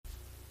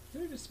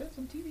Ready to spend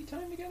some TV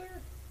time together?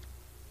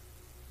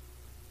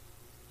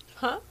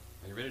 Huh?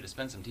 Are you ready to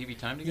spend some TV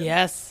time together?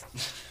 Yes.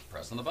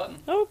 Press on the button.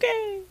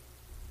 Okay.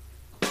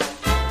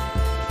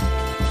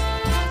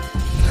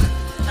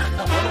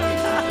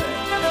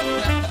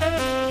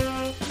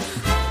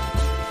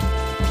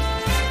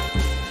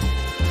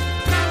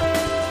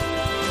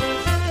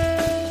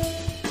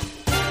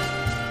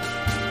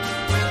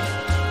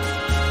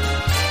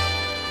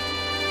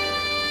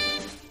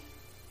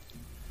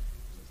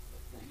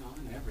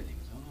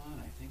 Everything's on.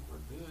 I think we're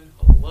good.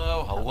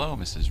 Hello,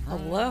 Mrs.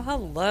 Ryan.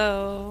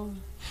 Hello.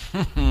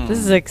 This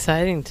is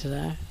exciting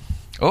today.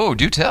 Oh,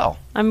 do tell.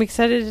 I'm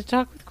excited to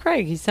talk with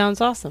Craig. He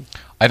sounds awesome.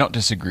 I don't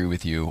disagree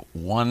with you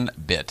one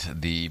bit.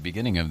 The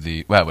beginning of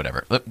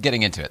whatever.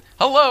 Getting into it.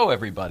 Hello,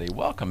 everybody.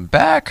 Welcome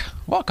back.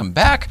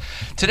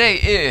 Today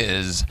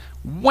is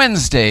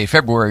Wednesday,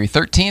 February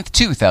 13th,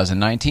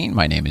 2019.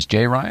 My name is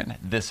Jay Ryan.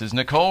 This is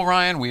Nicole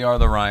Ryan. We are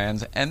the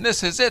Ryans. And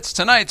this is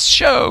tonight's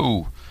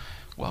show.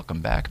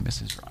 Welcome back,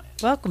 Mrs. Ryan.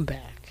 Welcome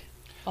back.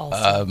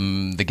 Also.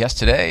 The guest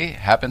today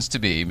happens to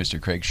be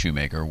Mr. Craig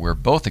Shoemaker. We're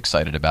both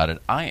excited about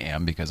it. I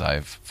am, because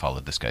I've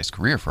followed this guy's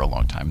career for a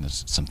long time.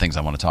 There's some things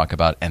I want to talk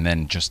about, and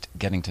then just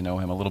getting to know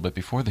him a little bit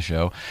before the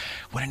show.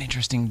 What an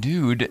interesting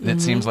dude that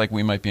seems like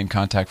we might be in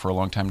contact for a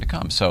long time to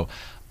come. So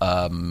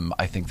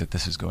I think that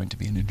this is going to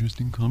be an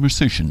interesting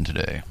conversation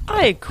today.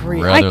 I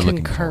agree. Rather I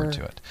looking concur. forward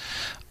to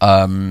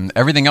it.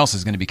 Everything else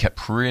is going to be kept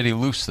pretty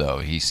loose, though.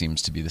 He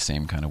seems to be the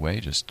same kind of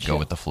way. Just go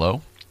with the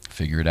flow.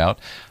 Figure it out.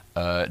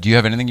 Do you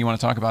have anything you want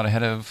to talk about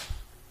ahead of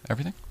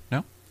everything?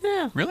 No?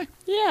 Yeah. Really?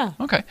 Yeah.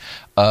 Okay.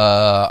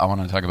 I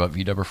want to talk about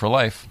VW for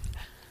Life.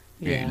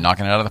 Yeah.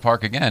 Knocking it out of the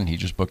park again. He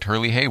just booked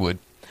Hurley Haywood.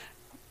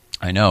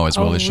 I know, as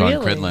well as Sean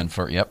really? Cridlin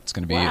for. It's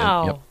going to be.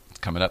 Wow. It's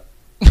coming up.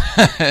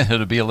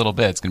 It'll be a little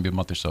bit. It's going to be a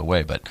month or so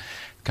away, but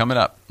coming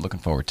up.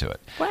 Looking forward to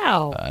it.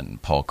 Wow.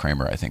 And Paul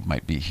Kramer, I think,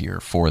 might be here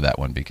for that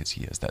one because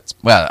he has that.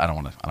 Well, I don't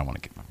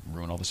want to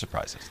ruin all the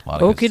surprises. A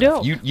lot of good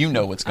stuff. You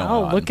know what's going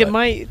on. Oh, look at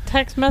my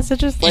text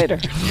messages later.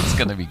 It's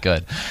going to be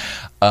good.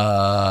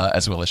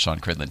 As well as Sean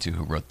Cridlin, too,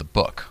 who wrote the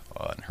book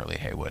on Hurley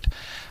Haywood.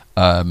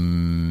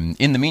 In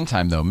the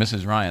meantime, though,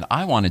 Mrs. Ryan,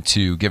 I wanted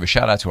to give a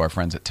shout-out to our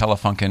friends at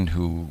Telefunken,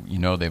 who,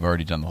 they've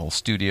already done the whole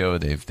studio.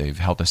 They've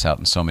helped us out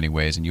in so many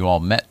ways, and you all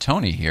met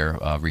Tony here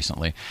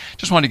recently.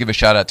 Just wanted to give a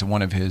shout-out to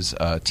one of his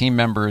team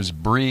members,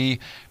 Bree.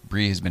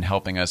 Bree has been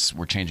helping us.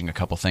 We're changing a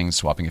couple things,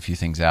 swapping a few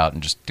things out,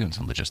 and just doing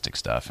some logistic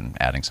stuff and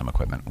adding some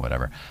equipment,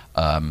 whatever.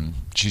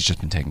 She's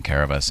just been taking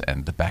care of us,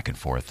 and the back and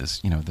forth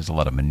is, there's a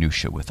lot of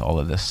minutia with all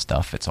of this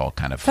stuff. It's all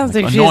kind of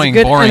annoying,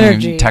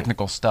 boring,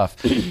 technical stuff,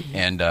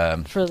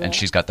 and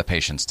she's got the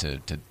patience to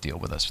deal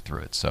with us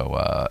through it.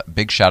 So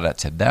big shout out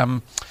to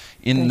them.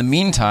 In the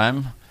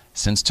meantime,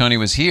 since Tony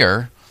was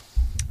here,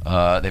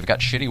 they've got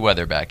shitty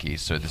weather back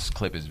east, so this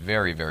clip is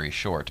very, very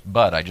short,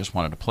 but I just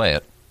wanted to play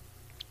it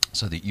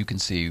so that you can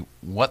see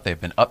what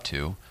they've been up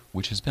to,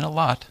 which has been a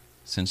lot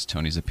since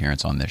Tony's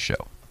appearance on this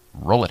show.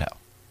 Roll it out.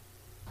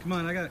 Come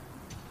on, I got it.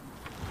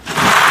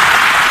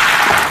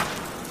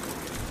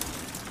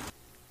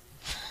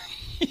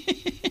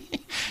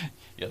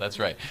 Yeah, that's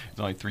right. It's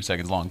only 3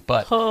 seconds long,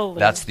 but Holy.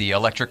 That's the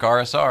electric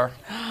RSR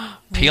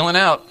peeling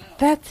out.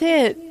 That's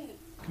it.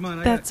 Come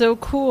on, That's so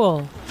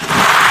cool.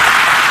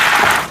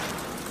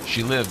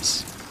 She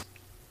lives.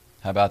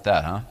 How about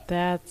that, huh?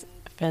 That's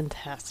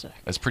fantastic.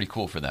 That's pretty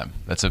cool for them.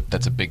 That's a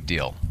big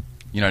deal.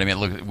 You know what I mean?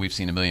 Look, we've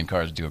seen a million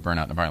cars do a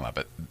burnout in a parking lot,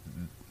 but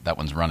that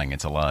one's running.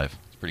 It's alive.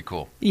 It's pretty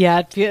cool.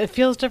 Yeah, it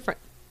feels different.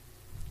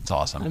 It's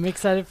awesome. I'm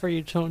excited for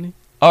you, Tony.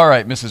 All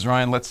right, Mrs.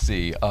 Ryan, let's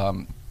see.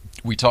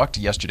 We talked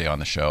yesterday on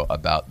the show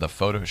about the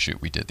photo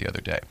shoot we did the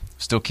other day.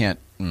 Still can't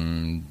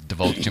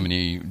divulge too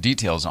many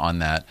details on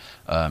that,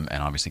 and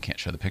obviously can't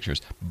show the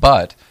pictures.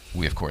 But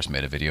we, of course,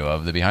 made a video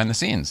of the behind the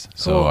scenes.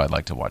 So Cool. I'd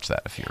like to watch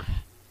that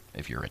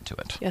if you're into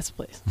it. Yes,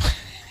 please.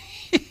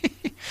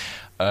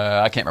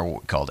 I can't remember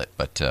what we called it,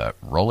 but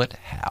roll it,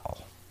 Hal.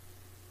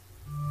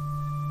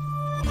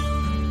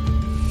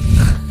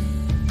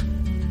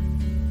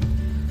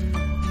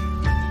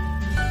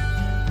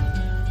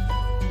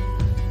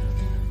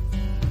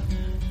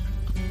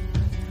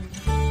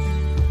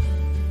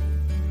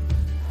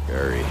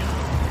 Very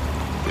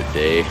good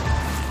day.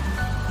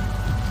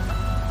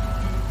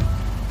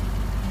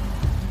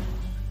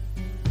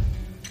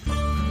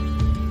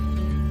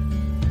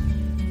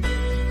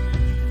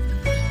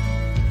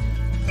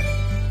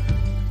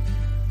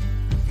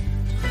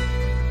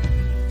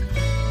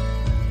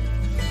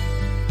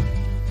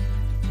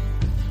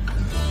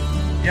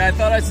 Yeah, I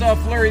thought I saw a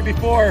flurry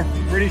before.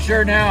 Pretty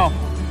sure now.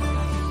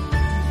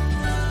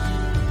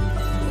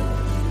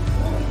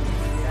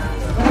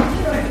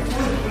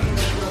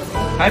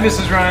 Hi,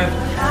 Mrs.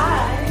 Ryan.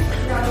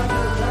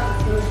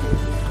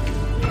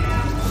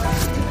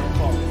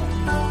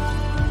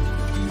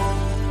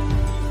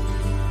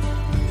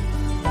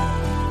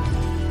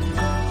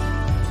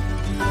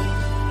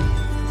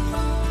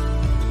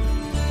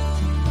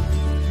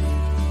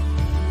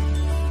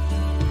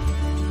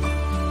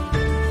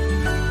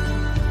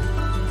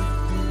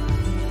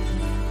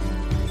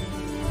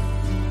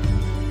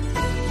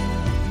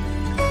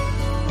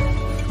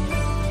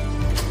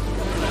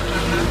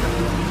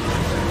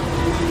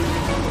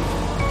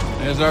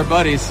 There's our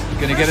buddies.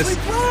 Gonna get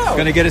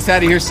us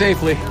out of here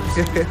safely.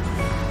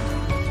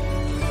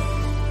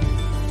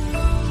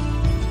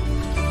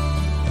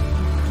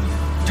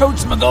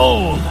 Totes my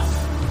gold.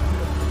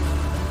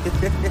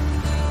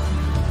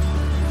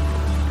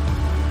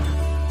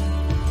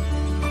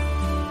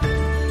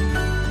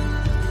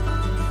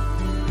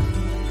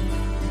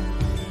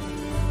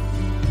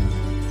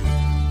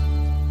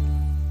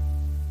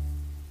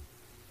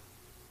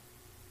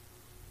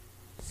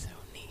 So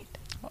neat.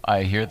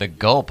 I hear the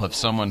gulp of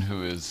someone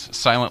who is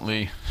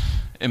silently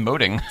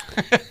emoting.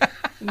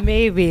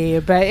 Maybe,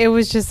 but it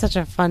was just such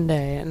a fun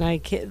day, and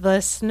the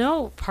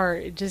snow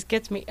part, it just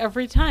gets me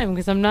every time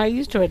because I'm not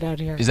used to it out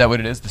here. Is that what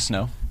it is? The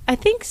snow? I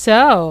think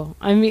so.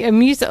 I'm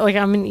used to, like,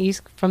 I'm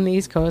from the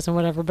East Coast and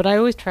whatever, but I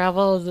always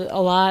traveled a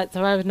lot,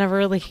 so I was never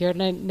really here,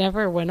 and I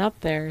never went up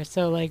there.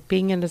 So, like,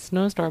 being in a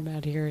snowstorm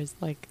out here is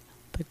like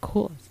the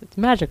coolest. It's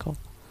magical.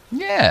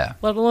 Yeah.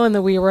 Let alone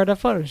that we were at a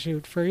photo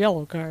shoot for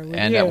Yellow Car. with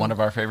And you. at one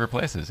of our favorite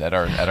places, at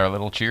our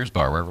little Cheers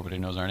bar where everybody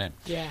knows our name.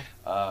 Yeah.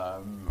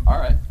 All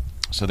right.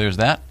 So there's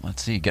that.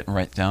 Let's see, getting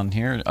right down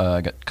here.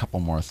 I got a couple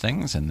more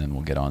things, and then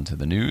we'll get on to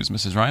the news,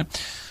 Mrs. Ryan.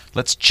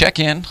 Let's check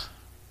in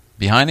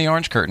behind the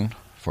orange curtain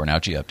for an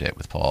Ouchie update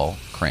with Paul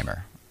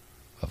Kramer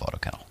of Auto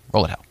Kennel.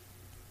 Roll it out.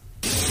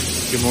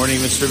 Good morning,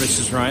 Mr. and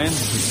Mrs. Ryan.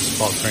 This is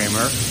Paul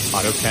Kramer,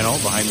 Auto Kennel,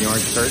 behind the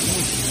orange curtain.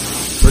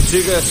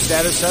 Tortuga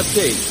status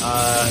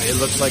update. It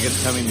looks like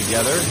it's coming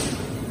together.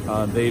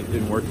 They've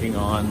been working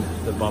on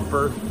the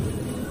bumper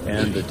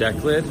and the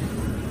deck lid.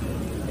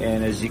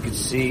 And as you can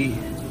see,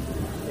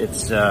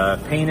 it's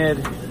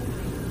painted,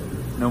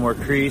 no more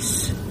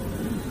crease.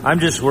 I'm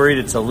just worried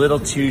it's a little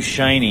too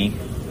shiny.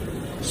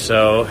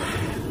 So, I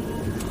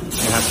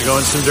have to go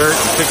in some dirt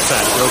and fix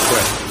that real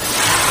quick.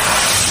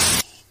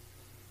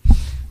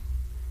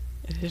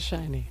 It is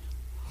shiny.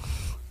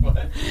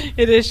 What?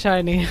 It is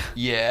shiny.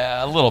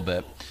 Yeah, a little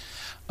bit.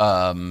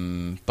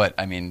 But,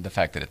 I mean, the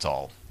fact that it's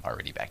all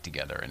already back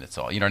together and it's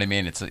all, you know what I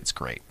mean? It's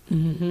great.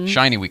 Mm-hmm.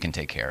 Shiny we can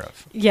take care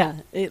of.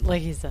 Yeah,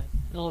 like you said,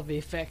 it'll be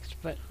fixed,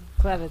 but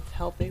glad it's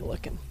healthy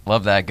looking.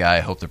 Love that guy.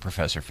 Hope the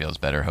professor feels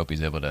better. Hope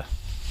he's able to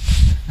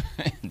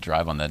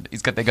drive on that.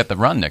 They got the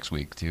run next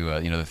week to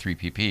the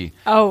 3PP.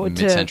 Oh,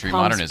 Mid-Century to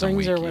Palm Modernism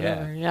Springs Week. or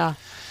whatever. Yeah.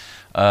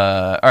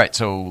 All right,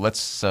 so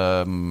let's.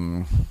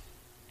 I'm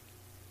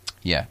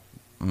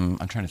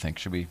trying to think.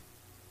 Should we? I'm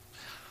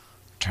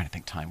trying to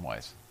think time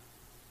wise.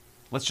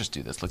 Let's just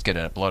do this. Let's get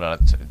it. Blow it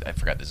out. I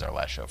forgot this is our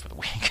last show for the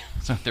week,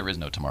 so there is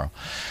no tomorrow.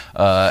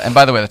 And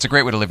by the way, that's a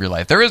great way to live your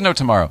life. There is no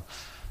tomorrow.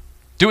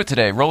 Do it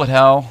today. Roll it,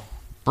 Hal.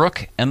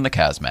 Brooke and the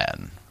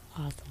Kazman.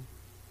 Awesome.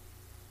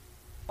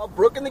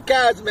 Brooke and the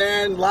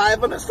Kazman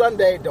live on a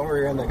Sunday. Don't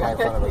worry, on the guy in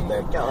front of us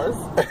there. Kill us.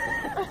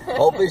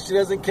 Hopefully she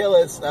doesn't kill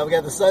us. We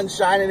got the sun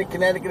shining in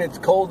Connecticut. It's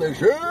cold as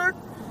shit.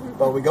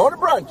 But we're going to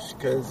brunch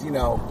because,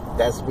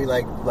 we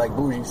like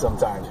bougie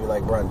sometimes. We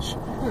like brunch.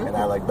 And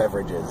I like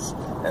beverages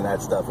and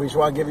that stuff. We just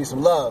want to give you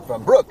some love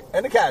from Brooke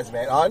and the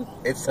Kazman on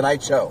It's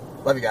Tonight Show.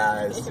 Love you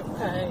guys.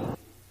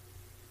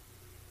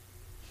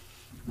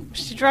 Was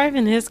she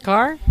driving his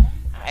car?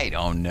 I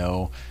don't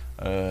know.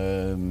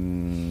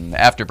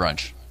 After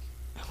brunch.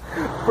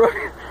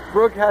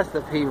 Brooke has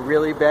to pee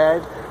really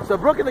bad. So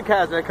Brooke and the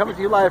Kazman coming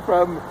to you live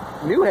from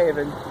New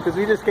Haven because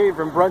we just came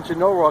from brunch in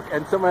Norwalk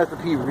and someone has to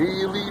pee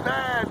really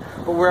bad.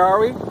 But where are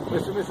we,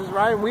 Mr. and Mrs.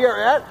 Ryan? We are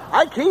at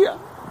IKEA.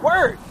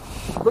 Word!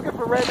 Looking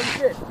for random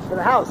shit for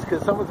the house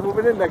because someone's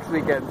moving in next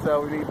weekend.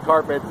 So we need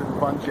carpets and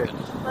fun shit.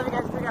 Love you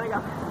guys. We gotta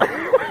go.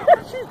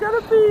 She's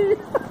gotta pee.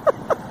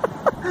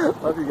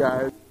 Love you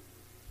guys.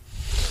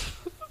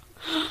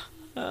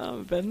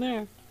 I've been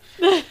there.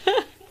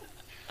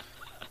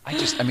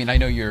 I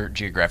know you're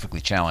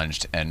geographically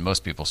challenged, and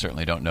most people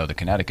certainly don't know the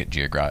Connecticut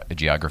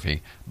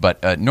geography,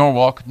 but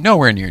Norwalk,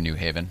 nowhere near New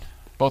Haven,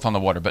 both on the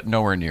water, but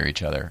nowhere near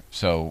each other.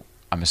 So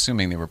I'm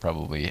assuming they were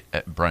probably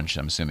at brunch.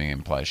 I'm assuming it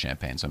implies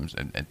champagne, so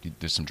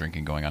there's some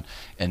drinking going on.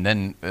 And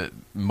then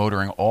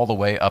motoring all the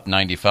way up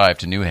 95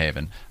 to New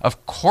Haven.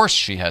 Of course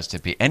she has to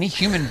pee. Any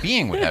human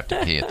being would have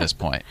to pee at this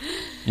point.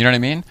 You know what I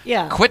mean?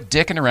 Yeah. Quit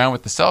dicking around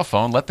with the cell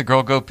phone. Let the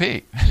girl go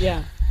pee.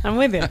 Yeah, I'm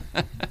with you.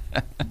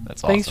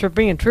 That's awesome. Thanks for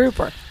being a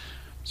trooper.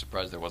 I'm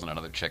surprised there wasn't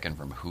another chicken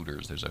from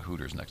Hooters. There's a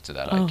Hooters next to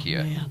that Oh,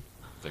 IKEA. man.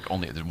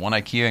 There's one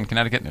IKEA in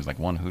Connecticut, and there's like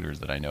one Hooters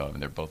that I know of,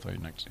 and they're both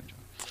right next to each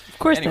other. Of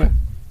course Anyway.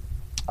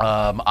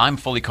 I'm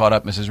fully caught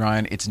up, Mrs.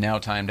 Ryan. It's now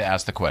time to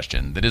ask the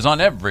question that is on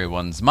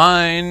everyone's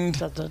mind.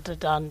 Dun, dun, dun,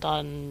 dun,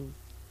 dun.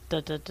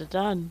 Dun, dun, dun,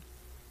 dun.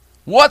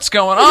 What's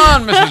going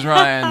on, Mrs.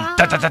 Ryan?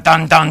 Dun, dun, dun,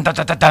 dun, dun, dun,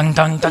 dun, dun,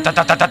 dun, dun,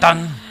 dun, dun,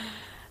 dun.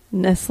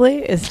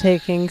 Nestle is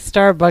taking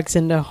Starbucks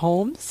into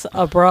homes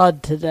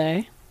abroad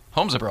today.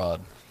 Homes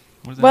abroad.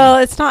 What does that Well,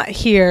 mean? it's not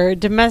here.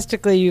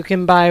 Domestically, you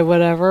can buy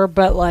whatever,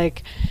 but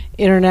like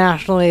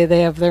internationally,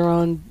 they have their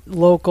own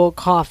local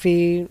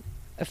coffee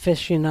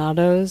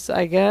aficionados,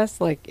 I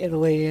guess, like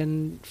Italy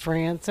and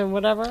France and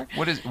whatever.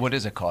 What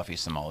is a coffee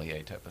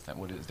sommelier type of thing?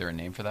 Is there a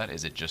name for that?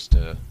 Is it just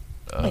a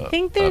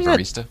think there's a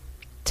barista?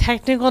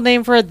 Technical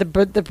name for it. The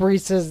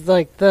barista is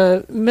like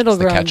the middle It's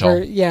the ground.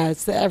 catch-all. Yeah,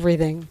 it's the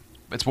everything.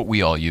 It's what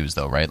we all use,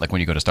 though, right? Like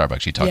when you go to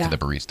Starbucks, you talk Yeah. to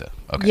the barista.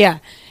 Okay. Yeah.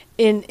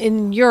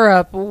 In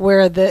Europe,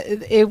 where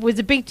it was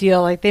a big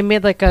deal, like they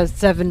made like a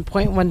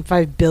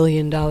 $7.15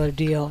 billion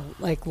deal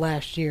like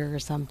last year or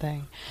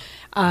something.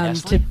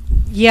 Nestle? To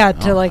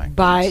Oh, my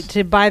buy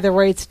goodness. the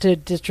rights to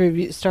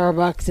distribute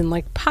Starbucks in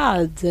like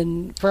pods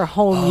and for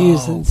home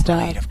use and stuff.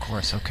 Right, of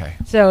course. Okay.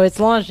 So it's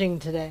launching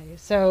today.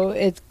 So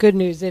it's good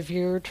news if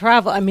you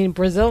travel. I mean,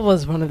 Brazil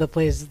was one of the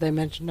places they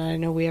mentioned. I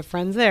know we have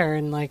friends there,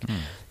 and like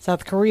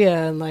South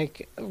Korea, and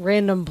like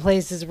random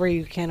places where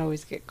you can't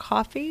always get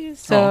coffee.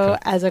 So okay.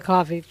 as a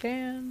coffee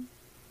fan,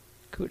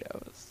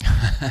 kudos.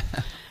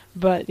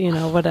 But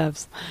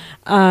whatevs.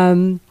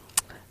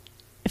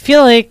 I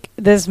feel like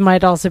this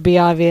might also be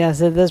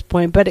obvious at this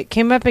point, but it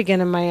came up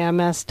again in my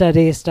MS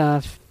study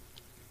stuff,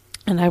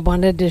 and I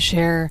wanted to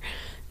share.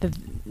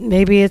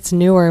 Maybe it's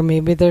newer,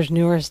 maybe there's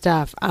newer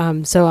stuff.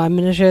 So I'm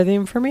going to share the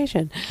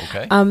information.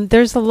 Okay.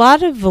 There's a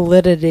lot of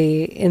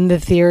validity in the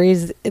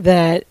theories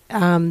that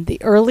the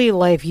early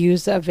life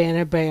use of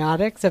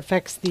antibiotics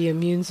affects the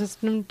immune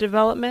system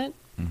development.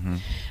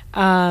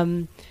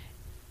 And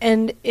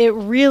it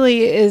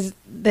really is,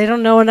 they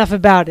don't know enough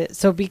about it.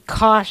 So be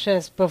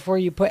cautious before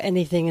you put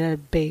anything in a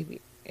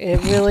baby.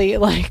 It really,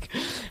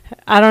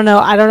 I don't know.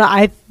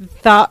 I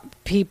thought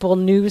people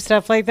knew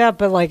stuff like that,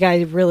 but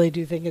I really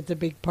do think it's a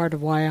big part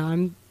of why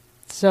I'm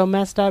so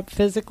messed up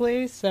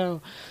physically.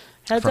 So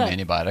heads From up.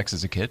 antibiotics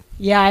as a kid?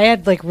 Yeah, I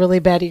had really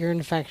bad ear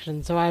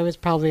infection, so I was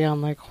probably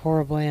on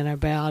horrible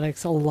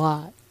antibiotics a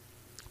lot.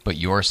 But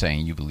you're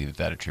saying you believe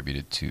that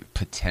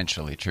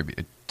potentially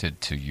attributed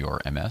to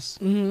your MS?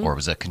 Or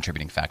was a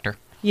contributing factor?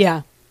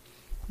 Yeah.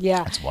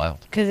 Yeah. That's wild.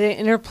 Because it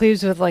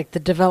interplays with the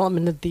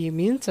development of the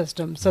immune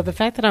system. So the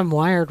fact that I'm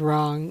wired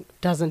wrong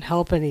doesn't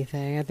help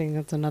anything. I think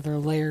that's another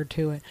layer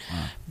to it.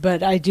 Wow.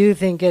 But I do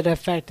think it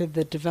affected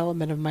the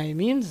development of my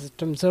immune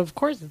system. So of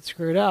course it's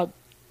screwed up.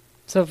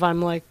 So if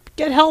I'm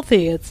get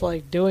healthy, it's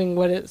doing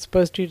what it's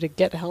supposed to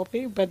get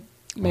healthy, but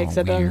makes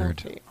it weird.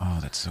 unhealthy. Oh,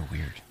 that's so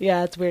weird.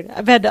 Yeah, it's weird.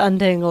 I've had to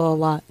untangle a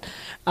lot.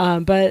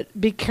 But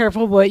be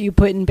careful what you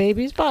put in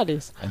babies'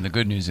 bodies. And the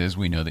good news is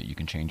we know that you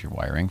can change your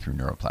wiring through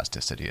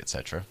neuroplasticity,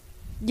 etc.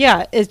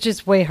 Yeah, it's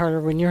just way harder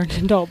when you're an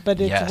adult,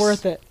 but it's Yes.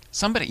 worth it.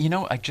 Somebody,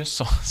 I just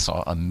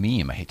saw a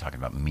meme. I hate talking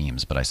about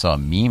memes, but I saw a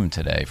meme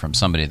today from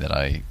somebody that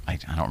I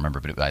don't remember,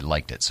 but I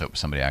liked it. So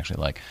somebody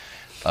actually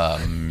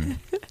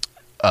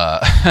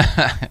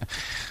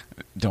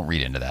don't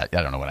read into that.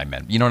 I don't know what I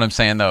meant. You know what I'm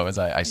saying, though, is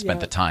I spent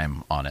the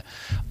time on it.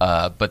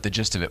 But the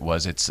gist of it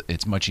was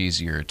it's much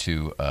easier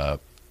to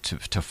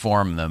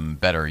form them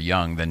better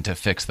young than to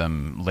fix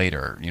them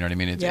later. You know what I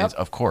mean? It's,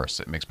 of course,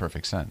 it makes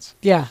perfect sense.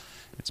 Yeah.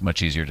 It's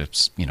much easier to,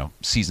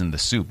 season the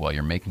soup while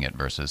you're making it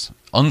versus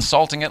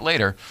unsalting it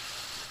later.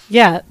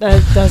 Yeah,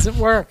 that doesn't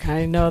work.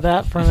 I know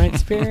that from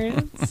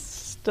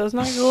experience. Does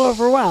not go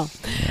over well.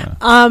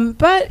 Yeah.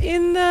 But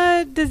in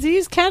the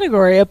disease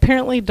category,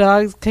 apparently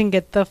dogs can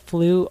get the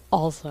flu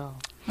also.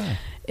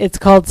 It's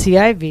called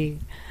CIV,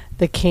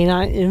 the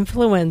canine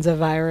influenza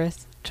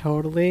virus.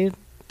 Totally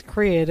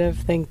creative.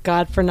 Thank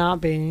God for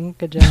not being.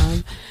 Good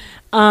job.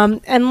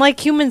 And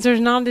like humans, there's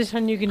not a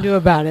ton you can do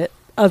about it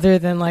other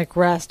than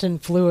rest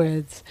and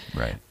fluids.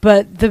 Right.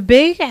 But the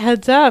big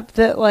heads up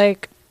that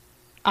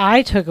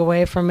I took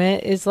away from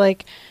it is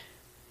let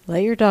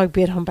your dog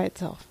be at home by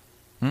itself.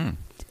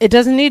 It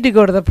doesn't need to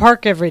go to the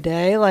park every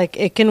day.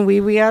 It can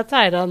wee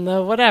outside on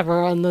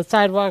the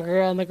sidewalk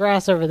or on the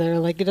grass over there.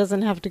 It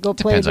doesn't have to go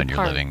play at Depends the on your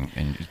park. living,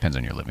 and it depends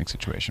on your living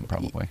situation,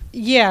 probably.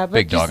 Yeah, but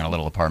Big dog in a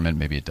little apartment,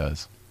 maybe it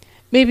does.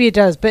 Maybe it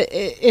does, but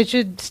it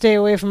should stay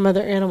away from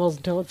other animals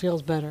until it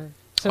feels better.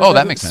 So it Oh, that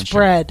doesn't makes sense.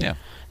 Spread. Sure. Yeah.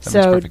 That makes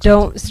So perfect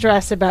don't sense.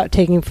 stress about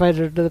taking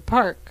Fido to the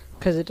park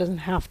because it doesn't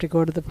have to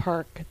go to the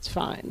park. It's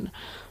fine.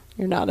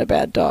 You're not a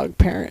bad dog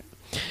parent.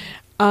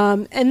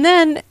 And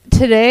then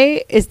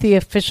today is the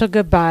official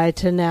goodbye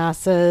to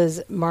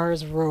NASA's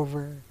Mars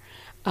rover.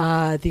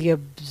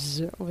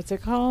 What's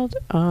it called?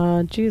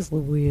 Geez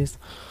Louise.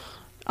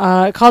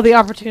 Called the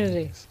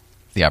Opportunity.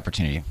 The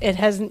Opportunity. It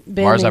hasn't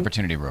been Mars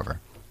Opportunity rover.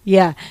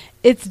 Yeah,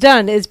 it's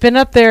done. It's been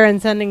up there and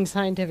sending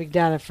scientific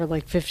data for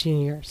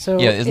 15 years. So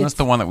Yeah, isn't this it's-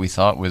 the one that we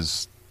thought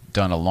was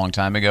done a long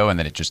time ago and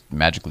then it just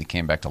magically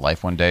came back to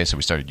life one day, so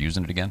we started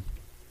using it again?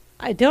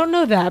 I don't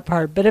know that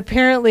part, but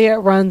apparently it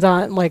runs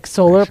on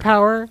solar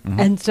power.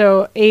 And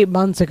so 8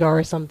 months ago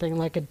or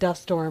something, a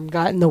dust storm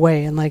got in the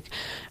way and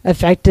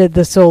affected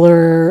the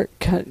solar,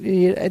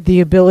 the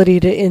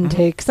ability to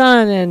intake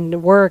sun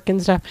and work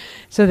and stuff.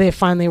 So they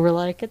finally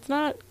were it's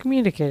not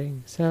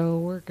communicating. So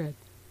we're good.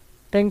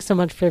 Thanks so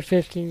much for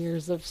 15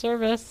 years of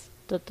service.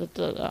 Da, da,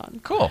 da, da.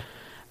 Cool.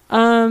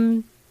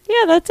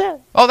 Yeah, that's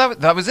it. Oh,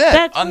 that was it.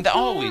 That's what's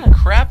Holy going on.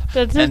 crap.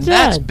 That's and it.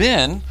 that's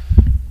been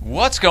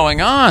What's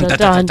Going On. Dun,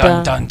 Dun,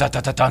 dun, dun, dun,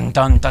 dun, dun,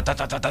 dun, dun,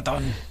 dun, dun, dun,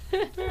 dun.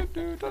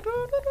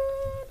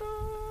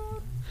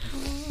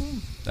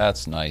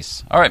 That's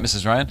nice. All right,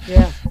 Mrs. Ryan.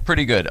 Yeah.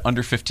 Pretty good.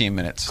 Under 15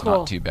 minutes. Cool.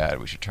 Not too bad.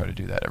 We should try to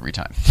do that every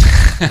time.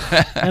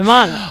 I'm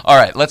on it. All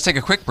right, let's take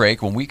a quick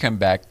break. When we come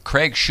back,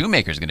 Craig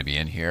Shoemaker's going to be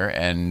in here,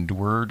 and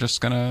we're just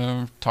going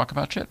to talk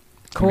about shit.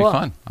 It's going to Cool. be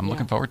fun. I'm Yeah.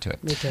 looking forward to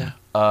it. Me too.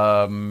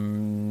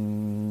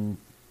 I'm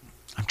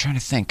trying to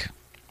think.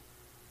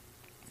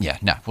 Yeah,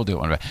 no, we'll do it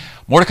one day.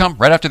 More to come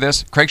right after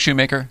this. Craig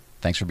Shoemaker,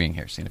 thanks for being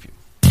here. See you in a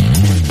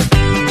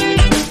few.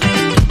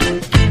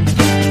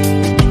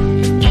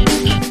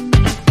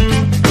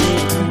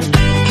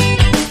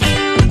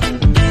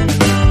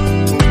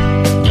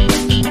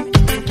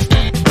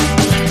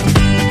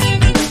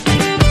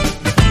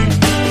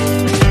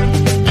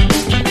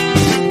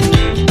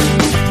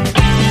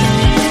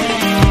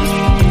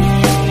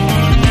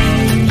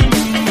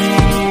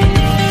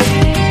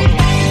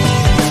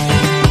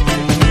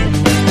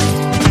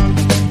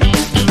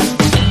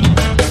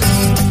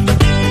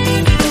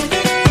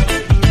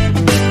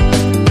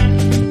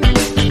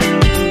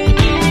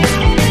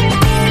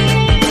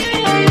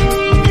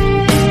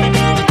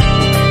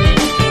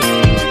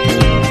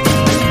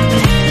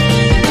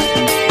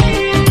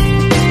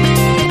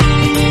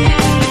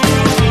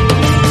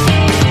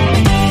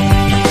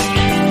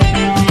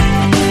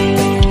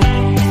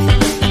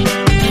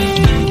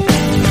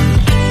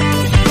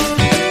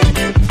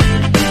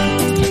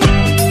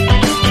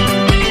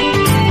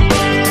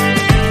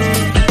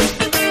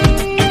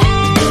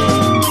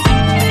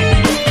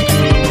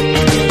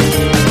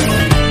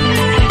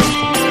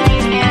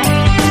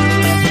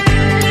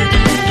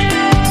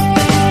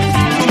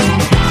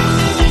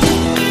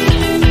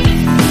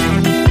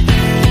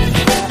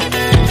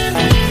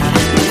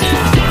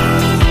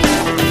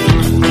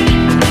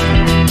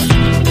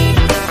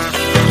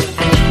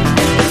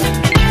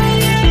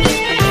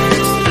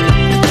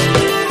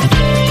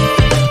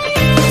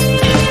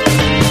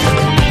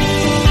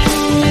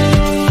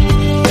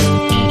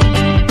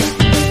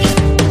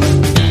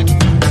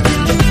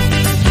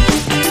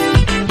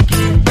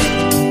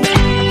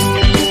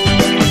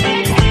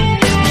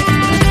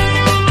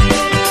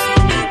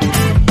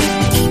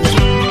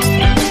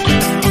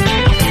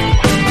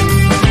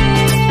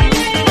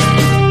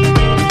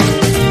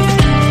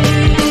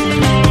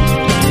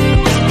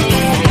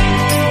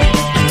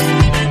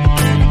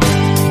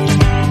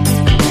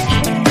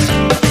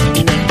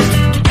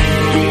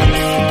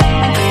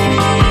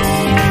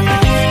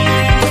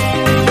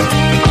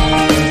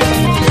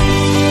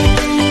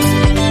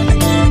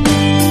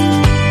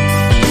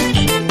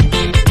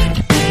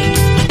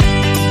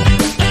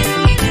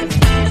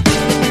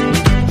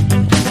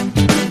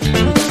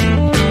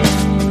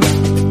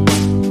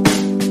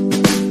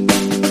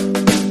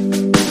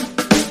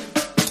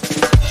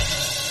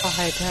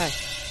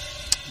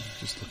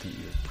 Just looking at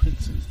your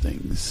prints and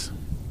things.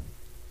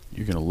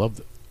 You're going to love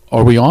them.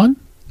 Are we on?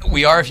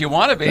 We are if you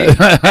want to be. And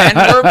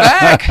we're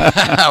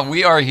back.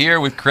 We are here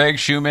with Craig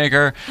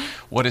Shoemaker.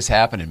 What is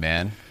happening,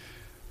 man?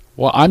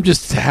 Well, I'm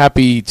just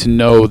happy to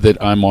know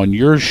that I'm on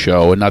your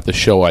show and not the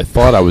show I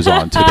thought I was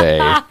on today.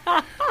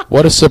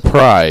 What a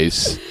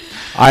surprise.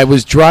 I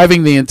was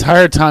driving the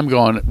entire time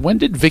going, when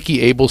did Vicki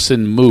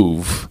Abelson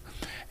move?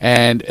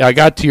 And I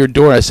got to your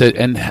door. I said,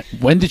 and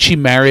when did she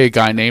marry a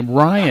guy named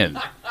Ryan?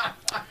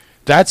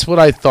 That's what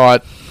I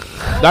thought.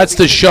 That's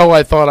the show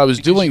I thought I was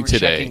doing you were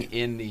today. Checking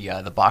in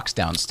the box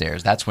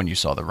downstairs. That's when you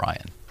saw the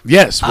Ryan.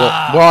 Yes. Well,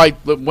 I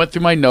went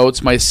through my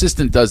notes. My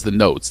assistant does the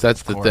notes.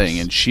 That's the course. thing.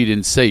 And she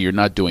didn't say you're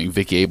not doing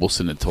Vicki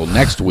Abelson until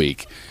next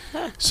week.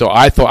 So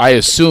I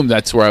assumed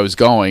that's where I was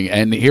going.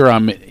 And here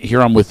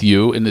I'm with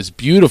you in this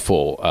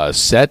beautiful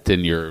set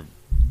in your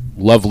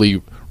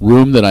lovely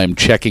room that I'm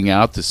checking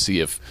out to see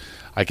if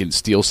I can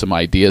steal some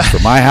ideas for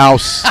my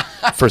house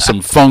for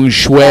some feng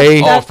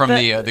shui. Oh, from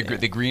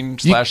the green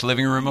 /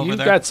 living room over You've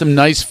there. got some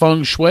nice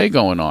feng shui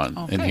going on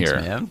in thanks, here,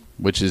 man.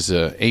 which is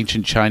an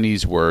ancient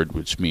Chinese word,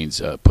 which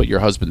means put your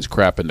husband's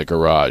crap in the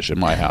garage. In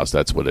my house,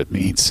 that's what it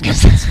means.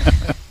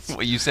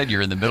 Well, you said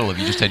you're in the middle of.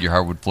 You just had your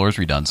hardwood floors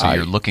redone, so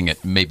you're looking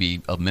at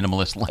maybe a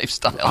minimalist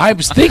lifestyle. I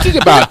was thinking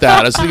about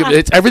that. I was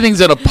thinking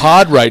everything's at a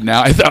pod right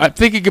now. I'm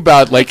thinking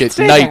about like at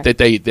night that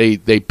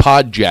they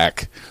pod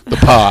jack the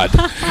pod.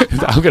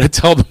 I'm going to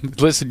tell them,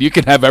 listen, you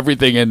can have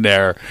everything in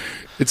there.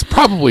 It's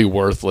probably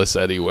worthless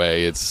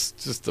anyway. It's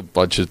just a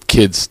bunch of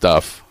kids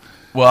stuff.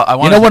 Well, I You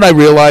want know when I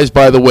realized,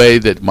 by the way,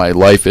 that my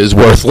life is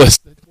worthless?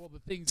 Well, the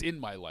things in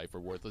my life are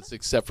worthless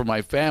except for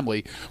my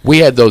family. We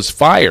had those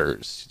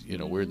fires. You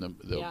know, we're in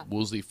the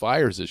Woolsey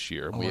fires this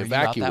year, and we were you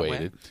out that way?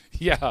 evacuated.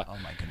 Yeah. Oh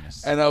my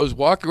goodness. And I was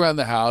walking around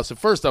the house. At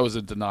first, I was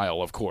in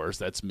denial, of course.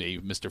 That's me,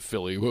 Mr.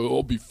 Philly. Well,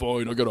 I'll be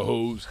fine. I got a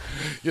hose.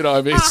 You know what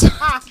I mean? So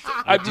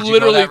Did you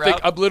go that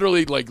route? I'm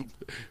literally like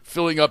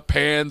filling up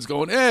pans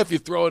going, if you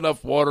throw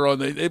enough water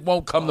on it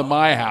won't come to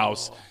my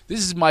house. This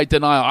is my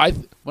denial.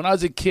 When I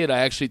was a kid, I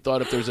actually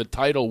thought if there's a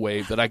tidal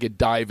wave that I could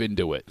dive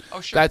into it. Oh,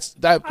 sure. That's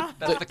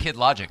the kid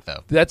logic,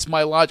 though. that's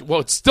my logic.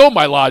 Well, it's still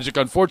my logic,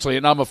 unfortunately,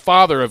 and I'm a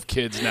father of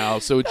kids now,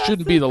 so it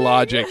shouldn't be the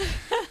logic.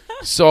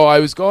 So I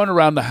was going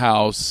around the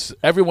house.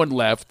 Everyone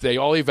left. They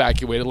all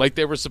evacuated like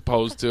they were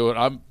supposed to,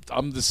 and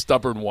I'm the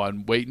stubborn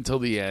one. Wait until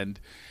the end,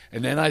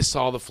 and then I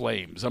saw the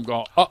flames. I'm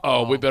going,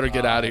 we better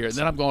get out of here. And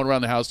then I'm going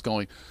around the house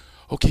going,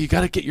 okay, you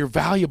got to get your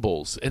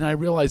valuables. And I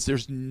realized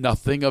there's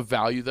nothing of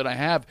value that I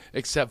have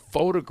except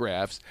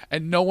photographs,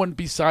 and no one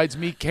besides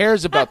me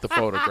cares about the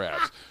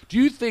photographs. Do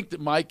you think that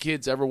my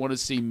kids ever want to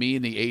see me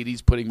in the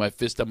 80s putting my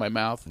fist on my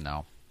mouth?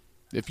 No.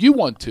 If you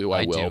want to,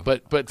 I do. will.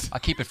 But I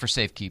keep it for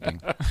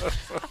safekeeping.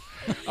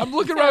 I'm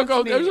looking around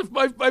going, there's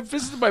my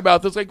fist in my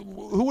mouth. It's like,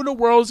 who in the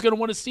world is going to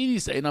want to see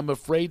these? And I'm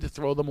afraid to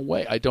throw them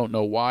away. I don't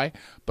know why,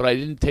 but I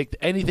didn't take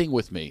anything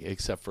with me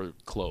except for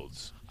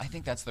clothes. I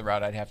think that's the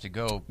route I'd have to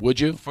go. Would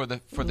you? For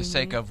the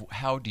sake of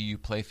how do you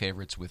play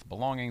favorites with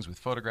belongings, with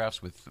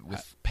photographs, with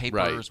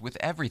papers, with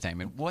everything? I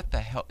mean, what the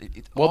hell?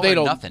 Well, all they or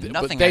don't. Nothing. But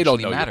Nothing they don't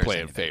actually know you're matters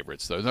playing anything.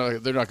 favorites, though.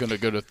 They're not going to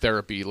go to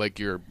therapy like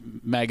your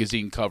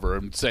magazine cover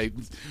and say,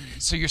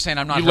 So you're saying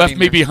I'm not "You left hurting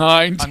me their-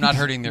 behind." I'm not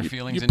hurting their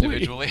feelings You play-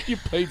 individually. you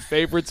played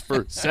favorites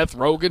for Seth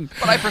Rogen.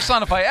 But I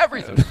personify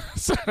everything.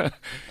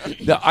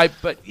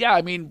 But yeah,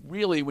 I mean,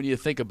 really, when you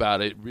think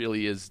about it,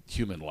 really is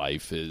human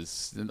life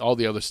is, and all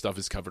the other stuff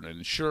is covered in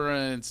insurance,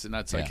 and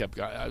that's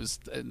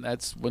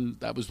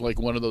that was like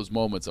one of those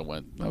moments. I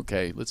went,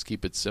 okay, let's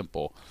keep it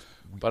simple.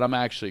 But I'm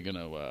actually going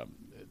to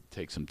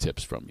take some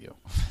tips from you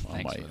on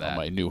Thanks for that.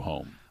 my new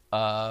home.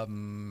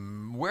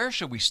 Where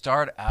should we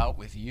start out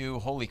with you?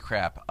 Holy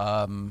crap.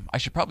 I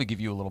should probably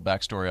give you a little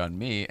backstory on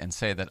me and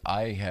say that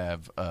I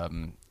have,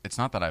 it's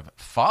not that I've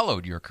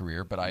followed your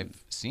career, but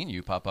I've seen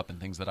you pop up in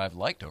things that I've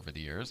liked over the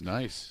years.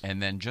 Nice.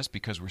 And then just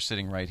because we're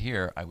sitting right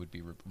here, I would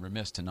be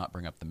remiss to not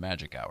bring up the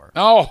Magic Hour.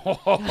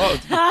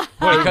 Oh,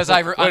 Because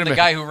I'm a the minute.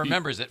 guy who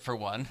remembers it, for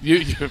one.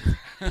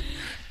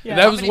 Yeah.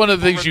 that How was many one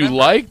of the people things you remember?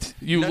 liked.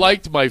 You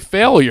liked my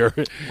failure.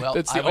 Well,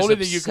 That's I the was only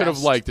thing you could have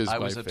obsessed- liked is I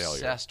my was failure.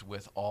 obsessed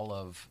with all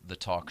of the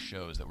talk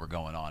shows that were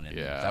going on. And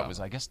Yeah. that was,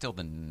 I guess, still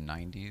the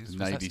 90s. Was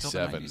that still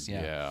the 97. 90s?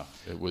 Yeah,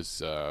 it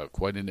was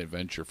quite an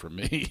adventure for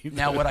me.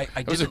 Now, what I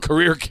it was a didn't-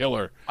 career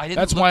killer. I didn't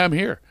That's look- why I'm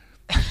here.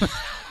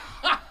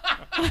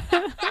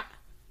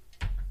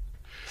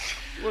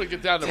 Want to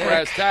get down to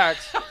brass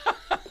tacks?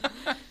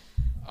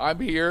 I'm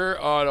here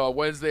on a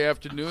Wednesday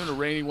afternoon, a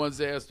rainy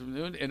Wednesday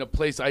afternoon, in a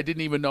place I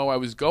didn't even know I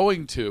was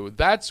going to.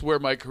 That's where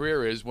my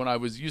career is. When I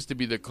used to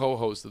be the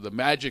co-host of the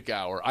Magic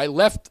Hour, I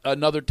left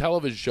another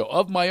television show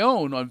of my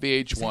own on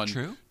VH1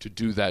 true? to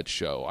do that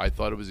show. I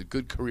thought it was a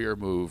good career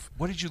move.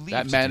 What did you leave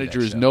That to do manager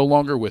that is show? no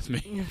longer with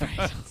me.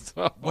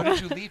 So- What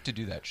did you leave to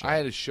do that show? I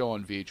had a show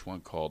on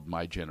VH1 called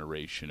My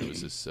Generation. It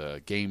was this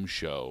game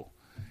show,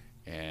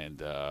 and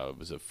it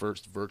was a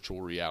first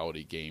virtual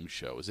reality game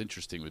show. It was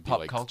interesting. It would be Pop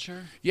like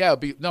culture? Yeah, it'd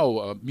be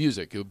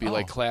music. It would be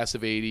like Oh. class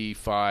of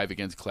 '85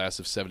 against class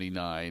of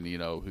 '79. You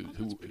know, who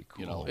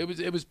you know, cool.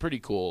 it was pretty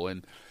cool.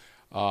 And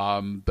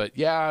but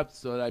yeah,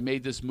 so I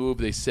made this move.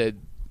 They said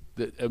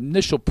the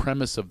initial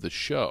premise of the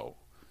show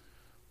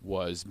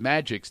was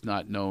Magic's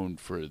not known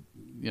for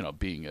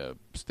being a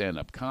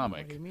stand-up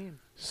comic. What do you mean?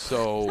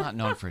 So He's not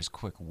known for his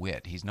quick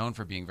wit. He's known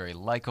for being very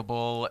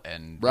likable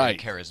and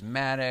Right. very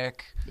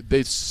charismatic.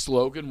 the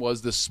slogan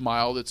was the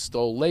smile that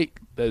stole late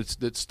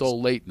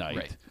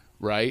night,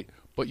 right?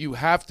 But you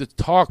have to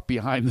talk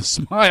behind the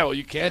smile.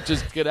 You can't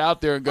just get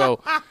out there and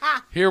go,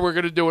 here, we're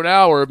going to do an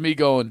hour of me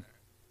going,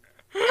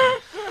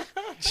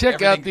 check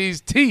out Everything-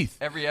 these teeth.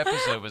 Every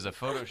episode was a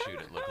photo shoot,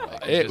 it looked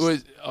like. It just-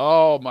 was,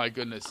 oh my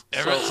goodness.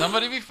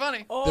 Somebody be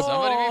funny.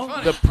 Somebody be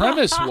funny. The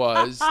premise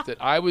was that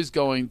I was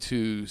going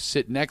to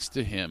sit next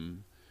to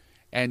him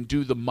and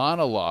do the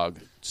monologue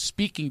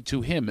speaking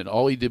to him, and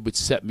all he did was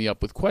set me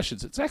up with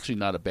questions. It's actually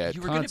not a bad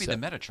You were going to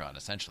concept. be the Metatron,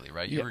 essentially,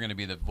 right? You Yeah. were going to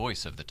be the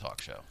voice of the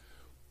talk show.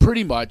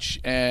 Pretty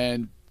much.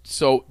 And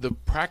so the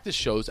practice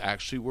shows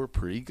actually were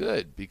pretty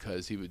good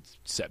because he would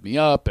set me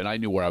up and I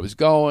knew where I was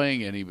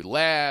going, and he would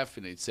laugh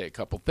and he'd say a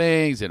couple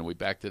things and we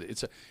back to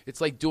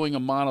it's like doing a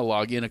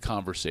monologue in a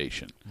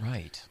conversation.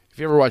 Right. If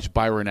you ever watch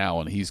Byron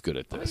Allen, he's good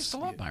at this. I used to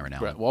love Byron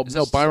Allen. Right. Well, Is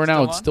no, this Byron still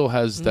Allen on? still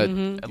has that, At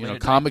late at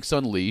night? Comics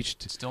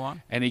Unleashed. It's still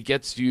on? And he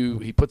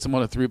puts them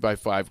on a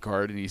 3x5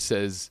 card and he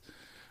says,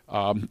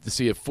 so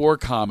you have 4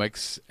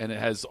 comics and it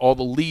has all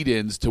the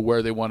lead-ins to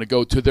where they want to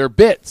go to their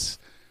bits.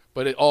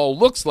 But it all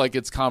looks like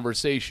it's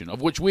conversation,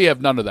 of which we have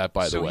none of that,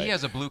 by the way. So he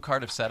has a blue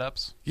card of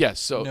setups?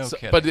 Yes, No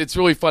kidding. but it's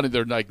really funny.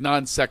 They're like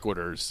non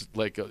sequiturs.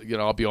 Like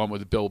I'll be on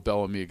with Bill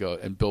Bellamy,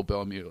 and Bill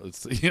Bellamy will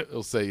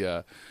say,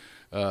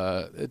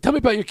 "Tell me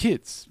about your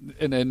kids,"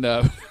 and then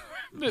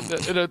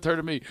it'll turn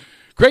to me,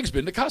 "Greg's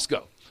been to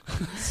Costco."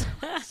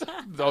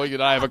 So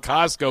I have a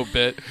Costco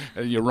bit,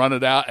 and you run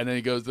it out, and then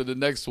he goes to the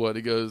next one.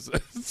 He goes,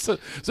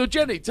 "So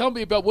Jenny, tell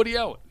me about Woody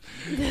Allen."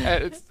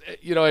 And it's,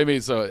 you know what I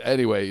mean? So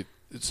anyway,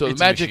 so It's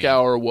the a magic machine.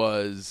 hour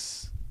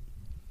was,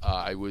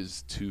 I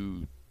was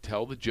to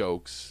tell the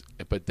jokes,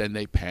 but then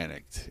they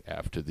panicked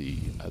after the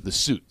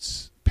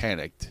suits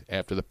panicked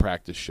after the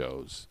practice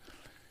shows.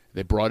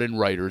 They brought in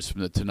writers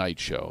from the Tonight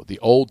Show, the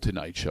old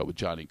Tonight Show with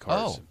Johnny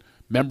Carson.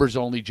 Members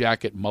only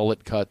jacket,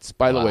 mullet cuts.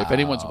 By the way, if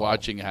anyone's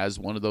watching has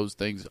one of those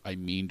things, I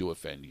mean to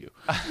offend you.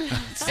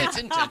 It's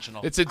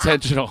intentional. It's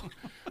intentional.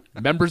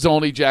 Members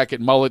only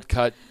jacket, mullet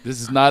cut.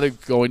 This is not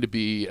going to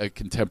be a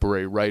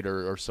contemporary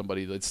writer or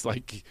somebody that's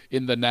like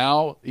in the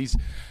now.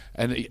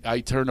 I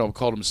turned over,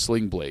 called him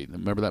Sling Blade.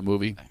 Remember that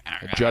movie?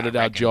 A jutted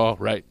out jaw,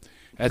 right?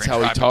 That's French how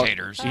he fried talked.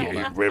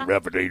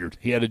 potatoes.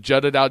 He had a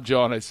jutted out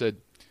jaw, and I said,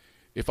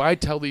 if I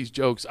tell these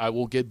jokes, I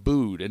will get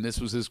booed. And this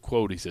was his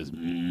quote. He says,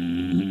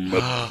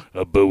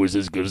 a boo is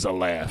as good as a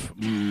laugh.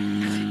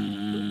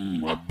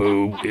 A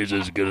boo is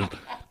as good as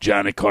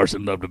Johnny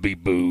Carson loved to be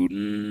booed.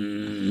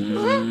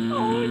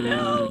 Oh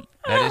no.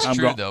 That is I'm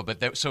true, wrong. though. But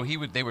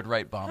they would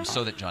write bombs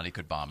so that Johnny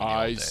could bomb. In the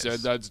I old days. said,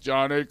 that's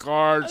Johnny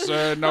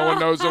Carson. No one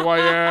knows who I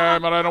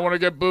am, and I don't want to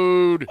get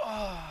booed.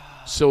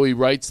 So he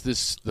writes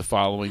the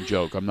following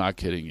joke. I'm not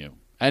kidding you.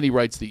 And he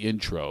writes the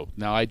intro.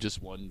 Now, I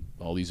just won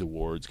all these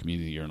awards,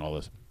 Community of the Year and all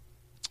this.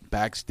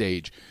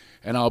 Backstage.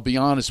 And I'll be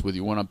honest with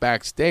you, when I'm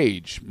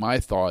backstage, my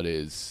thought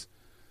is,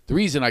 the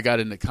reason I got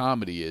into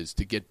comedy is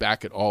to get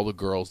back at all the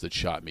girls that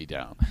shot me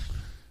down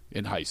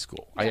in high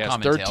school. I asked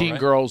Common tale, 13 right?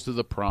 girls to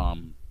the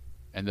prom,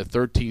 and the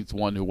 13th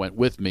one who went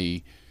with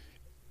me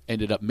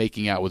ended up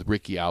making out with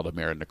Ricky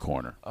Aldemir in the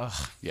corner.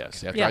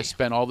 Yes, after Yeah. I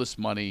spent all this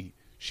money,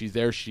 she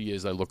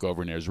is. I look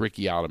over and there's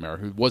Ricky Aldemir,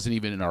 who wasn't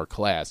even in our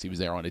class. He was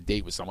there on a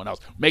date with someone else,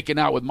 making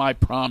out with my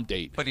prom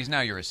date. But he's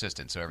now your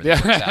assistant, so everything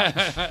works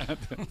out.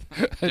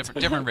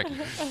 different Ricky.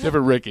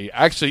 Different Ricky.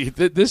 Actually,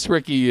 this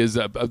Ricky is,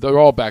 they're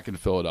all back in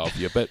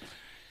Philadelphia. But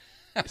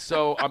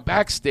so I'm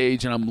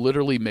backstage and I'm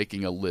literally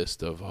making a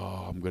list of,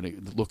 I'm going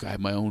to look, I have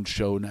my own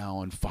show now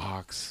on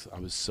Fox. I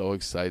was so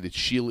excited.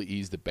 Sheila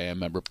E's the band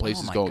member. Place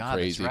Oh is my going God,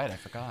 crazy. That's right. I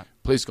forgot.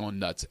 Place going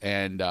nuts.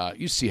 And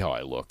you see how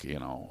I look, you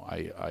know.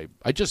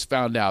 I just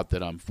found out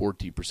that I'm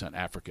 14%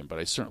 African, but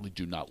I certainly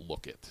do not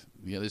look it.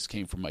 You know, this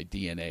came from my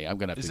DNA. I'm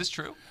gonna have Is to, this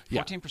true?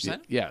 Yeah,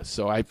 14%? Yeah.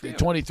 So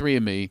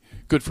 23andMe.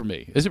 Good for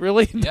me. Is it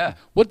really? Yeah.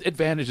 What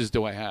advantages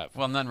do I have?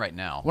 Well, none right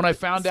now. When I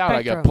found out,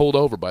 I got Spectrum. pulled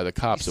over by the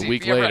cops a See,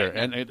 week yeah, later, right.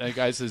 and the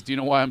guy says, "Do you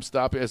know why I'm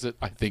stopping?" I said,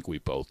 "I think we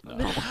both know."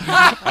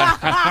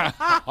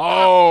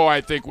 Oh,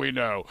 I think we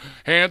know.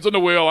 Hands on the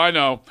wheel. I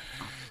know.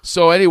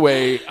 So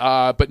anyway,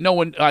 but no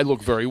one. I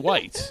look very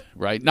white,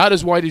 right? Not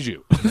as white as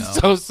you.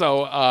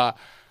 So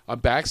I'm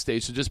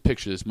backstage. So just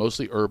picture this: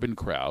 mostly urban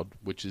crowd,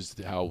 which is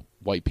how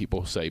white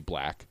people say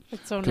black.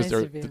 It's so Because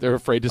nice of you. they're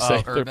afraid to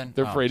say urban?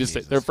 they're Oh, afraid to say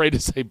Jesus. they're afraid to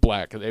say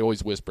black, and they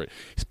always whisper it.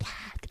 He's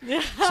black.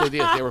 So they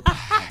were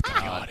black in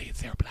the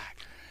audience. They were black.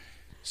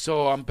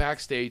 So I'm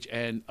backstage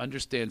and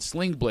understand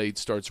Sling Blade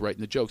starts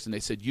writing the jokes, and they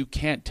said you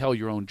can't tell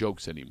your own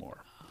jokes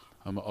anymore.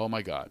 Oh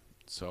my God.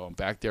 So I'm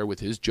back there with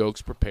his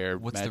jokes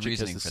prepared. What's Magic the has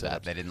reasoning the for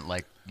that? setups. They didn't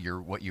like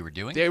what you were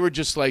doing? They were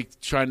just like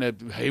trying to,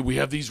 hey, we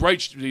have these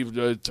writers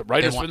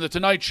from the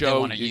Tonight Show.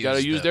 wanna You got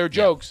to use the- their yeah,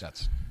 jokes.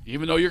 that's-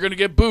 Even though you're going to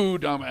get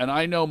booed, and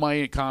I know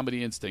my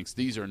comedy instincts,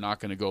 these are not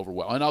going to go over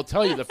well. And I'll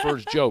tell you the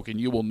first joke, and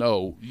you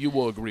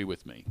will agree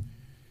with me.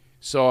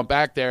 So I'm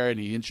back there, and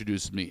he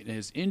introduces me. In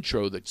his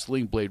intro that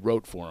Sling Blade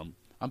wrote for him,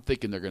 I'm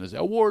thinking they're going to say,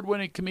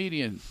 award-winning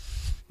comedian.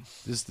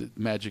 The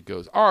Magic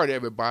goes, all right,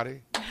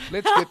 everybody,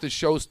 let's get the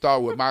show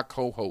started with my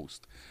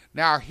co-host.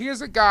 Now,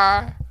 here's a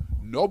guy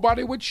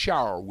nobody would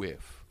shower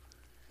with.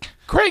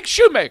 Craig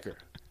Shoemaker.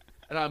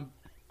 And I'm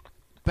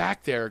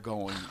back there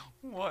going,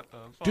 What the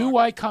fuck? do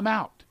I come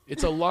out?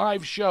 It's a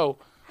live show.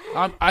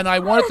 And I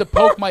wanted to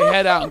poke my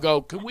head out and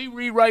go, can we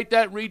rewrite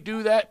that,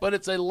 redo that? But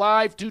it's a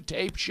live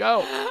to-tape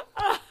show.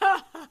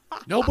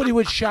 Nobody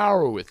would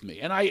shower with me.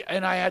 And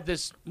I had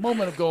this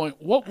moment of going,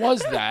 what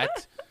was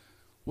that?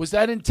 Was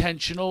that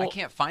intentional? I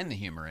can't find the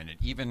humor in it,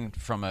 even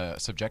from a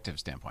subjective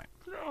standpoint.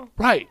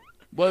 Right.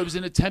 Well, it was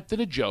an attempt at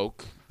a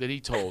joke that he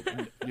told.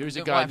 Here's a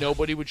No, guy why-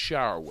 nobody would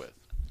shower with.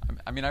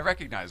 I mean, I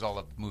recognize all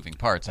of the moving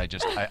parts. I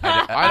just, I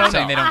I'm don't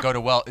saying know. they don't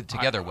go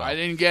together well. I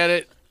didn't get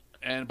it,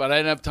 but I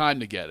didn't have time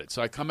to get it.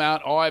 So I come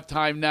out. All I have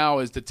time now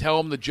is to tell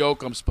him the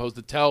joke I'm supposed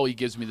to tell. He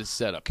gives me the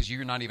setup. Because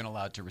you're not even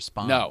allowed to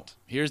respond. No.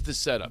 Here's the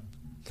setup.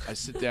 I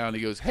sit down.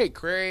 He goes, hey,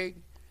 Craig,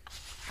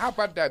 how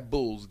about that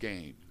Bulls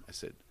game? I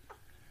said,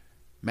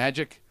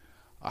 Magic,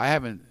 I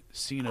haven't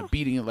seen a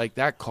beating like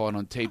that caught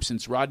on tape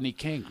since Rodney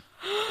King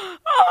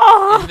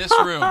In this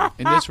room.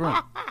 in this room.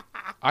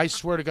 I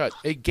swear to God,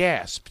 a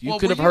gasp. You Well,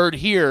 could were have you- heard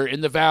here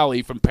in the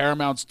valley from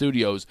Paramount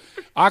Studios.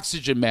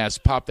 Oxygen masks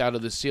popped out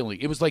of the ceiling.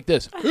 It was like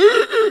this.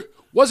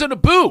 Wasn't a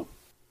boo.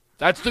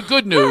 That's the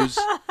good news.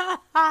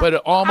 But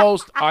it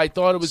almost, I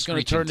thought it was going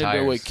to turn Screeching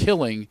into a tires.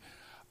 killing.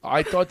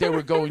 I thought they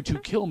were going to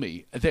kill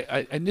me.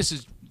 And this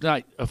is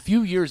not a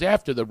few years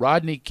after the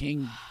Rodney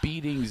King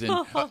beatings and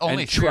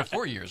Only and 3 or tri-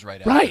 4 years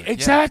right after. Right, Yeah.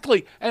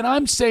 exactly. And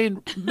I'm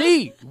saying,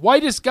 me,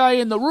 whitest guy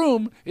in the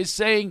room, is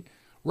saying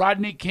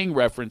Rodney King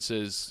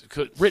references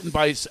written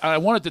by. I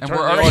wanted to And turn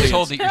we're the already audience.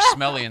 told that you're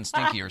smelly and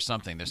stinky or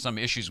something. There's some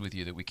issues with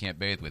you that we can't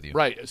bathe with you.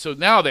 Right. So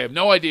now they have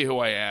no idea who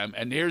I am.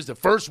 And here's the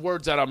first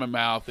words out of my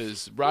mouth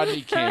is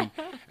Rodney King.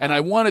 And I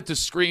wanted to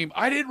scream,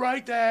 I didn't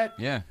write that.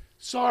 Yeah.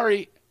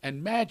 Sorry.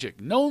 And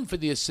Magic, known for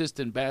the assist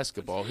in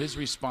basketball, his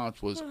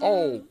response was,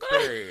 oh,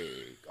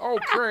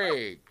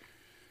 Craig,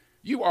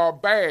 you are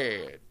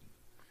bad. And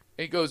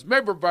he goes,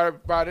 remember,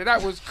 everybody,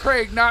 that was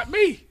Craig, not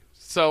me.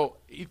 So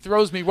he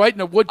throws me right in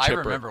a wood I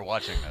chipper. remember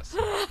watching this.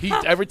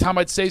 Every time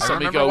I'd say I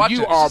something, he'd remember go, watching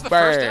you this. are This is the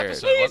first bad.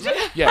 episode, wasn't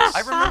it? Yes. I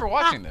remember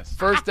watching this.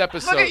 First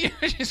episode. Look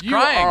at you. She's You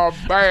crying. are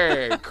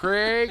bad,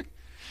 Craig.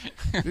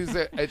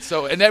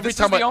 And every This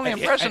time is the only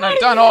impression I've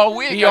done all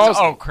week. He I also-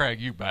 said, oh, Craig,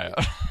 you bad.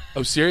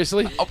 Oh,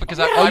 seriously? Oh, because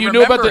I you remember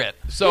knew about it.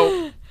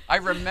 So I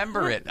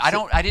remember it.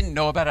 I didn't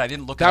know about it. I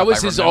didn't look it that up.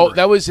 was I his. remember it.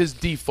 That was his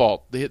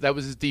default. That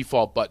was his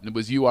default button. It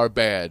was "You are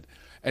bad."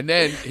 And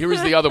then here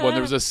was the other one.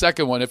 There was a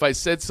second one. If I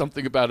said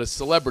something about a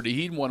celebrity,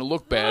 he didn't want to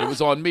look bad. It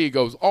was on me. He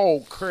goes,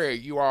 "Oh,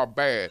 Craig, you are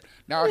bad.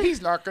 Now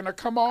he's not going to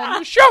come on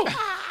the show."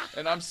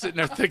 And I'm sitting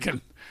there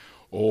thinking,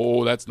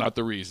 "Oh, that's not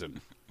the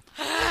reason."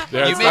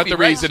 That's may not be the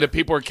right, reason sir. that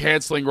people are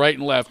canceling right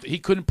and left. He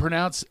couldn't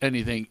pronounce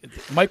anything.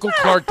 Michael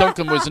Clark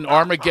Duncan was in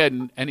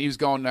Armageddon, and he was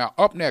going, now,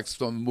 up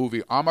next on the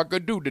movie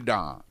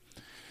Armageddon.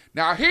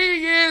 Now, here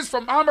he is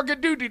from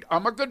Armageddon.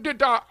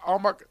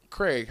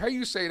 Craig, how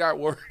you say that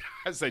word?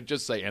 I said,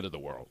 just say end of the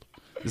world.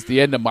 It's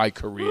the end of my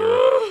career.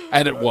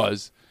 And it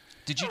was.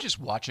 Did you just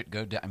watch it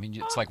go down? I mean,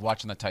 it's like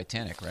watching the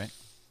Titanic, right?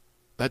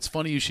 That's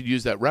funny you should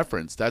use that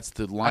reference. That's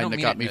the line don't that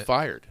mean got it me to-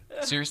 fired.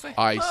 Seriously?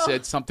 I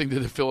said something to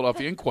the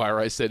Philadelphia Inquirer.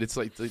 I said it's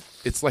like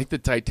the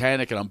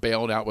Titanic, and I'm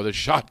bailing out with a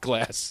shot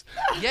glass.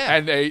 Yeah.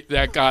 And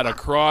that got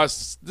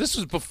across. This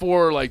was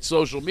before like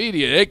social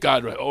media. It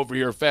got over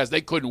here fast.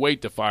 They couldn't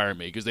wait to fire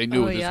me because they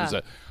knew this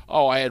was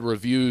I had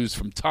reviews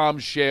from Tom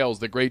Shales,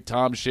 the great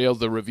Tom Shales,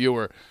 the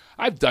reviewer.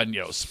 I've done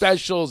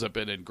specials. I've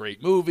been in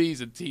great movies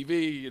and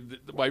TV. And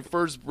my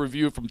first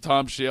review from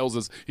Tom Shales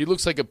is he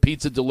looks like a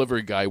pizza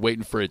delivery guy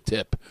waiting for a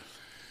tip.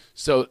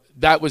 So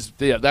that was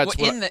that's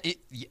well, what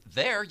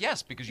there,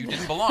 yes, because you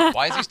didn't belong.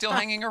 Why is he still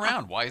hanging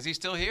around? Why is he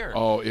still here?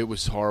 Oh, it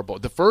was horrible.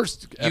 The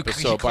first He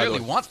episode, by the clearly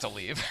way. wants to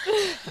leave.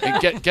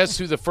 And guess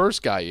who the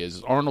first guy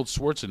is? Arnold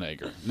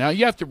Schwarzenegger. Now,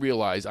 you have to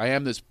realize I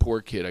am this poor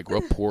kid. I grew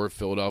up poor,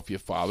 Philadelphia,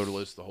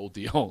 fatherless, the whole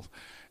deal.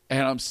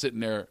 And I'm sitting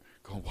there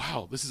going,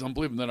 wow, this is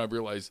unbelievable. And then I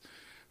realize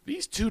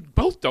these two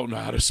both don't know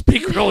how to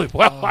speak really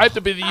well. I have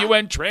to be the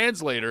UN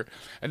translator.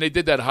 And they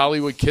did that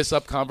Hollywood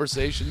kiss-up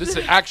conversation. This is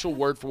the actual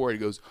word for it. He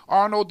goes,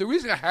 Arnold, the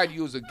reason I had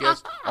you as a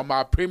guest on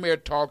my premier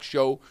talk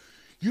show,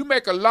 you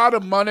make a lot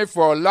of money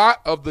for a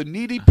lot of the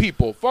needy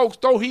people. Folks,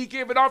 don't he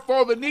give it up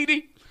for the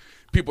needy?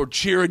 People are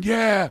cheering,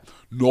 yeah.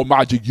 No,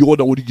 Magic, you're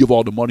the one to give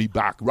all the money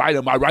back, right?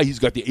 Am I right? He's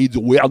got the AIDS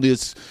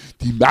awareness,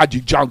 the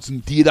Magic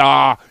Johnson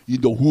theater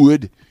in the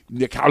hood, in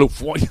the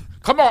California.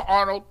 Come on,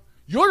 Arnold.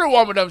 You're the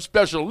one with them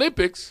Special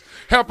Olympics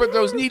helping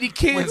those needy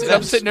kids. And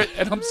I'm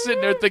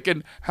sitting there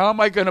thinking, how am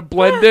I going to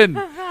blend in?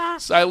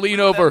 So I lean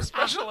over.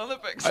 Special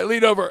Olympics. I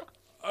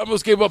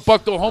almost gave up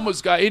Buck the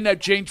homeless guy. Isn't that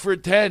change for a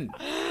 10?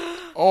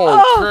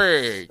 Oh,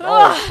 Craig.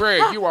 Oh,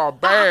 Craig, you are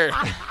bad.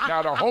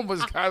 Now the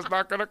homeless guy's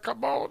not going to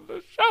come on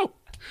the show.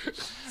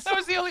 That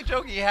was the only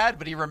joke he had,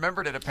 but he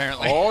remembered it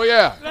apparently. Oh,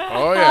 yeah.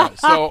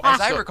 So,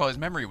 As I recall, his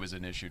memory was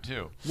an issue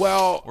too.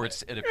 well, Or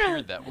it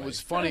appeared that way. what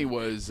was funny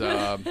was...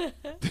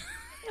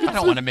 I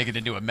don't want to make it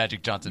into a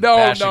Magic Johnson No,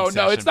 bashing no,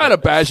 session, it's not but a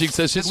bashing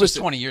session. This was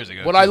Listen, 20 years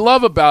ago. What too. I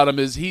love about him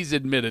is he's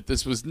admitted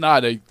this was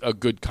not a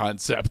good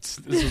concept.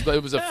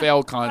 It was a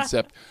failed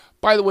concept.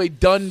 By the way,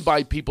 done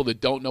by people that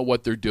don't know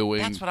what they're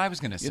doing. That's what I was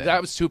going to say.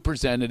 That was who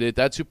presented it.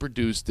 That's who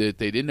produced it.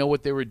 They didn't know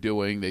what they were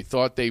doing. They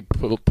thought they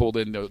pulled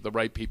in the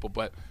right people,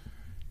 but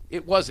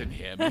it wasn't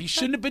him. He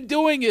shouldn't have been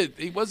doing it.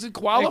 He wasn't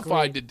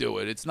qualified to do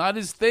it. It's not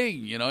his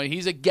thing.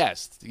 He's a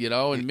guest,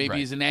 and maybe Right.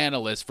 he's an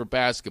analyst for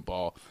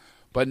basketball,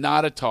 but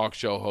not a talk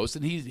show host.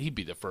 And he'd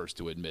be the first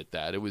to admit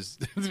that. It was,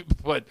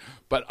 but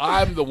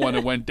I'm the one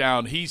that went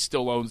down. He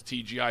still owns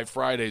TGI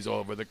Fridays all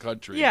over the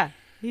country. Yeah,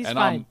 he's and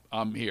fine.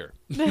 I'm here.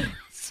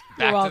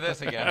 Back to welcome.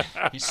 this again.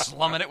 He's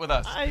slumming it with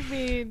us. I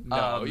mean,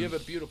 No, you have a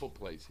beautiful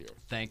place here.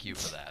 Thank you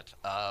for that.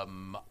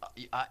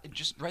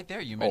 Just right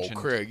there, you Oh, mentioned.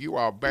 Craig, you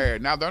are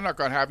bad. Now they're not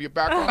going to have you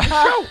back on the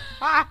show.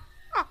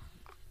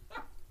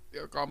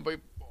 They're going to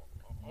be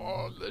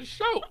on the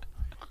show.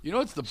 You know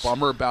what's the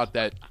bummer about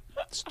that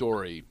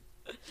story?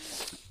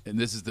 And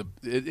this is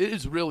it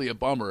is really a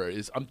bummer.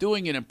 Is I'm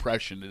doing an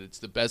impression, and it's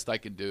the best I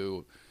can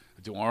do.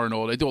 I do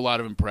Arnold. I do a lot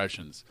of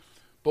impressions.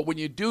 But when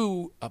you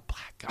do a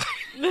black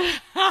guy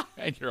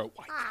and you're a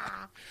white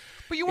guy,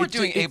 But you weren't It's-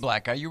 doing a it's-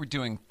 black guy. You were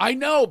doing. I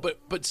know, but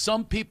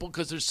some people,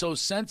 because they're so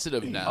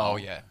sensitive now. Oh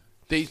yeah.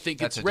 They think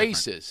That's it's a different-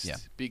 racist yeah.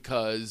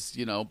 because,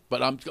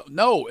 but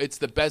it's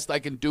the best I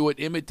can do at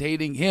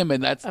imitating him,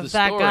 and that's the Of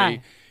that story.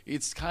 guy.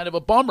 It's kind of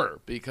a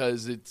bummer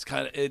because it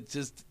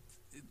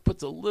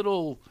puts a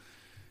little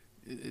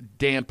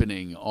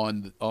dampening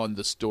on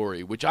the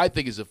story, which I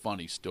think is a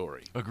funny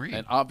story. Agreed.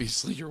 And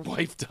obviously your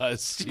wife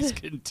does. She's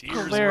getting tears.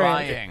 Hilarious.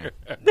 Crying.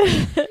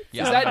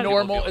 Is that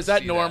normal? Is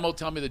that normal?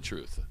 Tell me the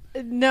truth.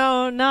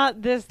 no,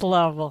 not this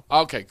level.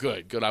 Okay,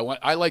 good.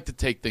 I like to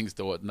take things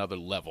to another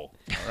level.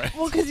 All right.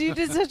 Well, because you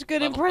did such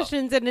good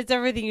impressions, and it's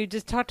everything you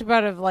just talked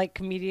about of like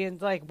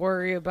comedians like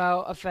worry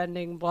about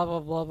offending, blah blah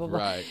blah blah blah.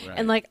 Right.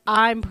 And like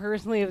I'm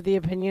personally of the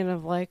opinion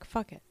of like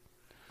fuck it,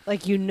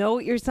 like you know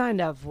what you're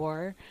signed up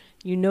for,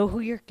 you know who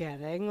you're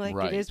getting, like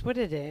Right. it is what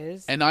it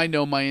is, And I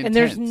know my intent. and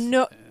there's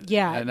no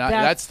And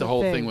that's the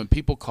whole thing. When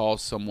people call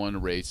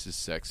someone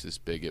racist, sexist,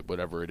 bigot,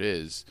 whatever it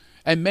is,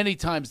 and many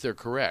times they're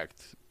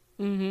correct.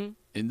 Mm-hmm.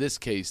 In this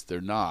case,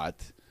 they're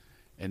not.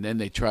 And then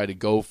they try to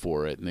go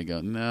for it, and they go,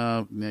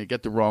 no, you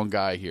got the wrong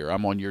guy here.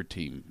 I'm on your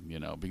team,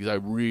 because I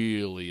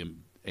really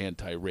am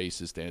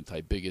anti-racist,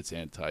 anti-bigots,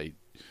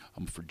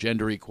 I'm for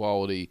gender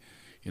equality.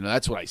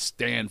 That's what I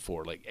stand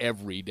for, like,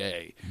 every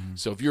day.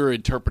 So if you're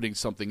interpreting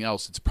something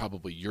else, it's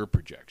probably your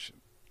projection.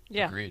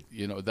 Yeah. Agreed.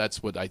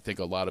 That's what I think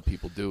a lot of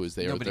people do is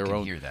they Nobody are their can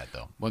own. hear that,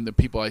 though. When the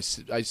people I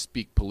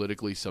speak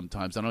politically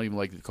sometimes, I don't even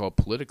like to call it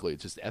politically.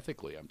 It's just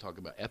ethically. I'm talking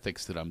about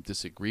ethics that I'm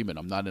disagreement.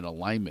 I'm not in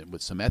alignment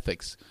with some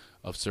ethics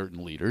of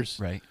certain leaders.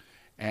 Right.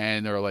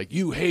 And they're like,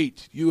 you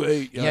hate.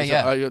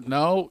 Yeah.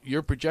 No,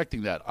 you're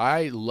projecting that.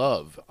 I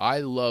love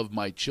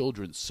my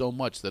children so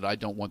much that I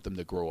don't want them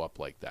to grow up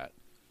like that.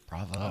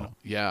 Bravo.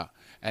 Yeah.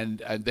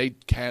 And they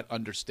can't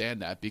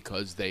understand that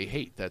because they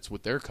hate. That's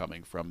what they're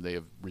coming from. They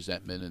have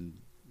resentment and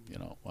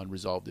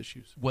unresolved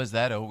issues. Was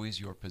that always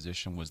your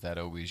position? Was that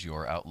always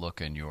your outlook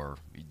and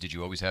did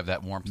you always have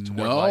that warmth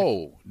toward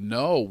life?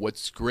 No.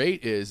 What's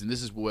great is, and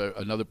this is where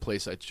another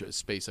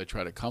space I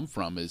try to come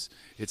from, is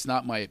it's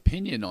not my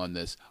opinion on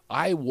this.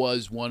 I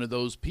was one of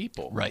those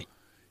people. Right.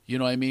 You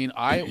know what I mean?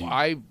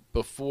 I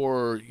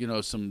before,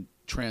 some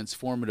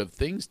transformative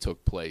things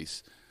took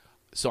place.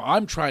 So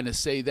I'm trying to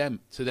say to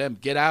them,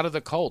 get out of the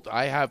cult.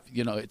 I have,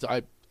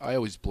 I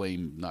always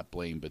not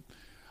blame, but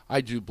I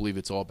do believe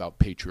it's all about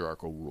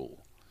patriarchal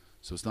rule.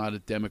 So it's not a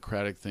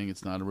Democratic thing.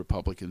 It's not a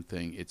Republican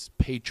thing. It's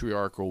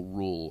patriarchal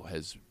rule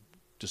has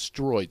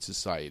destroyed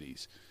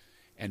societies.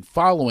 And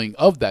following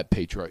of that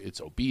patriarch,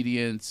 it's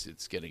obedience.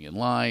 It's getting in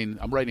line.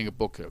 I'm writing a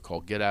book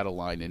called Get Out of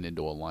Line and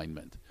Into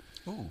Alignment.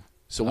 Ooh,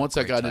 so once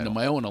I got into title.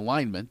 my own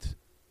alignment,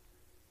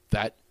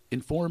 that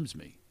informs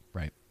me.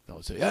 Right.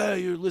 They'll say,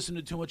 you're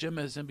listening to too much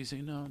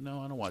MSNBC.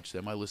 No, I don't watch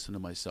them. I listen to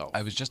myself.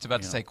 I was just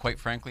about to say, quite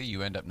frankly,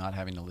 you end up not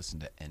having to listen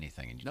to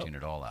anything and you tune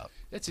it all out.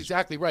 That's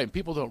exactly right. And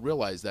people don't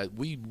realize that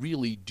we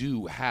really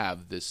do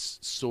have this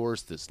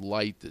source, this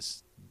light,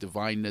 this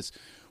divineness.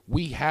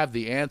 We have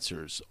the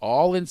answers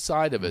all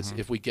inside of us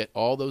if we get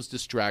all those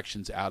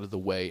distractions out of the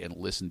way and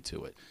listen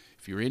to it.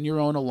 If you're in your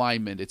own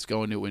alignment, it's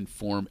going to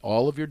inform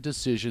all of your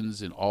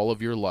decisions in all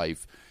of your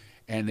life.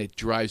 And it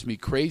drives me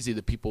crazy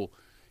that people,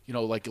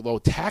 they'll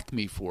attack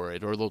me for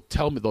it, or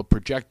they'll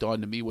project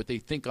onto me what they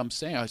think I'm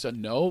saying. I said,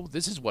 no,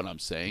 this is what I'm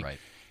saying. Right.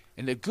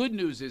 And the good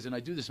news is, and I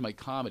do this in my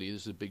comedy,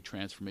 this is a big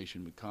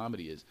transformation with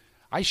comedy, is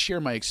I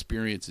share my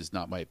experiences,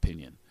 not my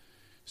opinion.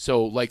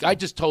 So, like, I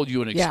just told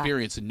you an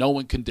experience and no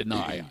one can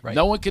deny. Right.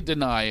 No one can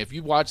deny. If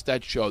you watch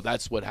that show,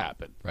 that's what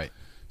happened. Right.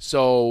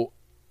 So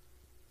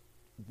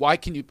how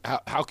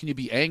can you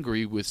be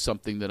angry with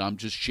something that I'm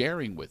just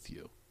sharing with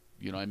you?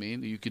 You know what I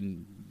mean? You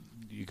can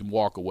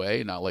walk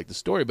away and not like the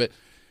story, but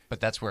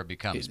that's where it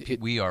becomes.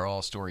 We are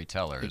all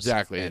storytellers.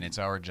 Exactly. And it's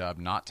our job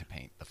not to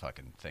paint the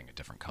fucking thing a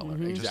different color.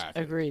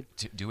 Exactly. Agreed.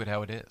 To do it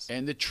how it is.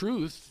 And the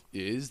truth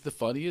is the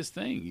funniest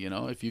thing,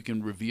 if you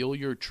can reveal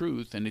your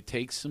truth, and it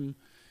takes some.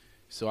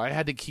 So I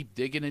had to keep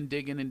digging and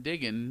digging and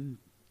digging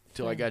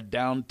till I got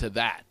down to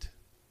that,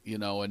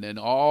 and then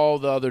all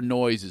the other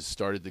noises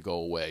started to go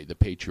away, the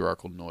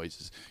patriarchal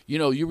noises.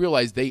 You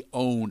realize they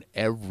own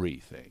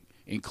everything,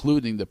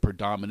 including the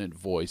predominant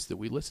voice that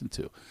we listen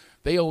to.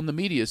 They own the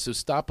media, so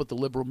stop with the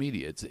liberal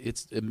media.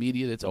 It's a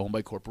media that's owned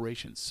by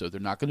corporations, so they're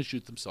not going to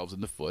shoot themselves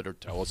in the foot or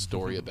tell a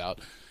story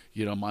about,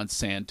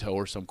 Monsanto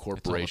or some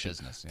corporation. It's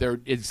all a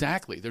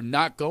business, They're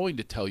not going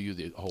to tell you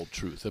the whole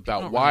truth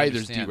about why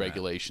there's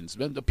deregulations.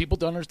 The people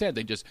don't understand.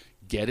 They just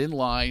get in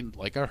line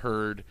like a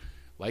herd,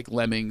 like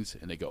lemmings,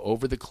 and they go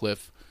over the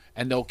cliff.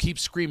 And they'll keep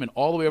screaming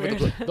all the way over the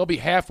cliff. They'll be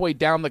halfway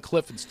down the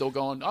cliff and still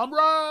going, I'm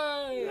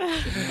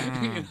right.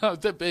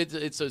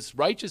 It's this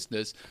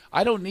righteousness.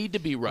 I don't need to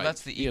be right. Well,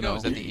 that's the ego.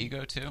 Is that the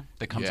ego, too,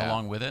 that comes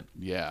along with it?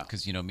 Yeah.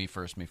 Because, me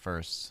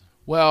first.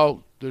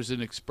 Well, there's an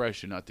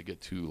expression, not to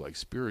get too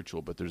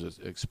spiritual, but there's an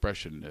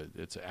expression.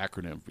 It's an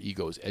acronym for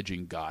ego, is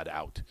edging God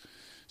out.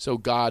 So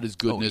God is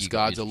goodness,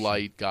 God's a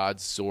light,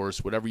 God's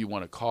source, whatever you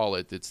want to call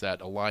it. It's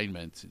that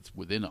alignment. It's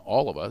within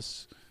all of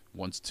us. It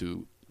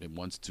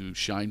wants to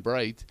shine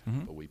bright,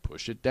 but we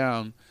push it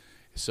down.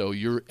 So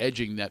you're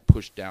edging that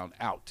push down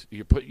out.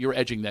 You're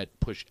edging that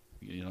push,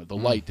 the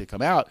light to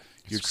come out.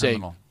 You're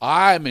saying,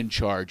 I'm in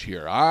charge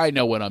here. I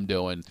know what I'm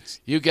doing.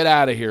 You get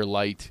out of here,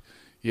 light,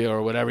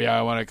 or whatever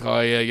I want to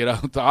call you.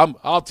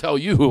 I'll tell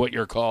you what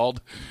you're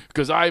called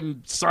because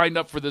I'm signed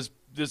up for this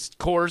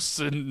course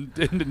and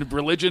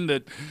religion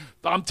that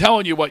I'm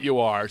telling you what you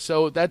are.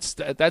 So that's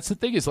the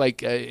thing. Is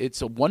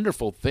it's a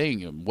wonderful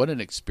thing, and what an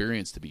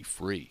experience to be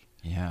free.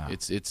 Yeah.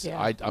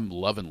 I'm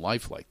loving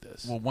life like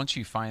this. Well, once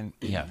you find,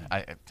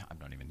 I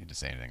don't even need to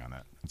say anything on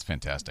that. It's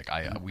fantastic.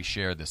 We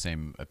share the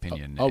same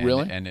opinion. Oh,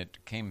 really? And it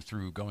came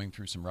through going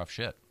through some rough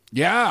shit.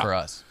 Yeah. For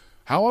us.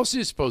 How else are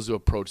you supposed to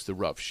approach the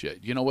rough shit?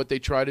 You know what they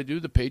try to do?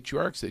 The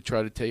patriarchs, they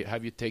try to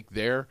have you take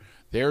their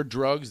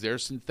drugs, their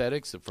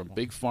synthetics from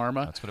big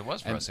pharma. That's what it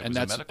was for us. It was a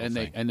medical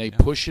thing. And they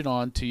push it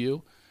on to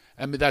you.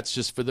 I mean, that's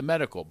just for the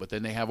medical, but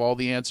then they have all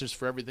the answers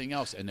for everything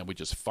else, and then we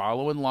just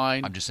follow in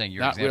line. I'm just saying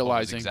your not example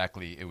realizing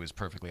was it was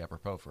perfectly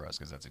apropos for us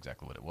because that's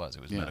exactly what it was.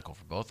 It was medical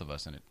for both of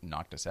us, and it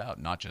knocked us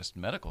out. Not just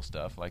medical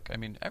stuff, like, I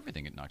mean,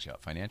 everything it knocks you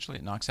out financially.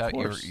 It knocks out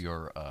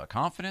your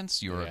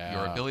confidence, your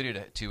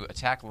ability to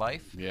attack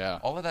life. Yeah.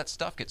 All of that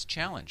stuff gets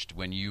challenged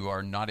when you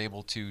are not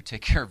able to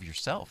take care of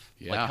yourself,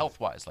 like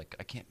health-wise. Like,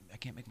 I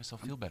can't make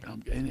myself feel better.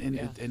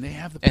 And they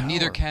have the power. And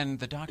neither can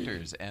the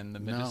doctors and the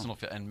medicinal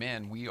and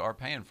man, we are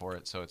paying for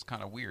it, so it's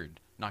kind of weird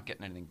not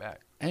getting anything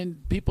back.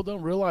 And people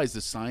don't realize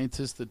the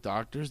scientists, the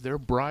doctors, they're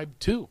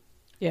bribed too.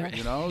 Yeah.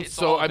 You know, It's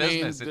so all a I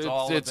mean, business. It's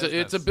all a business.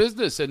 it's a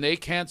business, and they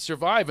can't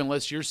survive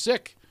unless you're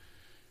sick.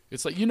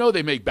 It's like,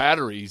 they make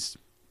batteries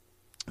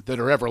that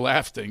are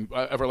everlasting,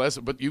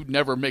 but you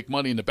never make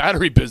money in the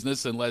battery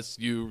business unless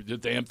the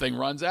damn thing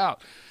runs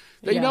out.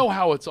 They know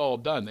how it's all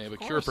done. They have a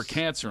cure for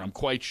cancer. I'm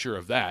quite sure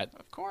of that.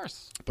 Of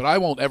course. But I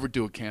won't ever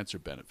do a cancer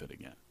benefit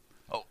again.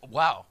 Oh,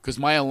 wow. Because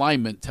my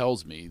alignment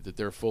tells me that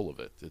they're full of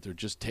it, that they're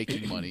just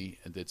taking money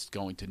and it's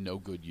going to no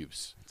good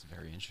use. That's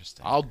very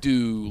interesting. I'll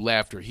do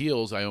Laughter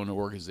Heals. I own an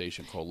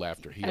organization called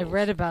Laughter Heals. I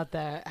read about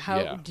that.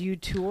 How do you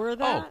tour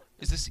that? Oh,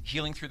 is this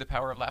healing through the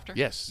power of laughter?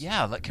 Yes.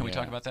 Yeah. Can we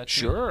talk about that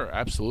too? Sure,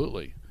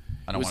 absolutely.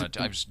 I don't want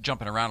to. I'm just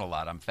jumping around a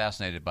lot. I'm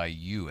fascinated by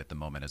you at the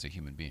moment as a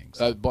human being.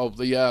 So.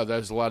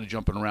 There's a lot of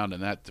jumping around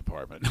in that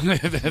department.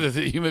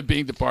 The human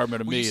being department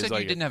of Well, me you is said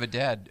like you didn't have a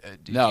dad.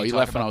 No, he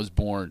left when I was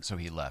born. So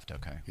he left.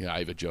 Okay. Yeah, I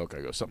have a joke.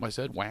 I go, something I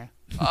said? Wah.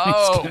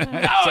 Oh,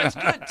 no, it's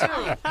good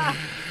too.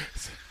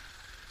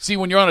 See,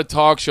 when you're on a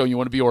talk show and you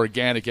want to be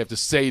organic, you have to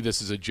say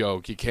this is a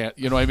joke. You can't,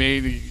 you know what I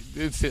mean?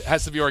 It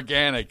has to be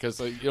organic because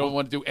you don't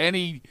want to do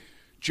any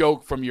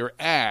joke from your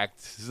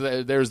act.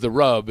 So there's the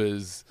rub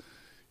is,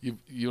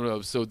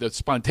 so the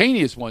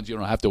spontaneous ones, you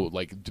don't have to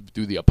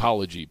do the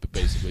apology. But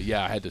basically,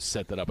 I had to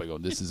set that up. I go,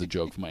 this is a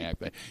joke for my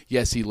act. But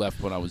yes, he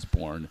left when I was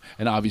born.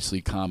 And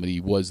obviously comedy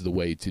was the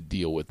way to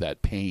deal with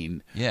that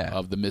pain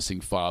of the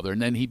missing father.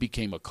 And then he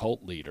became a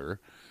cult leader.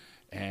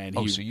 And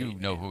so you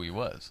know who he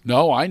was?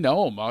 No, I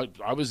know him.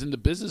 I was in the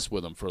business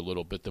with him for a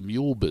little bit, the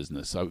mule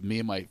business. Me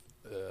and my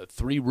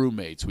 3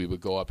 roommates, we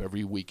would go up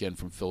every weekend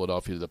from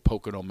Philadelphia to the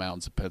Pocono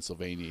Mountains of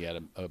Pennsylvania. He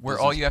had a where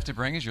all you have to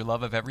bring is your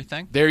love of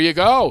everything? There you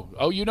go.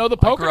 Oh, you know the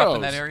Poconos. I grew up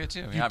in that area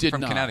too. You I'm did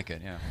from not.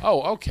 Connecticut, yeah.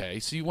 Oh, okay.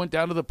 So you went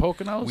down to the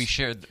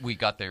Poconos? We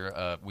got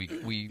there.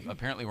 We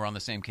apparently were on the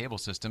same cable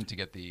system to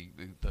get the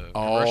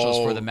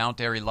commercials for the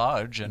Mount Airy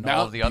Lodge and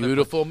all of the other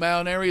beautiful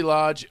Mount Airy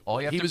Lodge.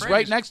 He was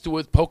right next to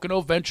it, Pocono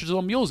Ventures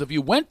on Mules. If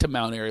you went to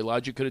Mount Airy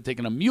Lodge, you could have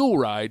taken a mule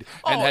ride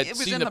and had it was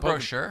seen in the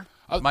brochure.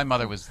 My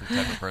mother was the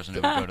type of person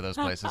who would go to those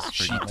places.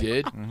 She frequently.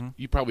 did? Mm-hmm.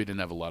 You probably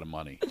didn't have a lot of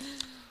money.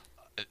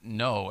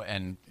 No,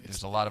 and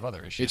there's a lot of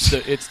other issues.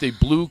 It's the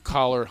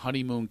blue-collar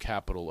honeymoon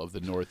capital of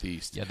the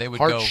Northeast. Yeah, they would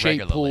go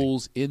heart-shaped regularly.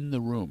 pools in the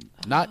room.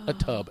 Not a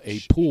tub, a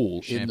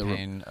pool in the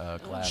room.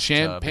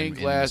 Champagne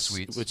glass,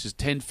 suites. which is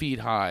 10 feet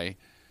high.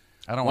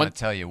 I don't want to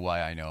tell you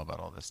why I know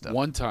about all this stuff.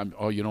 One time,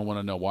 you don't want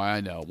to know why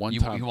I know.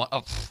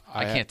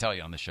 I can't tell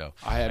you on the show.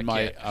 I had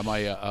my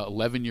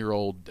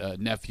 11-year-old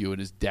nephew, and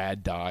his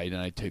dad died,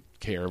 and I took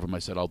care of him. I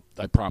said,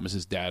 I promise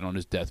his dad on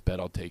his deathbed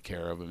I'll take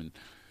care of him. And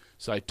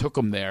so I took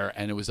him there,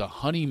 and it was a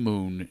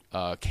honeymoon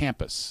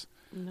campus.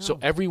 No. So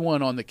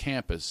everyone on the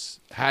campus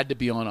had to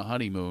be on a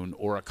honeymoon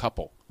or a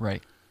couple.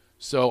 Right.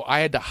 So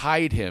I had to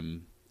hide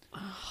him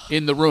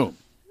in the room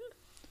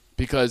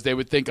because they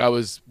would think I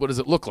was, what does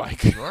it look like?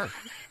 Sure.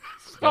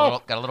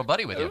 Got a little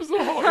buddy with you. It was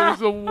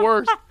the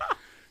worst.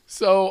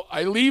 So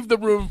I leave the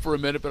room for a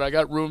minute, but I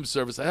got room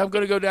service. I'm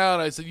going to go down.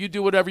 I said, you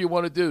do whatever you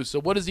want to do.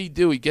 So what does he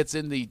do? He gets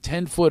in the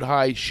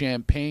 10-foot-high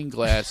champagne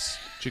glass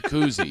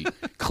jacuzzi.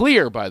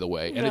 Clear, by the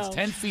way, and it's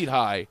 10 feet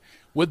high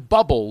with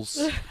bubbles.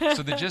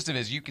 So the gist of it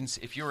is you can,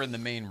 if you're in the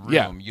main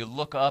room, you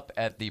look up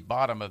at the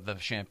bottom of the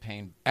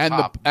champagne and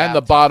top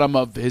the bottom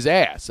of his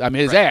ass. I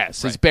mean,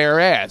 his bare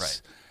ass.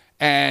 Right.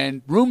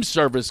 And room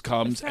service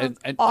comes, and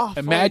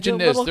imagine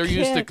this. They're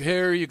used to,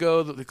 here you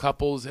go, the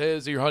couples,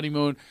 here's your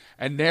honeymoon,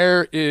 and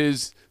there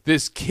is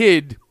this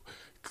kid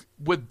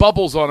with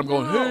bubbles on him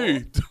going,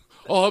 hey,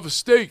 I'll have a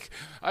steak.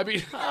 I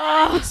mean,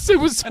 it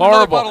was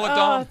horrible.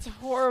 It's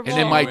horrible. And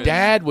then my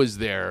dad was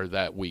there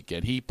that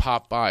weekend. He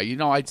popped by.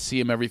 I'd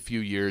see him every few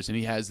years, and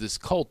he has this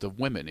cult of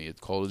women. He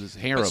called his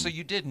harem. So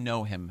you did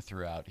know him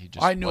throughout.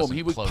 I knew him.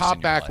 He would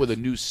pop back with a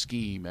new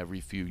scheme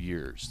every few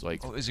years.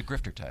 Is he a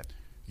grifter type?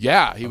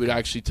 Yeah, he would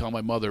actually tell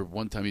my mother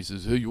one time, he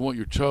says, hey, you want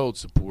your child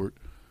support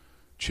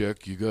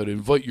check, you got to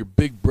invite your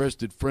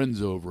big-breasted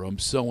friends over. I'm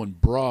selling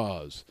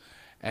bras.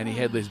 And he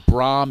had this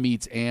bra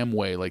meets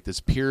Amway, like this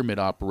pyramid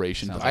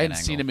operation. I hadn't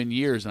seen him in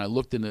years, and I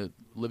looked in the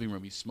living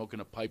room. He's smoking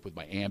a pipe with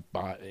my Aunt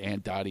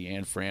Dottie,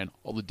 Aunt Fran,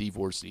 all the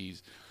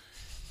divorcees,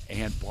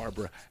 Aunt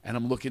Barbara. And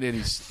I'm looking in,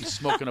 he's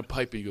smoking a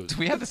pipe, and he goes, do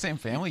we have the same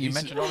family? You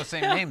mentioned all the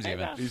same names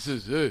even. He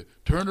says, hey,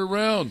 turn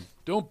around.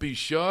 Don't be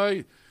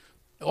shy.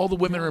 All the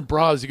women are in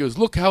bras. He goes,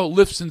 look how it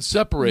lifts and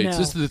separates. No.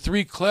 This is the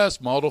 3-class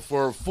model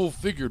for a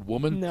full-figured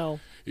woman. No.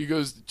 He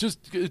goes,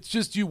 it's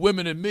just you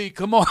women and me.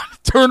 Come on,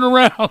 turn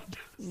around.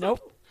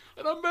 Nope.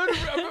 And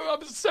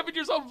I'm 7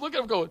 years old. I'm looking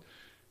at him going,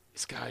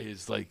 this guy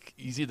is like,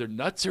 he's either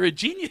nuts or a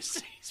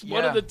genius. He's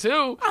one Yeah. of the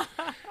two.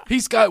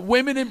 He's got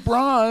women in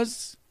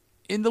bras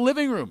in the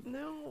living room.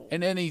 No.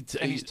 And then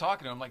And he's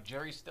talking to him like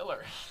Jerry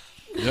Stiller.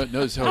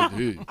 notice how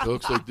he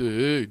talks like the,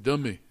 hey,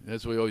 dummy.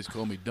 That's why he always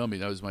called me dummy.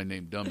 That was my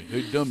name, dummy.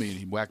 Hey, dummy. And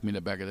he whacked me in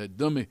the back of that,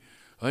 dummy.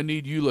 I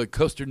need you like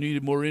Custer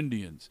needed more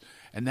Indians.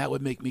 And that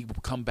would make me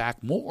come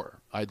back more.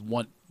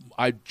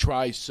 I'd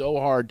try so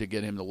hard to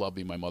get him to love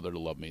me, my mother to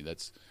love me.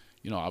 That's,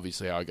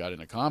 obviously how I got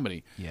into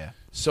comedy. Yeah.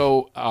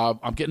 So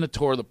I'm getting a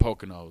tour of the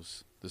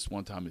Poconos. This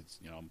one time, it's,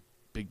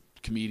 big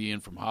comedian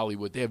from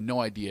Hollywood. They have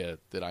no idea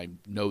that I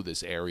know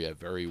this area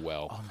very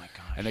well. Oh, my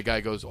gosh. And the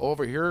guy goes,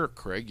 over here,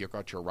 Craig, you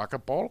got your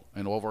racquetball.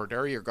 And over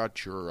there, you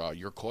got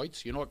your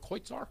quoits. You know what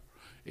quoits are?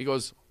 He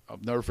goes, I'll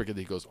never forget.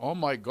 He goes, oh,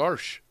 my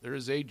gosh,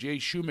 there's A.J.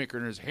 Shoemaker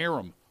and his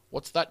harem.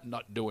 What's that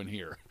nut doing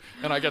here?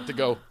 And I get to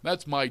go,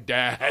 that's my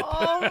dad.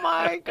 Oh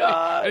my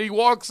God. And he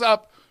walks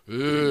up.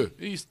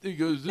 He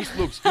goes, this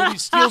looks good. He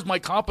steals my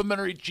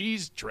complimentary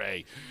cheese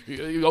tray.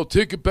 I'll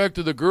take it back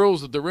to the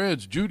girls at the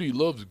ranch. Judy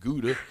loves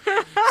Gouda.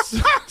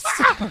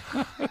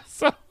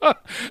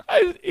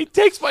 He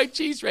takes my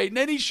cheese tray, and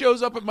then he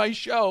shows up at my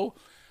show.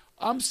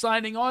 I'm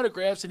signing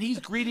autographs, and he's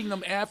greeting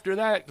them after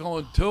that,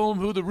 going, tell him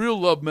who the real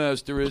love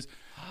master is.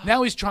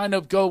 Now he's trying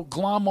to go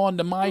glom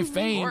onto my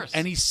fame, course.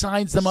 and he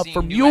signs them up Seeing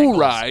for new mule angles,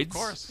 rides.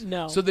 Of course.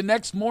 No. So the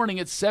next morning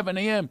at 7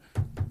 a.m.,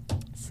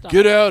 Stop.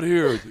 get out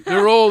here.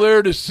 They're all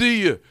there to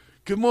see you.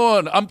 Come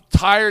on. I'm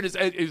tired.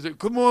 He's like,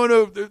 come on.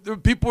 The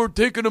people are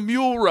taking a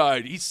mule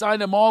ride. He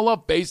signed them all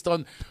up based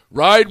on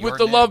Ride Your with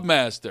the name. Love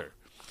Master.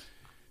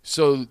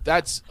 So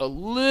that's a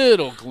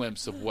little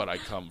glimpse of what I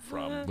come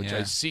from, which I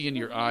Yeah. see in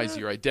your eyes.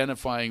 You're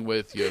identifying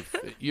with.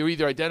 You're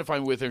either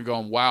identifying with it and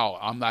going, wow,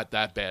 I'm not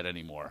that bad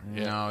anymore.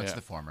 No, it's yeah.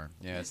 the former.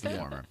 Yeah, it's the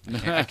former.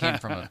 I came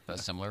from a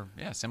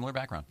similar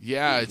background.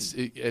 Yeah,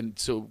 and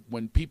so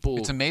when people...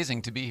 It's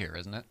amazing to be here,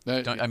 isn't it?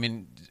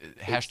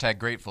 Hashtag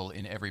grateful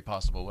in every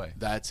possible way.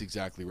 That's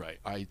exactly right.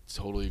 I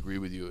totally agree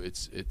with you.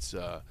 It's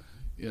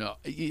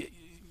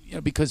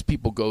because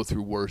people go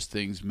through worse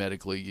things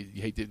medically.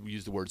 You hate to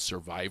use the word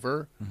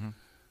survivor,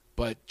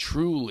 but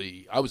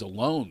truly, I was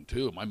alone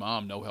too. My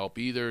mom, no help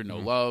either, no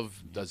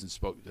love, hasn't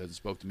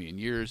spoke to me in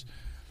years.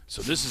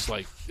 So this is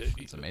like,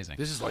 It's amazing.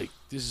 This is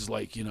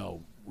like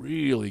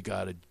really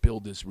got to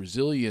build this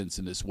resilience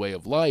in this way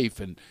of life,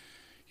 and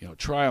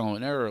trial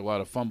and error, a lot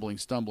of fumbling,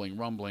 stumbling,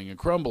 rumbling, and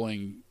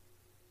crumbling.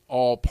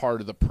 All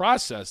part of the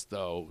process,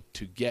 though,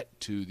 to get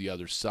to the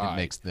other side. It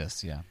makes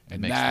this, yeah. It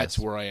And makes that's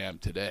this. where I am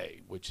today,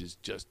 which is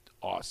just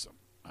awesome.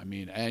 I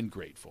mean, and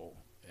grateful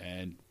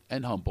and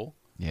humble.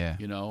 Yeah.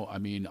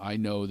 I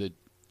know that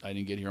I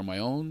didn't get here on my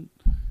own,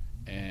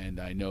 and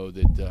I know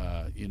that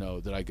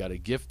that I got a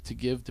gift to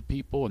give to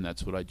people, and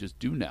that's what I just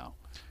do now.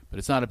 But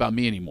it's not about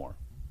me anymore.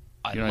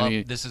 I You know what love I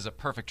mean? this is a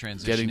perfect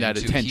transition Getting that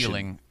into attention.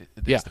 healing.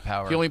 It's Yeah, the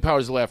power. healing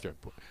powers of laughter.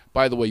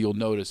 By the way, you'll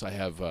notice I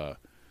have.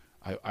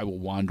 I will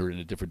wander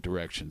into different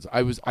directions.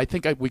 I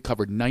think we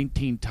covered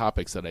 19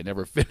 topics that I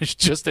never finished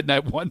just in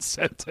that one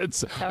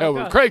sentence. How it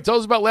goes. Craig, tell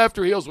us about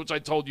Laughter Heals, which I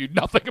told you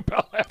nothing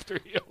about Laughter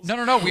Heals.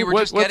 No. We were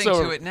just getting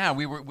whatsoever. to it now.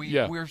 We were.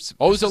 Yeah. We're,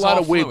 Always this a is lot all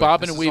of weave, fluid.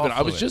 bobbing This and is all weaving.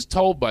 I was fluid. just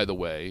told, by the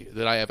way,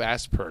 that I have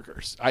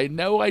Asperger's. I had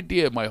no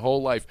idea my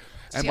whole life.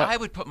 And See, my- I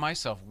would put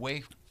myself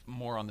way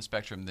more on the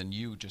spectrum than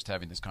you just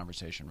having this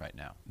conversation right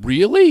now.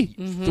 Really?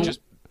 Just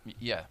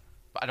yeah.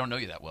 I don't know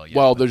you that well yet.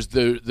 Well, but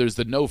there's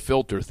the no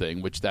filter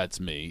thing, which that's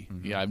me.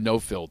 Yeah, I have no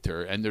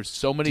filter, and there's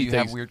so many do you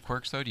things. have weird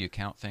quirks though? Do you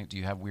count things? Do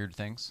you have weird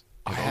things?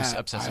 I Like have-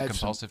 obsessive I have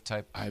compulsive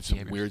type. I have some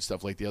behaviors? weird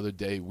stuff. Like the other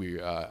day,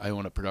 I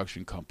own a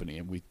production company,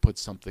 and we put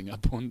something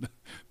up on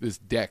this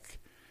deck,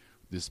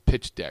 this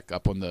pitch deck,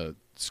 up on the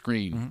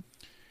screen,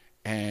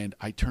 and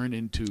I turned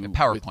into A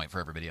PowerPoint for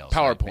everybody else.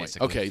 PowerPoint. Right,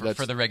 basically, Okay, for, that's-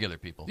 for the regular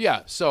people.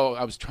 Yeah, so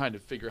I was trying to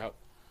figure out.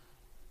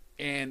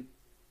 And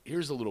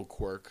here's a little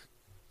quirk: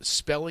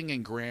 spelling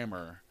and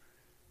grammar.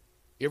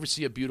 You ever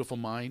see A Beautiful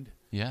Mind?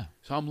 Yeah.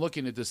 So I'm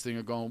looking at this thing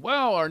and going,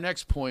 well, our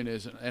next point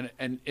is,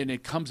 and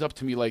it comes up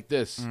to me like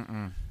this.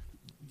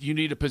 You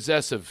need a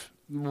possessive.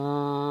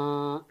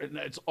 And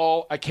it's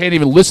all, I can't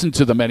even listen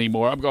to them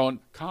anymore. I'm going,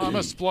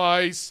 comma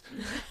splice.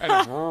 And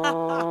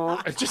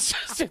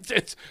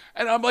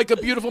and I'm like A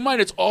Beautiful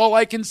Mind. It's all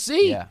I can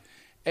see. Yeah.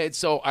 And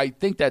so I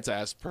think that's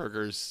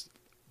Asperger's,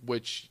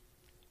 which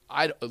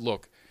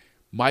look,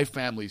 my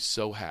family's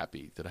so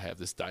happy that I have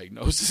this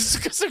diagnosis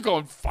because they're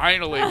going,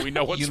 finally, we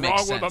know what's You make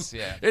wrong with sense, them.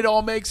 yeah. It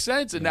all makes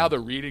sense. And now they're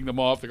reading them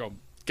off. They're going,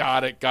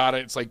 got it.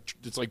 It's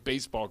like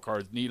baseball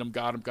cards. Need them,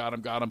 got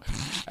them.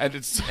 And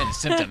it's And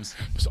symptoms.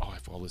 so, I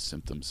have all the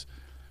symptoms.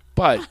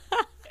 But,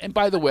 and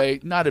by the way,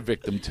 not a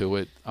victim to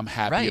it. I'm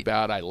happy Right.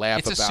 about it. I laugh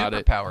It's a about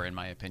it. superpower, in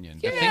my opinion.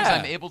 The things Yeah.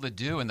 I'm able to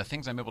do and the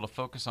things I'm able to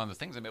focus on, the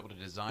things I'm able to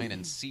design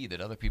and see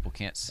that other people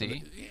can't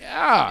see.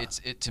 Yeah.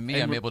 To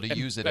me, I'm able to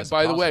use it as a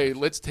by the way, positive.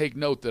 let's take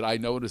note that I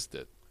noticed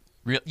it.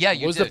 Yeah,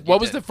 you What was did. what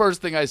was the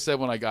first thing I said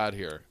when I got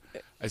here?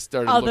 I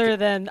started Other looking.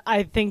 than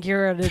I think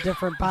you're at a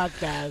different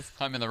podcast,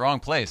 I'm in the wrong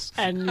place.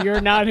 and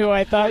you're not who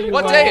I thought you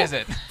What were. day is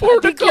it?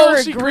 Poor think Nicole, you're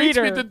a she greets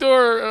me greeter. at the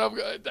door,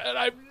 and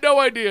I have no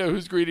idea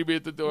who's greeting me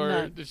at the door.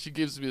 None. She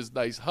gives me this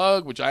nice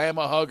hug, which I am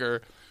a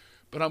hugger,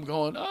 but I'm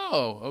going,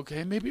 oh,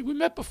 okay, maybe we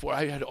met before.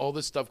 I had all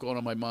this stuff going on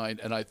in my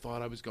mind, and I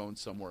thought I was going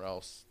somewhere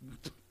else.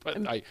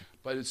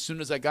 But as soon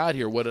as I got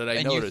here, what did I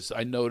And you- notice?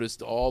 I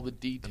noticed all the The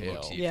detail.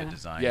 motif, Yeah. the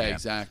design. Yeah,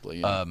 exactly.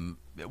 Yeah.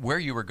 Where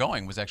you were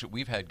going was actually,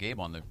 we've had Gabe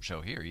on the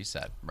show here. He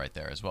sat right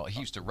there as well. He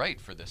used to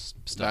write for this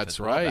stuff. That's as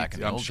well right. Back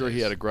in the I'm old sure he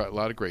days. had a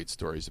lot of great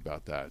stories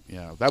about that.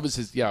 Yeah, that was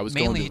his. Yeah, I was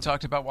Mainly, going he to,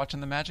 talked about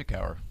watching the Magic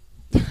Hour.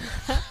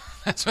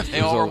 That's what they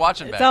all were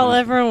watching back It's all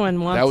then.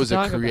 everyone wants that was to a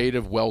talk about.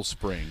 creative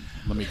wellspring.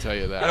 Let me tell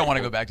you that. I don't want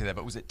to go back to that,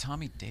 but was it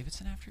Tommy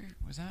Davidson after?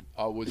 Was that?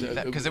 Was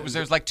it? Because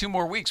there's like 2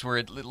 more weeks where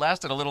it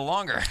lasted a little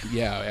longer.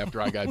 Yeah,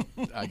 after I got,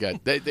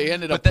 they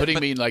ended up But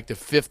putting me in like the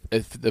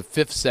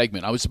fifth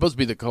segment. I was supposed to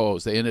be the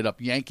co-host. They ended up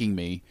yanking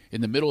me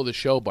in the middle of the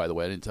show. By the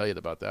way, I didn't tell you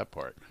about that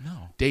part.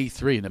 No. Day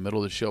 3 in the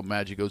middle of the show,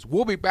 Magic goes,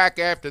 "We'll be back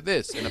after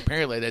this," and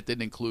apparently that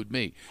didn't include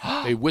me.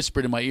 They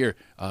whispered in my ear,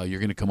 "You're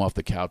going to come off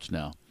the couch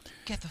now."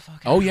 Get the fuck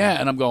out. Oh yeah,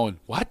 and I'm going,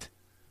 "What?"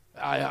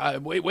 I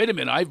wait a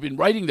minute. I've been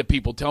writing to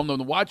people, telling them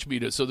to watch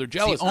me, so they're It's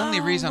jealous. the only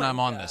reason I'm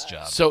on this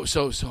job. So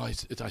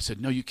I said,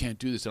 no, you can't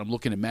do this. And I'm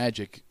looking at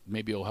Magic.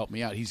 Maybe it'll help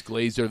me out. He's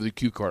glazed over the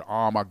cue card.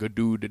 Oh, my good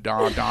dude,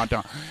 da da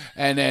da.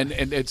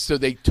 And so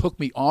they took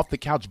me off the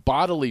couch,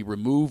 bodily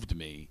removed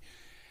me.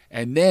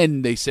 And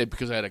then they said,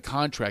 because I had a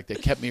contract, they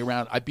kept me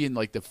around. I'd be in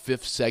like the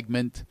 5th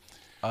segment.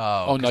 Oh,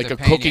 On 'cause like they're a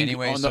paying you cooking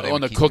anyway, on so the they on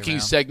would the keep you cooking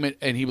around? segment,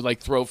 and he would like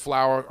throw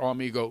flour on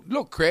me. Go,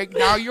 look, Craig,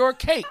 now you're a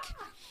cake.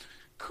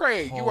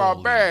 Craig, you are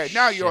Holy bad.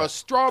 Now you're a shit.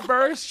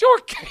 strawberry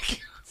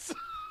shortcake.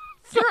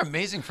 You're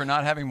amazing for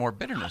not having more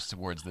bitterness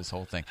towards this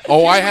whole thing.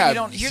 Oh, I Here's what you have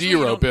don't- here's what you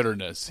zero don't-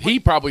 bitterness. He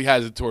probably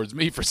has it towards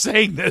me for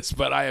saying this,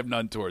 but I have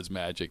none towards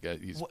Magic.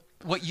 He's,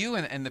 What you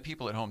and the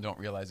people at home don't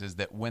realize is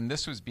that when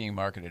this was being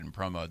marketed and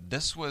promoted,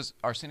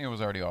 Arsenio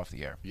was already off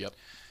the air. yep.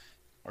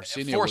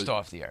 Arsenio Forced was-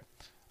 off the air,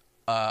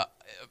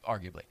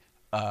 arguably.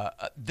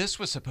 This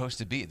was supposed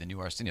to be the new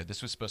Arsenio.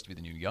 This was supposed to be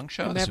the new Young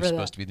Show. This Remember was that.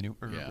 supposed to be the new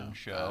Urban Yeah,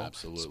 Show.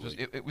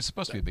 absolutely. It was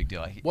supposed to be a big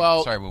deal.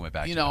 Well, sorry we went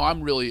back. You to know, that.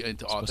 I'm really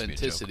into supposed to be a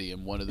joke. authenticity,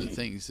 and one of the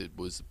things that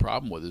was the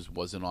problem with it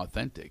wasn't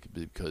authentic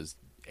because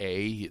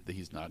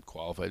he's not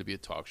qualified to be a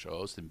talk show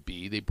host, and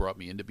B, they brought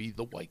me in to be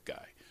the white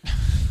guy.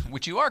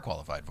 which you are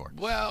qualified for.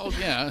 Well,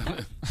 yeah,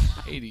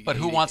 80. But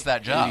who wants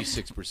that job?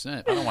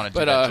 86%. I don't wanna do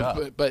but, that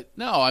job. But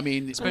no, I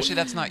mean, Especially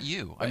that's not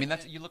you. I mean,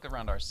 that's you look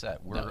around our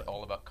set. We're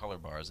all about color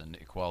bars and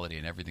equality,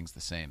 and everything's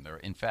the same.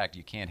 In fact,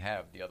 you can't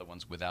have the other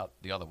ones without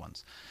the other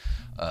ones.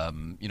 You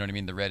know what I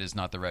mean? The red is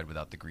not the red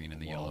without the green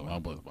and the yellow. And the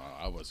blue.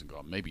 I wasn't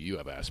going. Maybe you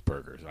have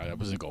Asperger's. I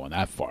wasn't going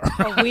that far.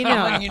 But we know.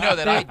 I'm letting you know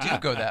that I do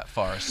go that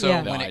far. So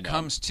Yeah. No, when I it know.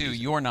 comes to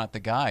you're not the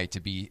guy to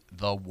be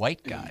the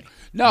white guy.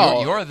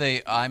 No. you're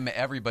the I'm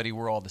everybody.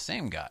 We're all the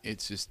same guy.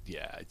 It's just,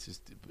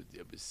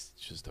 it was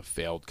just a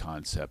failed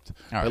concept.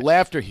 All right. But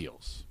laughter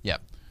heals.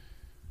 Yep.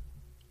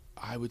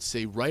 I would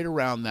say right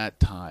around that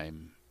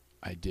time,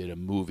 I did a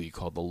movie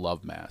called The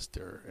Love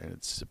Master, and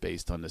it's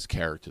based on this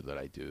character that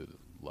I do,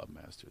 the Love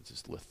Master. It's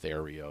this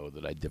Lothario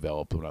that I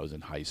developed when I was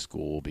in high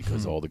school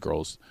because all the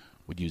girls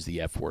would use the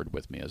F word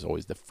with me. I was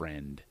always the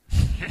friend.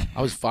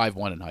 I was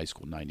 5'1" in high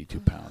school, 92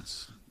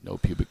 pounds. No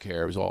pubic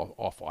hair. It was all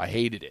awful. I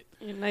hated it.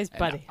 You're a nice And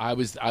buddy. I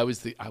was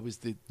the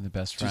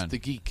best just friend. the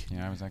geek.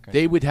 Yeah, I was that guy.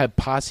 They would have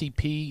posse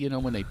pee,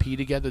 when they pee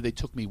together, they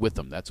took me with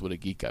them. That's what a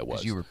geek I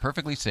was. You were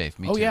perfectly safe.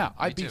 Me Oh too. yeah, Me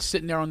I'd be too.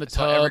 sitting there on the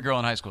Saw tub. every girl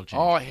in high school change.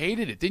 Oh, I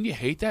hated it. Didn't you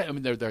hate that? I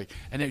mean, they're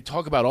and they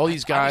talk about all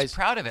these I was guys.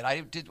 proud of it.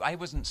 I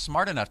wasn't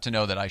smart enough to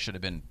know that I should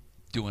have been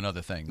doing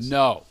other things.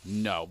 No.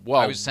 Well,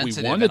 I was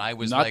sensitive, we wanted, and I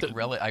was not like,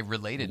 the- I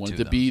related wanted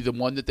to to be the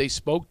one that they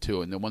spoke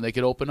to and the one they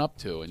could open up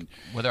to, and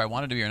whether I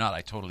wanted to be or not.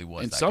 I totally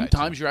was. and that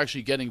sometimes guy you're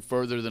actually getting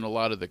further than a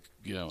lot of the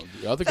the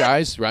other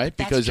guys, right?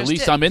 That's Because at just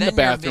least it. I'm in Then the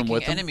bathroom you're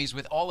with making them. enemies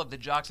with all of the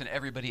jocks and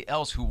everybody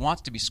else who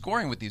wants to be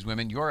scoring with these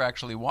women. You're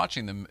actually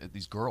watching them,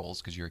 these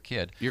girls, because you're a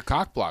kid. You're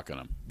cock blocking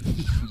them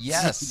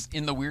Yes,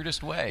 in the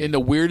weirdest way. in the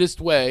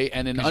weirdest way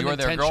and an 'Cause you're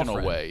their unintentional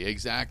girlfriend. way,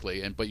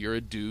 exactly. But you're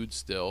a dude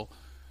still.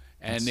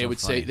 And That's they so would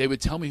funny. say they would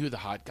tell me who the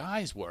hot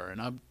guys were,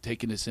 and I'm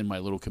taking this in my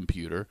little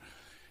computer,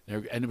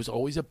 and it was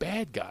always a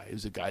bad guy. It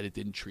was a guy that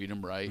didn't treat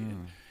him right,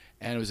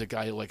 and it was a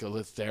guy like a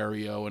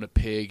Lothario and a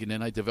pig. And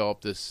then I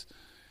developed this,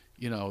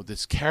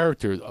 this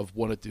character of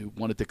wanted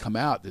to come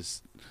out.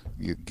 This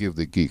You give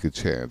the geek a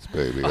chance,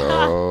 baby.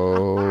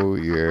 Oh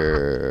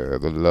yeah,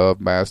 the Love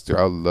Master.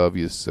 I love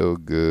you so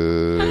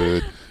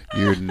good.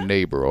 Your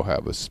neighbor will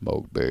have a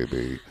smoke,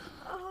 baby.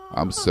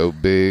 I'm so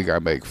big, I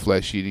make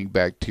flesh-eating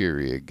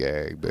bacteria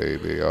gag,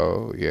 baby.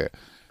 Oh, yeah.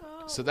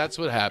 So that's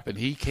what happened.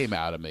 He came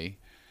out of me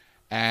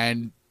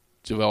and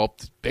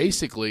developed.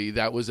 Basically,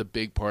 that was a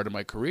big part of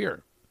my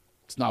career.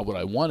 It's not what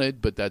I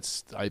wanted, but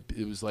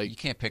it was like, you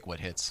can't pick what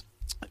hits.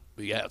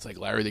 yeah, it's like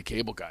Larry the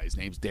Cable Guy. His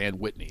name's Dan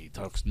Whitney. He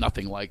talks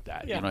nothing like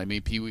that. Yeah. You know what I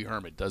mean? Pee Wee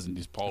Herman doesn't.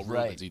 He's Paul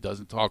Right. Rubens. He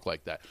doesn't talk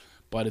like that.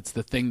 but it's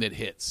the thing that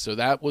hits. So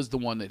that was the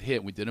one that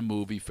hit. We did a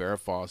movie, Farrah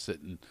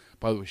Fawcett, and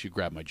by the way, she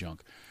grabbed my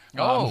junk.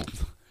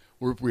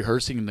 We're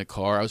rehearsing in the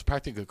car. I was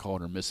practically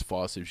calling her Miss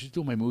Fawcett. She's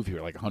doing my movie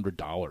here, like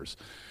 $100.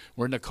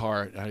 We're in the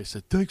car, and I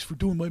said, "Thanks for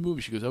doing my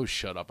movie." She goes, "Oh,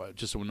 shut up. I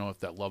just want to know if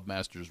that Love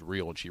Master is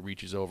real." And she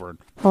reaches over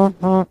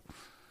and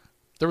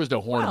there was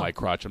no horn in my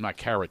crotch. I'm not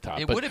Carrot Top.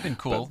 It would have been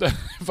cool. But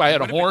if I had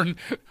a horn,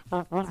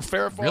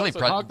 Farrah Really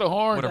Fawcett honked the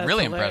horn. would have That's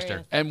really hilarious.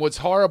 impressed her. And what's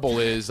horrible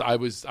is I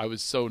was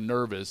so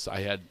nervous.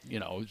 I had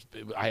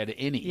I had an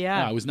innie.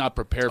 Yeah. I was not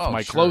prepared for Oh,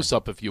 my sure. close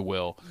up, if you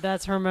will.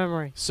 That's her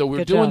memory. So we're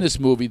Good doing job. this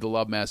movie, The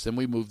Love Master, and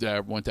we moved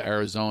there, went to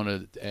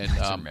Arizona, and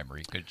That's her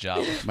memory. Good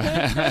job.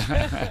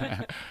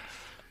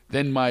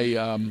 then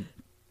my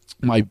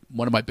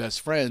one of my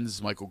best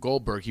friends, Michael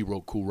Goldberg, he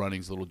wrote Cool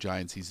Runnings, Little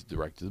Giants. He's the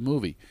director of the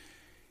movie.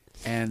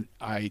 And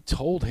I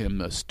told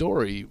him a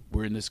story.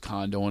 We're in this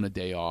condo on a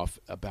day off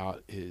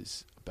about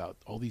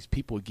all these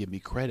people would give me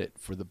credit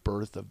for the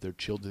birth of their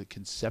children, the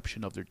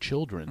conception of their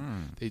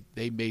children.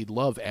 They made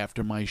love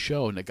after my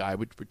show, and the guy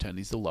would pretend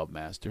he's the love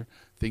master.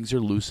 Things are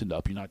loosened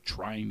up. You're not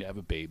trying to have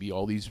a baby.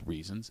 All these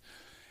reasons.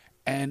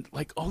 And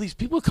like all these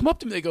people come up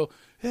to me, they go,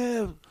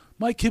 "Yeah,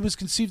 my kid was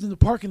conceived in the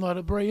parking lot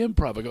of Bray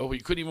Improv." I go, "Oh,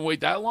 you couldn't even wait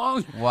that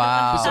long?"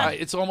 Wow. 'Cause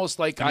it's almost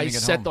like Couldn't I even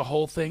get set home. the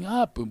whole thing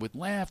up with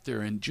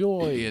laughter and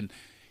joy and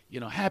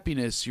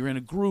happiness. You're in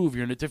a groove.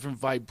 You're in a different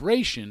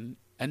vibration,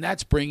 and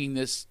that's bringing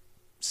this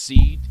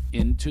seed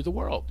into the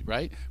world,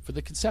 right, for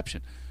the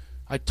conception.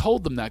 I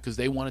told them that because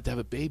they wanted to have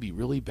a baby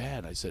really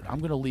bad. I said, "I'm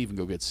going to leave and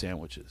go get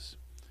sandwiches,"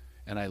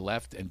 and I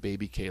left, and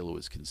baby Kayla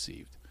was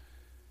conceived.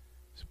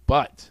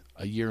 But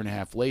a year and a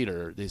half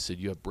later, they said,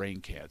 "You have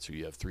brain cancer.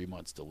 You have 3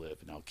 months to live."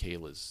 And now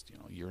Kayla's,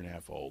 a year and a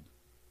half old.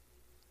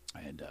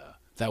 And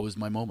that was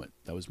my moment.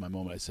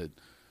 I said,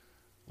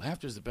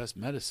 laughter's the best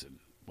medicine.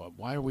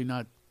 Why are we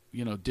not,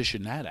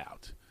 dishing that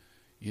out?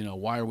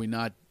 Why are we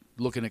not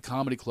looking at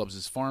comedy clubs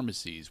as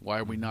pharmacies? Why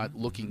are we not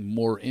looking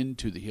more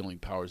into the healing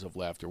powers of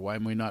laughter? Why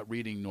am I not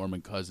reading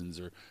Norman Cousins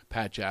or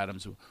Patch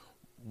Adams?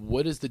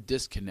 What is the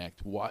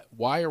disconnect?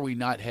 Why are we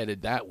not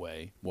headed that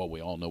way? Well,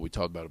 we all know, we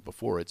talked about it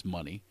before, it's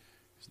money.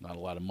 There's not a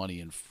lot of money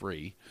in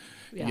free.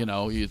 Yeah.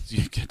 You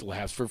get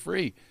laughs for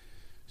free.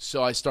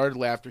 So I started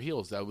Laughter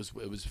Heals. It was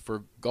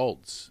for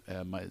Golds.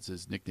 It's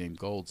his nickname,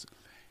 Golds.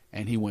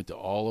 And he went to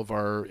all of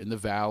in the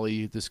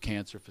Valley, this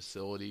cancer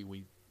facility.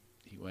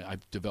 I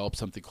developed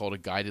something called a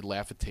guided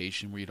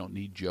laughitation, where you don't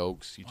need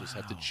jokes. You just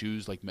have to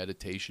choose, like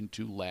meditation,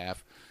 to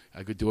laugh.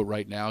 I could do it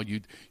right now.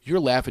 You're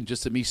laughing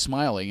just at me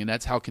smiling, and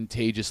that's how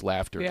contagious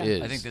laughter Yeah.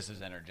 is. I think this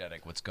is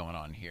energetic, what's going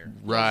on here.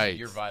 Right.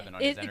 You're vibing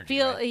on his It energy.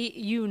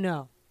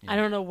 Right? I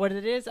don't know what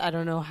it is. I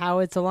don't know how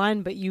it's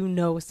aligned, but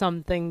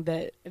something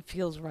that it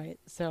feels right.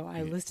 So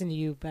I listen to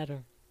you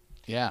better.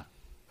 Yeah,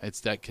 it's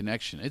that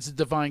connection. It's a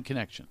divine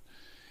connection,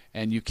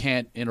 and you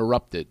can't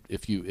interrupt it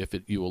if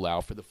you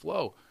allow for the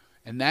flow.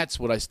 And that's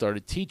what I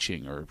started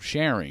teaching or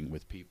sharing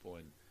with people.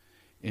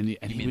 And You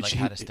mean like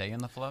how to stay in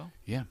the flow?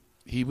 Yeah,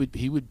 he would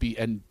be,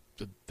 and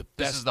the best.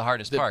 This is the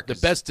hardest part, The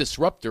 'cause- best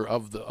disruptor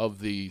of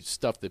the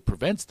stuff that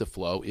prevents the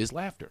flow is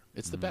laughter.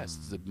 It's the best.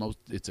 It's the most.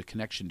 It's a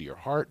connection to your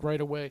heart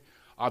right away.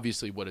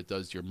 Obviously, what it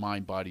does to your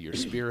mind, body, your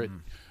spirit.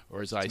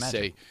 Or as I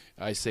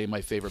say,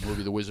 my favorite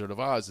movie, The Wizard of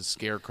Oz, is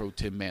Scarecrow,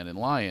 Tin Man, and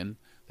Lion.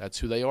 That's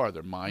who they are.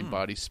 They're mind,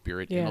 body,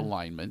 spirit in Yeah.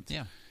 alignment.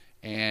 Yeah.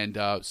 And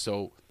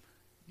so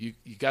you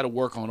got to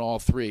work on all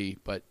three.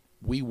 But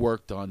we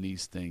worked on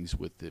these things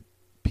with the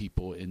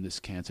people in this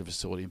cancer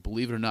facility, and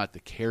believe it or not, the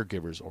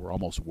caregivers are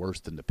almost worse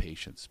than the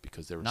patients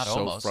because they were Not so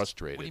almost.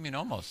 frustrated. What do you mean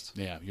almost?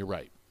 Yeah, you're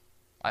right.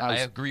 I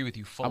agree with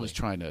you fully. I was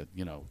trying to,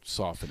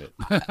 soften it.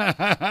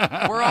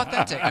 We're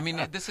authentic. I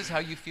mean, this is how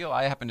you feel.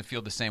 I happen to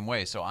feel the same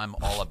way, so I'm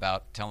all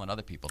about telling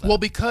other people that. Well,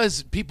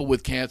 because people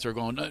with cancer are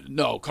going,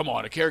 "No, come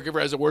on, a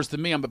caregiver has it worse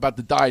than me. I'm about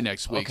to die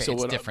next week." okay, So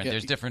it's what- different. yeah,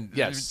 There's different.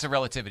 Yes, It's a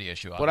relativity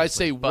issue. but I'd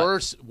say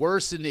obviously.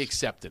 worse in the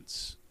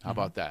acceptance. How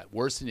about that?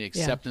 Worse in the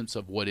acceptance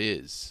of what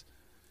is.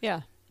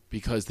 Yeah.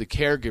 Because the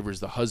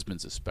caregivers, the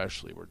husbands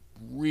especially, were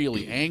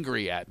really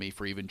angry at me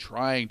for even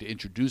trying to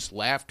introduce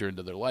laughter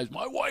into their lives.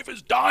 My wife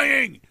is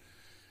dying.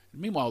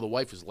 Meanwhile, the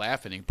wife is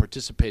laughing and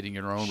participating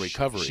in her own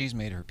recovery. She's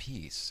made her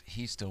peace.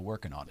 He's still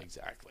working on it.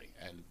 Exactly.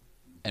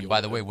 And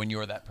by the way, when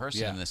you're that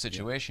person Yeah, in the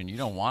situation, you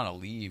don't want to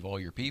leave all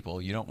your people.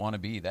 You don't want to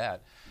be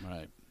that.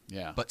 Right.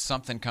 Yeah. But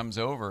something comes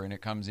over and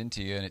it comes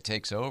into you and it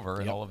takes over,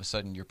 and Yep. all of a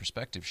sudden your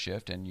perspective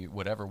shift, and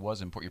whatever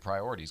was important, your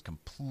priorities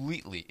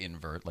completely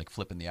invert, like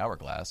flipping the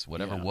hourglass.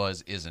 Whatever Yeah.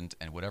 was isn't,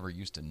 and whatever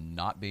used to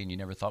not be and you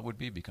never thought would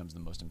be becomes the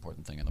most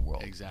important thing in the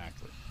world.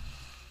 Exactly.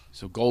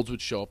 So Golds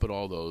would show up at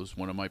all those.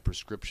 One of my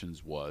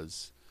prescriptions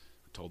was,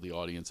 I told the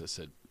audience, I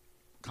said,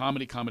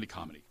 comedy, comedy,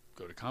 comedy.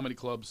 Go to comedy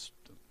clubs.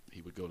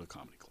 He would go to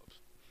comedy clubs.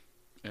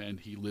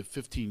 And he lived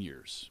 15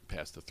 years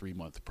past the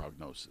 3-month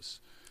prognosis.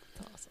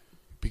 That's awesome.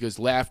 Because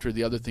laughter,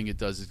 the other thing it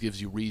does is it gives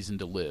you reason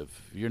to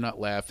live. If you're not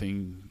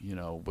laughing,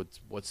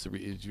 what's the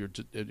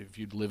if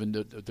you live in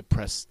a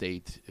depressed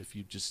state, if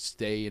you just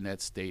stay in that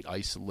state,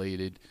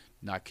 isolated,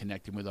 not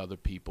connecting with other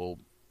people,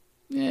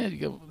 Yeah, you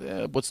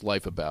go, what's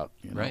life about?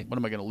 You know? Right. What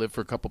am I going to live for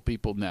a couple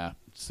people? Nah,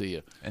 see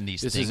ya. And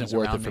these this things isn't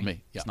worth it around for me,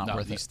 me. it's Yeah, not no,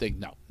 worth these it. things,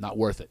 no, not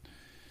worth it.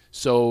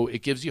 So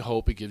it gives you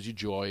hope. It gives you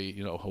joy.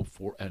 You know, hope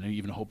for, and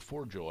even hope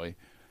for joy.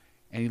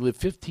 And he lived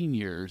 15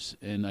 years,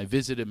 and I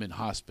visited him in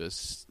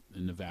hospice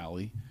in the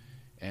valley,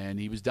 and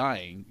he was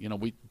dying. You know,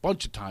 a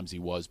bunch of times he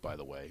was, by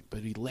the way,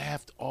 but he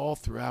laughed all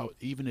throughout,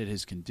 even at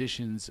his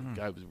conditions. The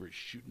guy was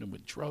shooting him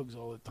with drugs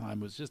all the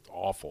time. It was just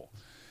awful.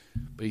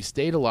 But he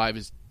stayed alive.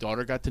 His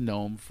daughter got to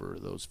know him for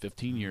those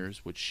 15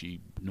 years, which she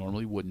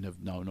normally wouldn't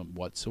have known him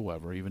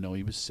whatsoever, even though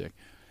he was sick.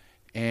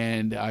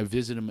 And I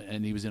visited him,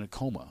 and he was in a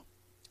coma.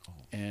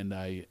 And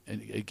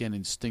again,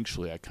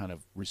 instinctually, I kind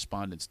of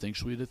respond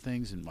instinctually to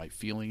things and my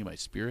feeling and my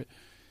spirit.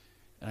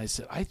 And I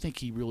said, I think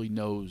he really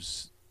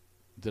knows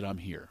that I'm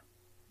here,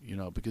 you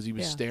know, because he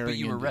was staring. But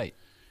you were right.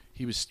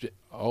 He was.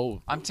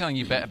 I'm telling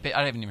you, I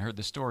haven't even heard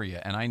the story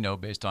yet, and I know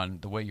based on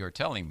the way you're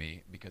telling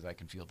me because I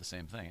can feel the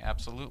same thing.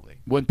 Absolutely.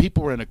 When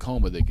people were in a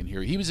coma, they can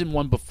hear. He was in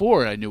one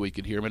before, and I knew he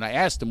could hear him. And I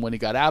asked him when he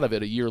got out of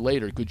it a year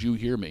later, could you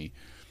hear me?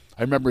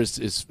 I remember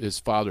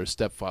his father, his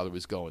stepfather,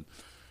 was going,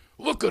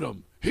 look at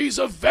him. He's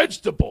a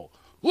vegetable.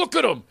 Look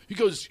at him. He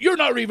goes, you're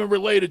not even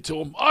related to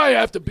him. I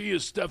have to be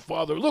his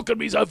stepfather. Look at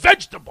him. He's a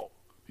vegetable.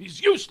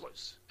 He's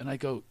useless. And I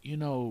go, you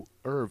know,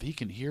 Irv, he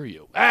can hear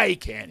you. He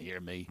can't hear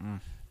me.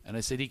 And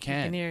I said, he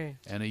can. hear you.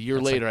 And a year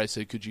later, I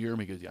said, could you hear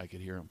me? He goes, yeah, I could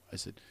hear him. I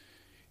said,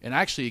 and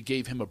actually it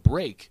gave him a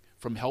break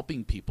from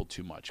helping people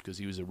too much because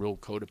he was a real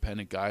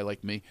codependent guy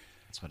like me.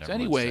 That's what So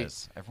everyone anyway,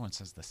 says. Everyone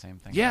says the same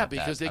thing. Yeah, about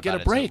because that, they get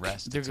about a break.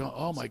 It's They're going,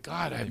 oh my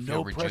God, I have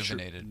no pressure.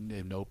 rejuvenated. They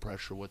have no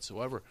pressure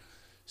whatsoever.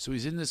 So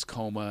he's in this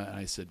coma, and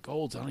I said,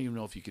 Golds, I don't even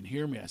know if you can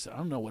hear me. I said, I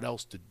don't know what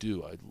else to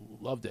do. I'd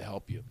love to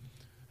help you.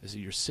 I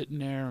said, you're sitting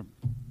there.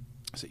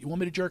 I said, you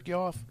want me to jerk you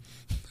off?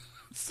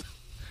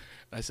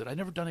 I said, I've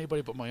never done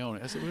anybody but my own.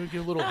 I said, we're going to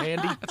get a little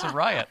handy. That's a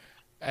riot.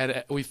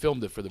 And we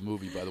filmed it for the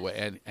movie, by the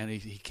way. And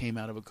he came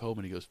out of a coma,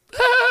 and he goes,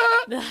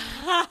 he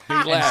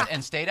And, laughed.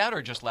 and stayed out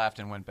or just laughed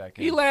and went back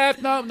in? He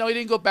laughed. No, he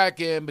didn't go back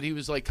in, but he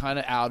was like kind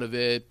of out of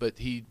it. But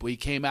he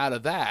came out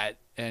of that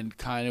and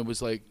kind of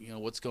was like, you know,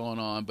 what's going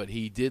on? But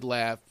he did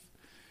laugh,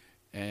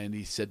 and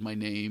he said my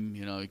name.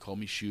 You know, he called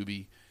me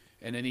Shuby,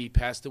 and then he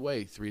passed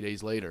away 3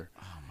 days later.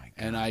 Oh my God.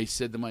 And I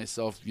said to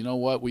myself, you know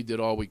what? We did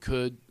all we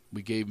could.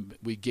 We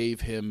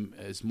gave him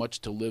as much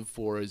to live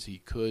for as he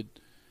could,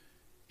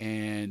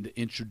 and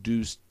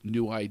introduced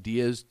new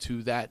ideas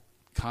to that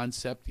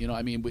concept. You know,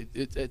 I mean,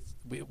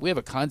 we have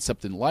a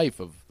concept in life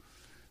of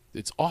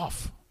it's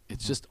off.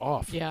 It's just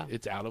off. Yeah.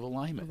 It's out of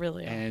alignment.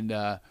 Really.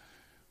 And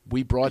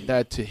we brought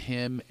that to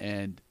him,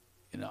 and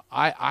you know,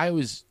 I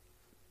was,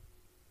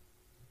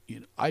 you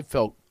know, I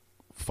felt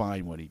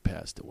fine when he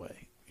passed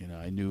away. You know,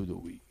 I knew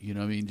that you know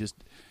what I mean, just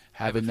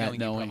having I have a that feeling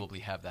knowing. you probably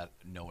have that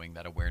knowing,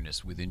 that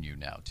awareness within you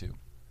now too.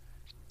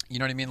 You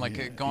know what I mean?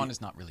 Like gone is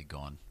not really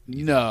gone.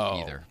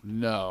 Either.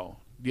 No.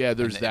 Yeah,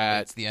 there's And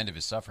that. It's the end of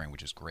his suffering,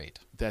 which is great.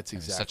 That's And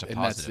it's exactly. such a and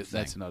positive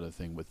that's thing. another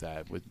thing with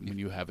that. When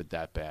you have it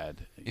that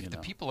bad, If the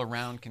people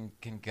around can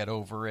get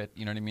over it,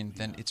 you know what I mean?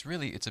 Then it's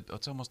really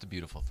it's almost a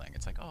beautiful thing.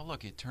 It's like, oh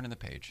look, you turn in the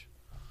page.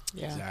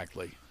 Yeah.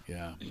 Exactly.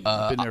 Yeah.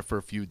 I've been there for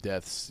a few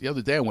deaths. The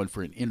other day, I went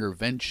for an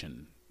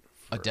intervention.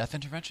 A death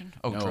intervention?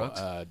 Oh, No,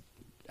 drugs.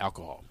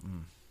 alcohol.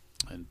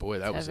 And boy,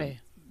 that was Heavy.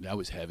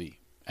 heavy,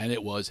 and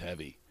it was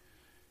heavy.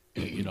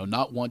 You know,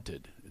 not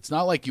wanted. It's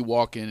not like you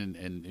walk in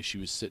and she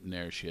was sitting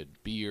there. She had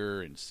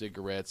beer and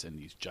cigarettes and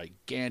these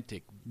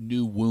gigantic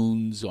new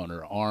wounds on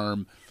her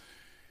arm.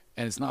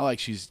 And it's not like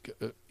she's,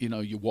 you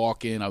know, you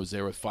walk in. I was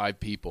there with 5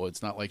 people.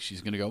 It's not like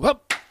she's going to go,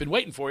 well, been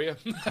waiting for you.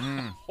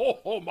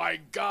 Oh, my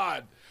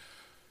God.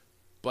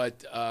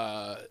 But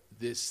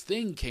this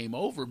thing came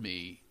over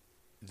me,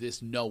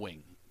 this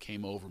knowing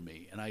came over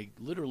me. And I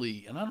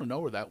literally, and I don't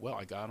know her that well.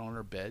 I got on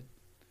her bed,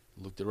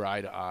 looked at her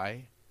eye to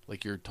eye,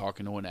 like you're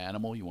talking to an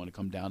animal. You want to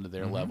come down to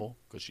their level,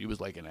 because she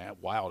was like a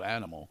wild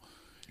animal.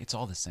 It's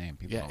all the same.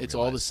 People Yeah, don't it's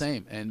all the realize.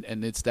 same, and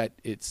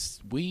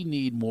we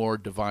need more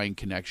divine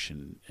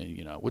connection,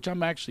 you know, which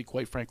I'm actually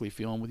quite frankly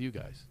feeling with you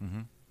guys.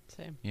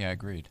 Same. Yeah,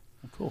 agreed.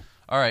 Cool.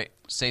 All right,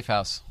 Safe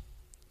House.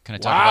 Can I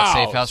talk about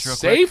Safe House real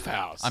quick? Safe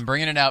House. I'm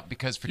bringing it out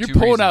because for You're two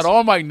pulling reasons. out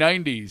all my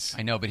 '90s.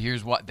 I know, but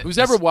here's what. Who's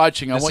ever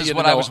watching? I this want is you to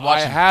what know I was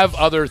watching. have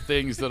other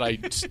things that I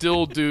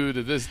still do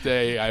to this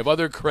day. I have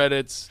other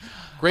credits.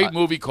 Great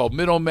movie called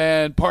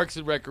Middleman, Parks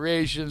and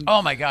Recreation.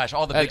 Oh my gosh,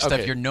 all the big stuff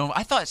okay. you're known.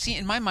 I thought. See,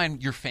 in my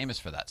mind, you're famous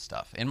for that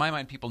stuff. In my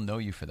mind, people know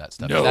you for that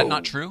stuff. No. Is that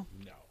not true?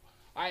 No,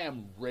 I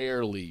am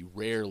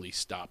rarely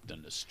stopped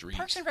in the streets.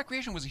 Parks and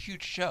Recreation was a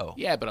huge show.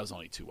 Yeah, but I was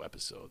only 2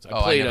 episodes.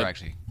 I never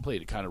actually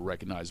played a kind of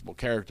recognizable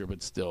character,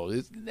 but still,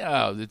 it's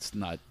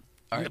not.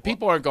 All right,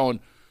 People aren't going,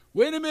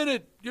 wait a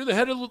minute, you're the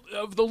head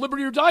of the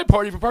Liberty or Die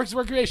Party for Parks and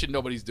Recreation.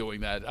 Nobody's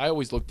doing that. I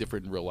always look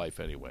different in real life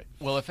anyway.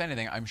 Well, if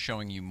anything, I'm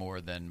showing you more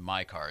than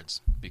my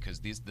cards because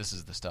this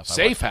is the stuff.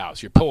 Safe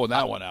House, you're pulling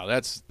that one out.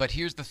 That's But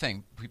here's the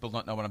thing: people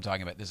don't know what I'm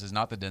talking about. This is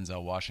not the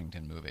Denzel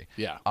Washington movie.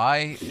 Yeah.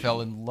 I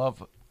fell in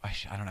love.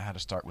 I don't know how to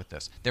start with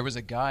this. There was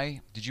a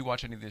guy. Did you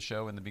watch any of this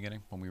show in the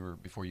beginning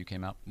before you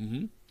came out?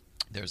 Mm-hmm.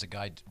 There's a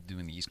guy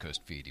doing the East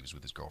Coast feed. He was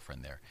with his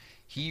girlfriend there.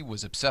 He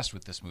was obsessed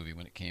with this movie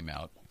when it came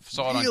out.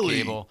 Saw it on Really?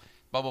 cable.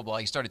 Blah blah blah.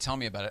 He started telling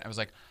me about it. I was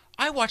like,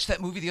 I watched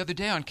that movie the other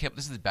day on cable.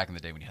 This is back in the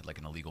day when you had like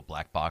an illegal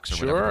black box or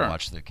whatever Sure. to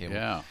watch the cable.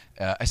 Yeah.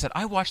 I said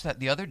I watched that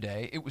the other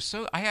day. It was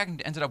so I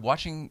ended up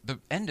watching the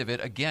end of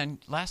it again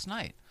last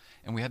night.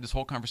 And we had this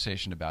whole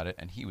conversation about it,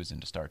 and he was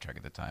into Star Trek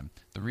at the time.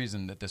 The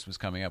reason that this was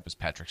coming up was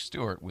Patrick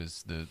Stewart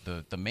was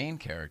the main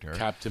character.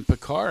 Captain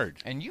Picard.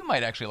 And you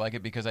might actually like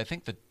it because I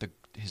think that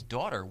his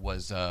daughter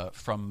was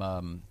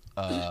from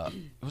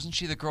wasn't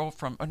she the girl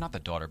from not the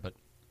daughter but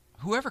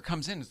whoever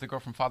comes in is the girl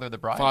from Father of the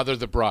Bride. Father of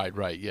the Bride,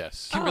 right?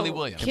 Yes. Kimberly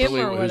Williams. Kim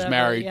Kimberly, or who's whatever,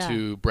 married yeah.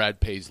 to Brad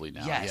Paisley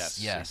now. Yes,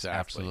 exactly.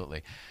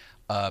 absolutely.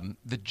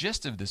 The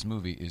gist of this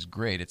movie is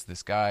great. It's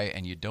this guy,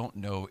 and you don't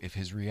know if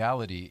his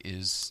reality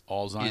is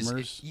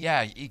Alzheimer's?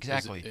 yeah,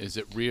 exactly. Is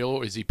it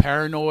real? Is he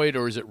paranoid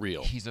or is it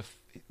real? He's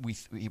we're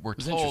It's told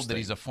interesting. that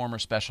he's a former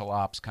special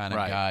ops kind of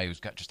Right. guy who's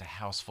got just a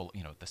house full,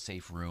 the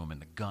safe room and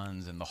the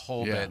guns and the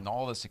whole Yeah. bit and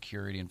all the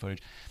security and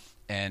footage,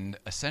 and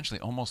essentially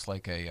almost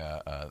like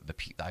I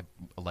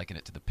liken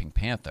it to the Pink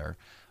Panther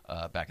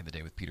back in the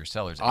day with Peter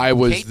Sellers. I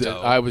was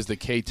Kato, the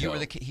Kato. You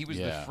were he was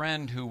the Yeah.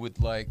 friend who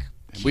would like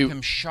keep We-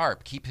 him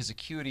sharp, keep his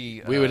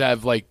acuity. We would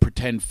have like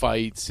pretend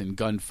fights and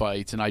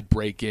gunfights, and I'd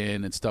break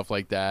in and stuff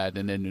like that,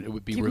 and then it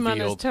would be Keep him on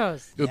his revealed.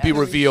 toes. It would be Yeah.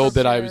 revealed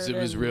that it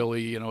Structured was and-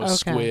 really a Okay.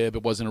 squib.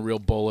 It wasn't a real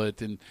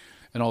bullet, and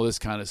all this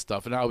kind of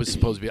stuff. And I was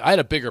supposed to be. I had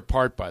a bigger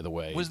part, by the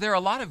way. Was there a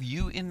lot of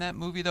you in that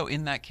movie, though,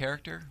 in that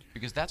character?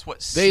 Because that's what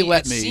They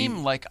let it me-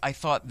 seemed like. I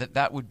thought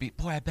that would be.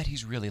 Boy, I bet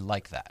he's really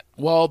like that.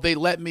 Well, they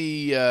let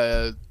me.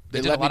 They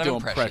did a let me lot of do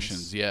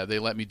impressions. Yeah, they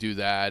let me do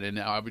that, and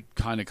I would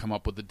kind of come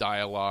up with the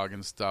dialogue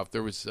and stuff.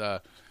 There was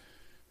a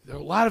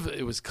lot of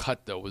it was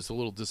cut though. It was a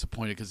little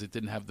disappointed because it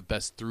didn't have the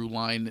best through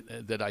line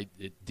that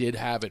it did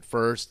have at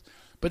first,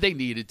 but they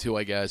needed to,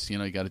 I guess.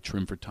 You got to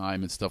trim for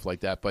time and stuff like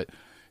that. But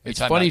it's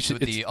Are you talking funny.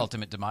 about the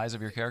ultimate demise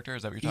of your character?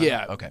 Is that what you're talking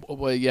Yeah. about? Okay.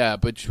 Well, yeah,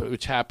 but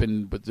which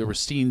happened, but there were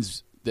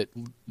scenes that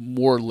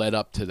more led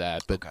up to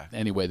that. But Okay.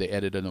 anyway, they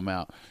edited them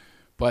out.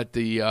 But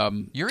the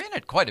You're in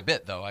it quite a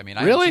bit, though. I mean,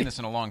 I Really? haven't seen this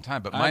in a long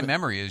time, but my I'm-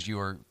 memory is you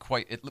were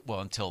quite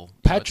until it's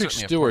Patrick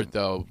certainly a Stewart, point.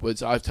 though,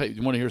 was. I'll tell you.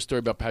 You want to hear a story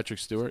about Patrick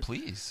Stewart?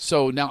 Please.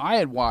 So now I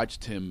had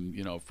watched him,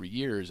 for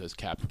years as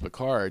Captain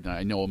Picard, and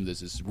I know him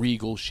as this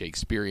regal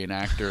Shakespearean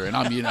actor, and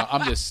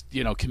I'm this,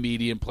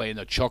 comedian playing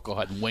the Chuckle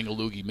Hut in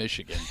Wingaloogie,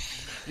 Michigan.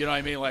 You know what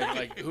I mean?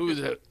 Like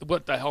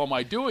what the hell am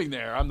I doing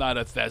there? I'm not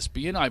a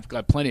thespian. I've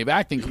got plenty of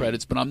acting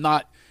credits, but I'm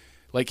not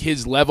like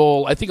his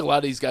level. I think a lot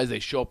of these guys, they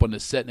show up on the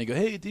set and they go,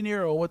 "Hey, De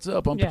Niro, what's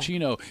up? I'm Yeah.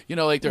 Pacino."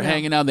 Like they're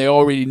hanging out. And they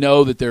already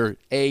know that they're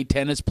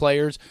tennis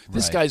players.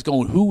 This Right. guy's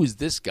going, "Who is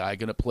this guy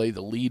going to play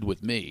the lead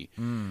with me?"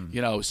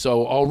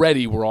 So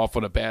already we're off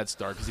on a bad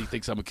start because he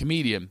thinks I'm a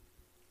comedian.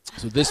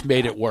 So this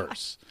made it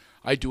worse.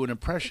 I do an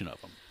impression of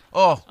him.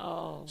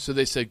 Oh, So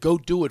they said, "Go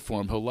do it for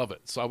him. He'll love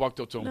it." So I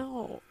walked up to him.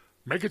 No.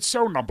 Make it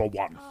so, number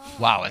one.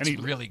 wow, that's And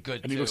he- really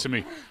good. And he too. looks at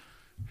me.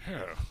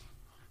 "Yeah,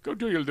 go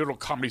do your little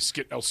comedy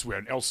skit elsewhere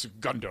in El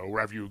Segundo,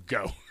 wherever you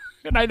go."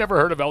 And I never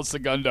heard of El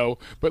Segundo,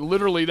 but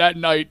literally that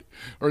night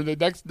or the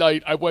next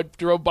night, I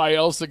drove by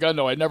El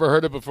Segundo. I never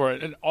heard it before,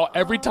 and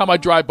every time I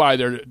drive by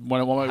there, when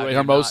I'm on my way to you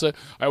Hermosa,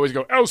 I always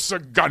go El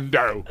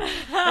Segundo,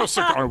 El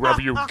Segundo, wherever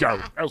you go,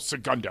 El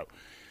Segundo.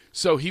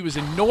 So he was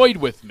annoyed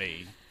with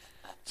me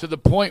to the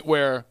point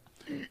where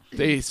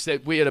they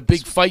said we had a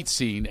big fight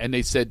scene, and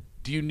they said,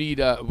 "Do you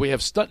need we have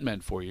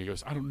stuntmen for you?" He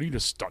goes, "I don't need a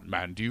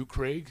stuntman. Do you,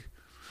 Craig?"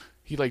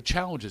 He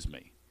challenges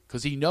me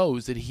because he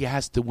knows that he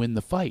has to win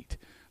the fight.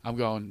 I'm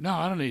going, "No,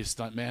 I don't need a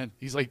stuntman."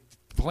 He's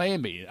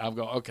playing me. I'm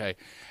going, "Okay."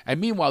 And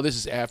meanwhile, this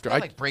is after Not I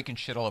like breaking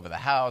shit all over the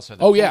house or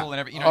the Oh, pool yeah. and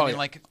everything. You know what Oh, I mean? yeah.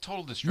 Like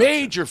total destruction.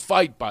 major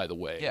fight, by the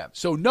way. Yeah.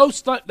 So no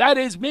stunt. That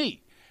is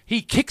me.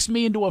 He kicks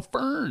me into a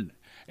fern,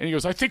 and he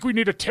goes, "I think we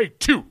need to take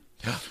two."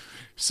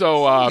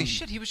 So Holy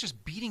shit, he was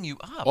just beating you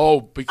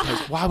up. because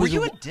why were was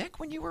you it? a dick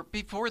when you were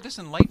before this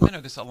enlightenment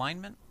or this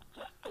alignment?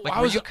 Like, I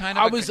were was, you kind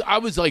of? I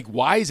was like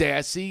wise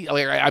assy.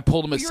 I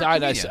pulled him Well, you're a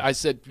aside. comedian. I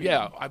said,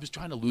 "Yeah." I was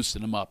trying to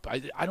loosen him up.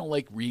 I don't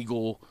like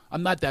regal.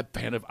 I'm not that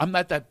fan of. I'm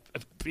not that.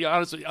 To be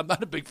honest with you, I'm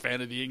not a big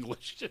fan of the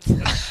English.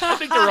 I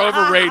think they're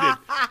overrated.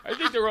 I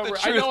think they're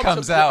overrated. truth I know I'm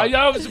comes sup- out. I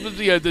know I'm supposed to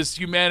be this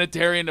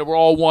humanitarian that we're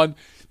all one.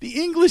 The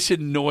English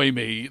annoy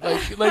me.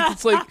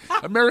 It's like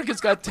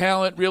America's Got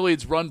Talent. Really,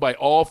 it's run by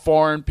all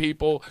foreign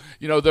people.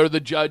 They're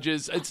the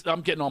judges. I'm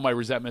getting all my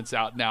resentments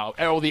out now.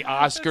 All the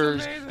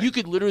Oscars. You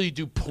could literally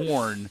do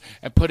porn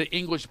and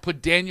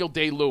put Daniel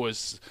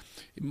Day-Lewis.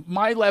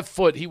 My left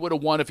foot, he would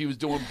have won if he was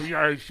doing.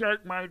 "Yeah,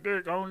 shake my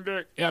dick, own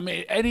dick." I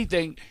mean,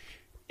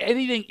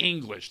 anything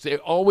English. They're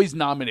always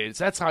nominated.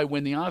 So that's how I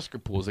win the Oscar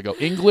pools. I go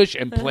English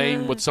and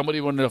playing with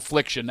somebody with an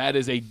affliction. That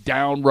is a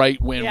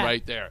downright win Yeah.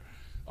 right there.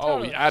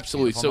 Oh, yeah,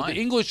 absolutely. Beautiful So mind.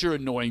 the English are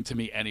annoying to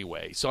me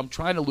anyway. So I'm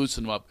trying to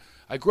loosen them up.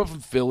 I grew up in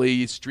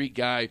Philly, street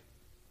guy.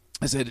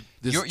 I said,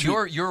 this is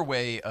true. Your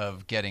way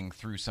of getting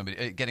through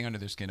somebody, getting under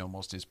their skin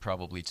almost is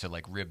probably to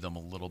like rib them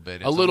a little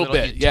bit. It's A little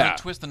bit, you yeah.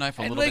 Twist the knife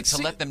a And little like, bit to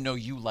see- let them know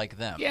you like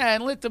them. Yeah,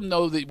 and let them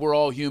know that we're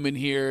all human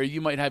here.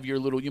 You might have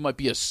you might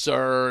be a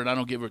sir, and I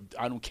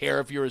don't care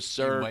if you're a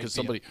sir might because be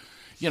somebody,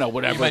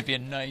 whatever. You might be a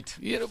knight.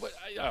 But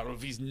I don't know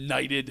if he's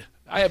knighted.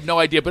 I have no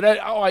idea, but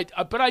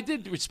I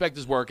did respect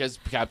his work as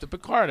Captain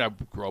Picard. I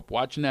grew up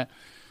watching that,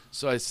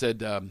 so I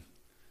said,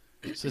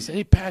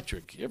 "Hey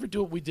Patrick, you ever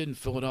do what we did in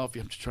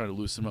Philadelphia?" I'm just trying to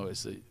loosen him up. I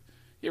said,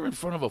 "You ever in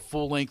front of a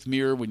full-length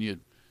mirror when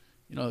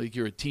like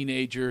you're a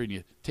teenager and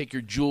you take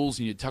your jewels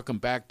and you tuck them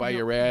back by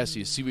your ass and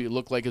you see what you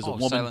look like as a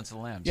woman?" Silence of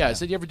the Lambs. Yeah, I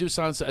said, "You ever do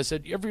silence?" I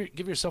said, "You ever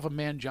give yourself a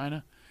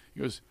mangina?" He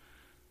goes,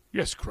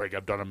 "Yes, Craig,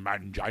 I've done a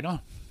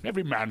mangina.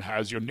 Every man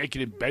has. You're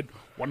naked in bed.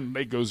 One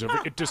leg goes over,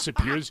 it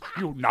disappears.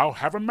 You now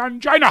have a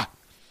mangina."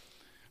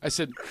 I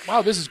said,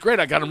 "Wow, this is great.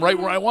 I got him right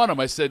where I want him."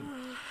 I said,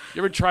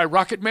 "You ever try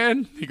Rocket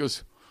Man?" He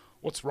goes,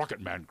 "What's Rocket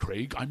Man,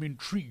 Craig? I'm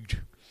intrigued."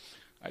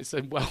 I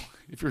said, "Well,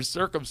 if you're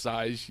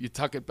circumcised, you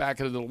tuck it back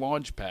into the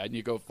launch pad and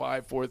you go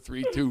 5, 4,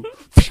 3, 2,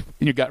 and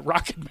you got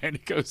Rocket Man." He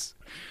goes,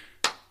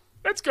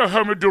 "Let's go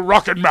home and do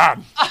Rocket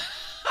Man."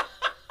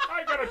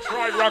 I gotta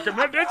try Rocket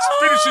Man. Let's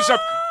finish this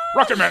up.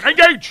 Rocket Man,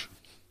 engage.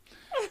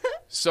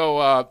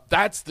 So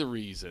that's the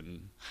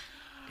reason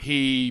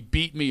he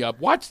beat me up.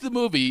 Watch the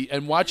movie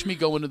and watch me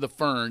go into the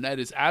fern. That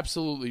is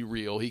absolutely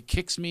real. He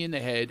kicks me in the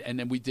head, and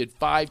then we did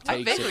 5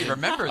 takes vaguely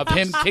remember of this.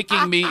 him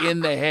kicking me in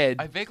the head.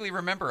 I vaguely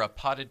remember a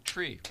potted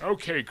tree.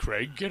 Okay,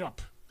 Craig, get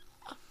up.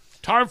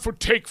 Time for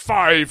take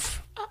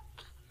 5.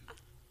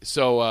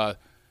 So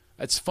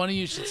it's funny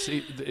you should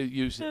see.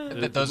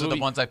 Those are the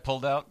ones I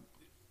pulled out.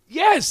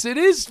 Yes, it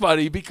is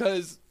funny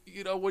because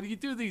when you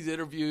do these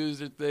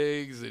interviews or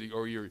things,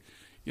 or you're,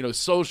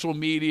 social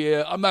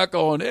media, I'm not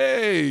going,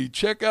 "Hey,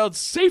 check out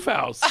Safe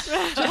House,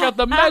 check out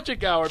the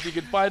Magic Hour." If you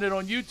can find it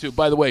on YouTube.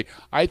 By the way,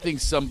 I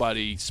think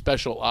somebody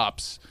special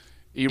ops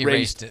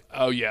erased it.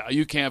 Oh yeah,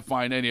 you can't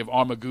find any of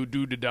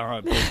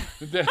Armageddon.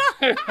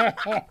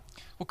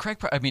 Well,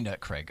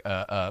 Craig.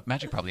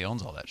 Magic probably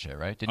owns all that shit,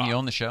 right? Didn't he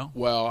own the show?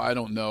 Well, I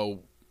don't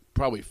know.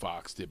 Probably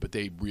Fox did, but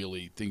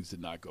things did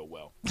not go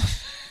well.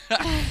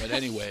 But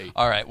anyway.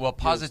 All right. Well,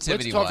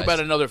 positivity. Let's talk about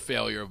another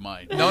failure of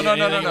mine. No. What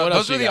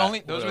else Those were you the got? only.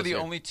 Those What were else the you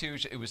got? only two.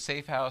 It was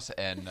Safe House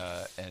and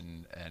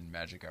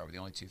Magic Hour were the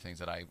only two things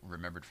that I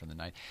remembered from the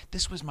night.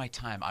 This was my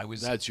time.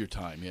 That's your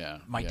time. Yeah.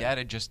 My dad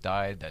had just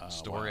died. That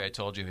story wow. I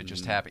told you had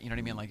just happened. You know what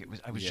I mean? Like it was.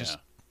 I was just.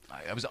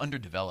 I was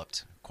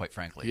underdeveloped, quite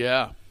frankly.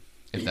 Yeah.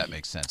 If that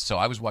makes sense. So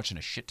I was watching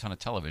a shit ton of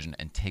television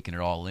and taking it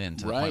all in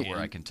to the point where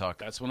I can talk.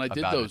 That's when I did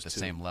about those it at the two.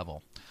 same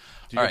level.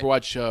 Did you ever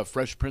watch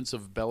Fresh Prince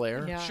of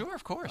Bel-Air? Yeah. Sure,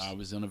 of course. I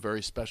was in a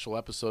very special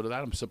episode of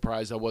that. I'm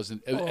surprised I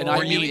wasn't. Oh. And I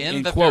Were you mean,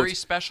 in the quotes, very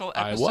special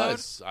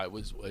episode? I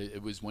was.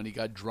 It was when he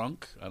got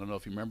drunk. I don't know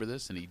if you remember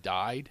this, and he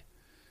died.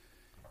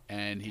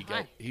 And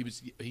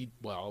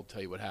well, I'll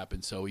tell you what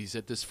happened. So he's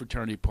at this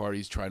fraternity party.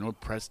 He's trying to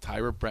impress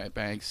Tyra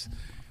Banks.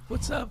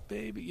 "What's up,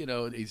 baby?"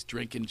 He's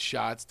drinking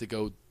shots to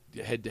go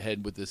head to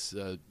head with this,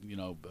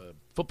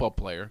 football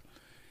player.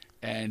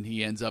 And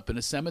he ends up in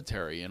a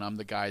cemetery, and I'm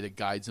the guy that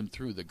guides him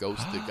through, the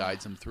ghost that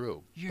guides him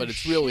through. But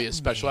it's really a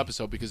special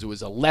episode because it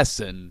was a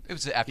lesson. It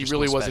was an after He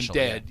really school wasn't special,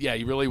 dead. Yeah,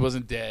 he really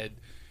wasn't dead.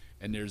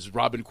 And there's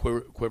Robin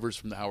Quivers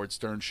from the Howard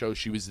Stern show.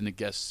 She was a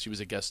guest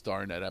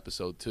star in that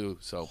episode too.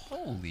 So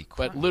Holy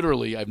crap. But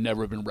literally, I've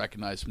never been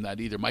recognized from that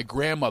either. My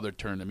grandmother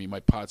turned to me, my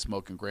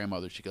pot-smoking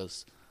grandmother. She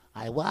goes,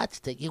 "I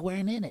watched it. You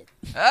weren't in it."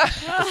 I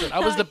said, "I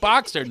was the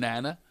boxer,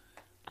 Nana."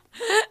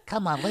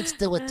 "Come on, let's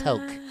do a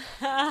toke."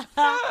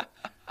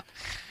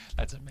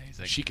 That's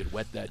amazing. She could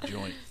wet that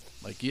joint.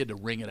 Like, you had to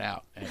wring it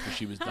out after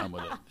she was done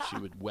with it. She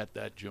would wet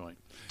that joint.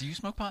 Do you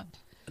smoke pot?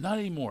 Not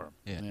anymore.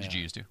 Yeah. Did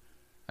you used to?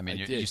 I mean, I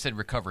you did. said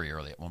recovery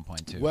early at one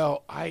point too.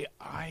 Well, I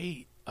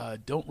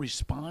don't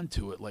respond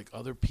to it like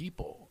other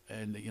people,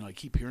 and I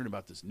keep hearing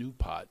about this new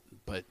pot,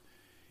 but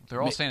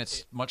they're all saying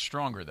it's much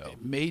stronger though.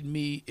 It made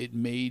me.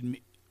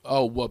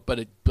 Oh, well, but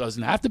it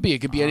doesn't have to be. It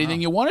could be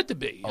anything you want it to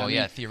be. Oh,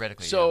 yeah,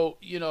 theoretically. So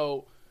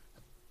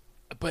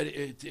but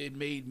it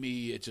made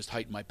me. It just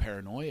heightened my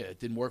paranoia. It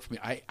didn't work for me.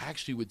 I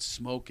actually would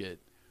smoke it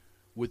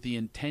with the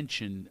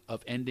intention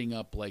of ending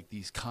up like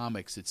these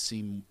comics that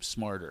seem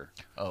smarter.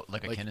 Oh,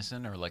 like a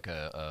Kinnison or like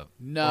a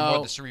no, or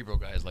more the cerebral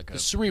guys, like the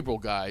cerebral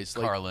guys,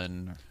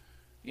 Carlin.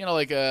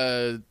 Like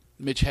a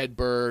Mitch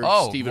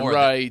Hedberg, Stephen more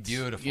Wright.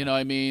 Beautiful. You know what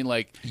I mean?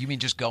 Like, you mean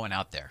just going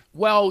out there?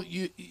 Well,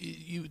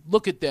 you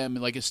look at them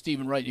like a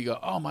Stephen Wright, you go,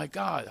 "Oh my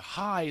God,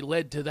 high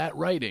led to that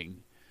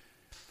writing."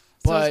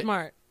 So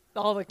smart.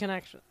 All the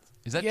connections.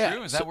 Is that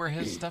true? Is that where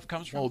his stuff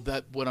comes from?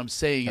 Well, what I'm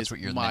saying that's is what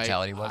your my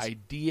mentality was?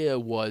 idea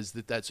was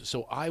that's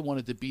so I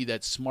wanted to be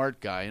that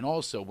smart guy, and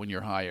also when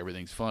you're high,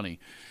 everything's funny.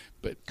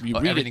 But you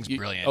read everything's it,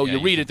 brilliant. You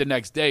read it the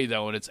next day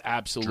though, and it's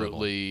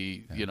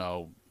absolutely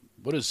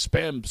what does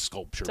spam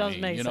sculpture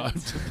Doesn't mean? make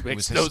sense. It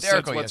makes was no sense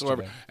hysterical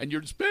whatsoever. yesterday. And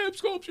you're spam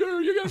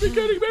sculpture. You gotta be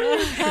kidding me! No,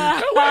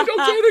 wait, don't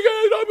say it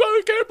again.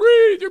 I can't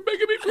breathe. You're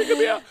making me freaking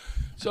me out.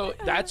 So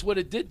that's what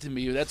it did to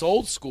me. That's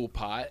old school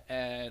pot,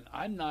 and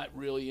I'm not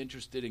really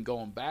interested in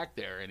going back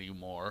there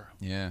anymore.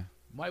 Yeah.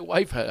 My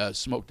wife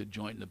smoked a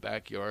joint in the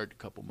backyard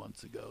a couple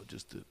months ago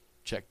just to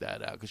check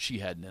that out because she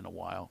hadn't in a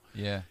while.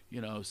 Yeah.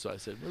 So I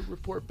said,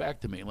 report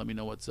back to me and let me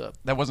know what's up.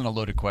 That wasn't a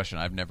loaded question.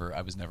 I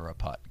was never a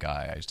pot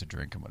guy. I used to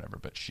drink and whatever.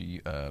 But she,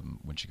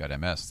 when she got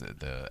MS,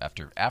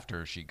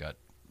 after she got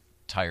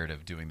tired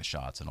of doing the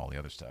shots and all the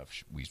other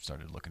stuff, we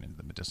started looking into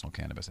the medicinal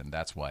cannabis, and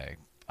that's why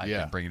I've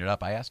been bringing it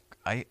up.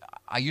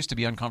 I used to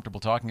be uncomfortable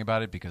talking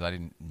about it because I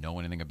didn't know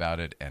anything about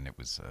it, and it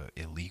was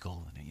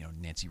illegal.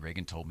 And Nancy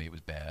Reagan told me it was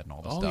bad and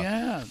all this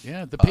stuff.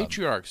 Yeah. The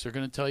patriarchs are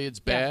going to tell you it's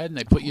bad, and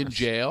they put you in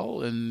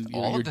jail, and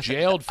you're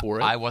jailed for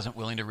it. I wasn't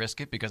willing to risk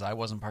it because I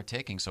wasn't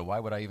partaking, so why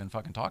would I even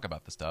fucking talk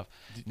about the stuff?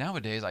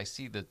 Nowadays, I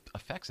see the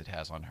effects it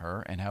has on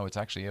her and how it's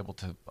actually able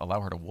to allow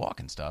her to walk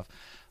and stuff.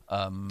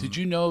 Did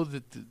you know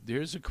that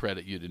there's a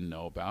credit you didn't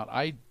know about?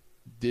 I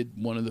did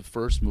one of the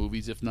first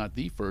movies, if not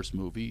the first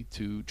movie,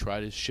 to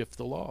try to shift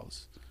the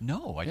laws.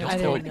 No, I don't I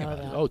know didn't anything know about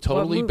that. it. Oh,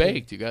 Totally What movie?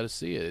 Baked. You got to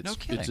see it. No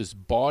kidding. It's this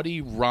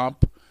bawdy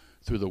romp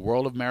through the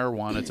world of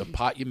marijuana. It's a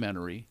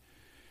potumentary.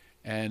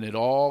 And it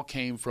all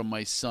came from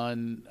my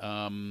son.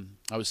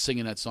 I was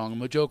singing that song,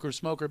 I'm a joker,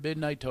 smoker,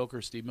 midnight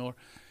toker, Steve Miller.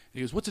 And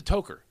he goes, what's a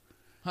toker?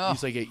 Oh.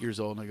 He's like 8 years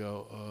old, and I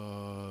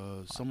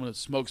go, someone that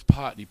smokes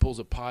pot. And he pulls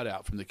a pot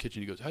out from the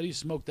kitchen. He goes, how do you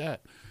smoke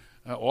that?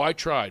 I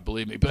tried,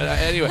 believe me. But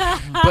anyway,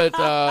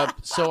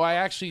 so I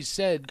actually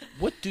said,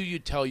 what do you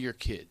tell your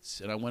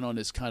kids? And I went on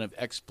this kind of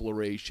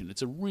exploration.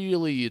 It's a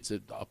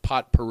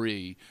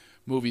potpourri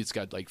movie. It's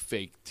got like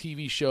fake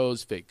TV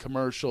shows, fake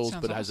commercials,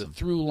 Sounds but it has a awesome.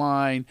 through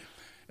line.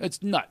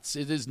 It's nuts.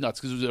 It is nuts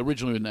because it was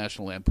originally with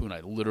National Lampoon.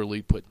 I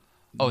literally put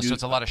Oh, so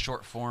it's a lot of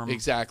short form.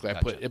 exactly. I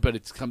Gotcha. put it, but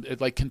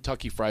it's like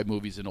Kentucky Fried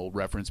Movie's an old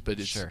reference, but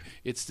it's Sure.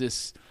 it's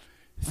this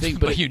thing.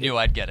 But you knew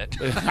I'd get it.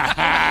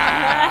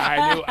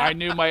 I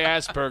knew my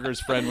Asperger's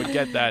friend would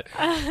get that.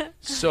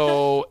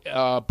 So,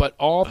 but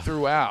all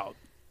throughout,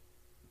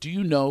 do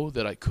you know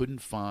that I couldn't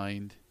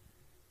find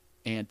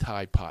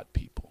anti-pot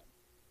people?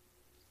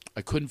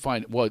 I couldn't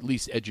find, well, at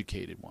least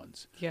educated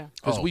ones, Yeah,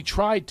 because we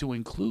tried to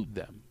include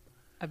them.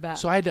 I bet.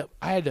 So I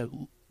had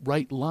to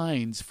write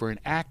lines for an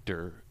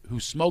actor who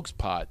smokes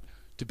pot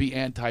to be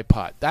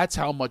anti-pot. That's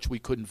how much we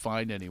couldn't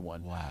find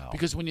anyone. Wow.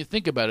 Because when you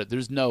think about it,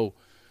 there's no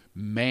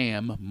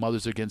ma'am,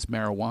 Mothers Against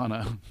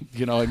Marijuana.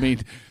 You know what I mean?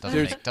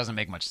 Doesn't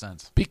make much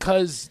sense.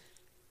 Because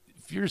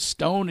if you're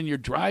stoned and you're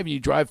driving, you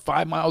drive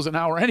 5 miles an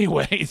hour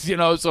anyways,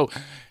 so,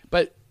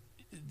 but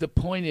the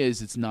point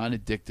is it's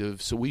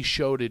non-addictive. So we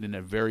showed it in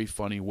a very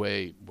funny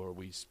way where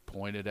we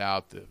pointed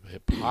out the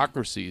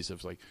hypocrisies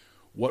of like,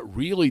 what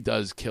really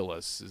does kill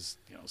us is,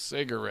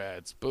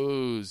 cigarettes,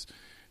 booze,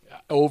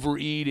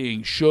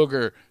 overeating,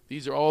 sugar.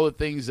 These are all the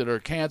things that are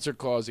cancer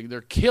causing.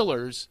 They're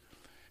killers.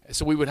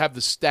 So we would have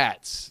the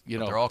stats,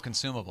 But they're all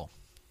consumable.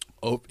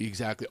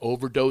 Exactly.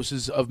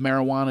 Overdoses of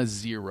marijuana,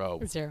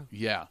 0. 0.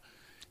 Yeah.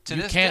 To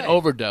you this can't day,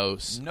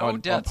 overdose No on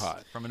deaths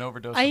pot. from an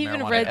overdose I of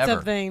even marijuana read ever.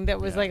 something that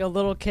was like a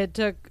little kid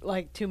took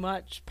like too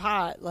much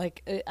pot,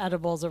 like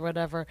edibles or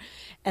whatever,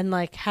 and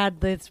like had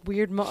this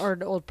weird or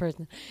an old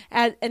person.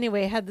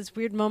 Anyway, had this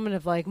weird moment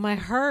of like my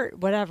heart,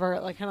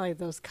 whatever, like kind of like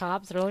those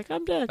cops that are like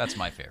I'm dead, That's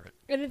my favorite.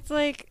 and it's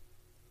like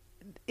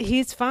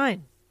he's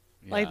fine.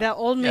 Like Yeah. that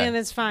old man Yeah.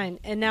 is fine,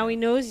 and now he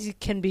knows he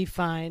can be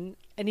fine,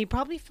 and he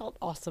probably felt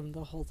awesome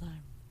the whole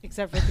time,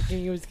 except for thinking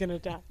he was gonna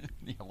die.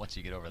 Yeah, once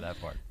you get over that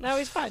part. Now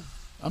he's fine.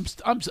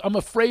 I'm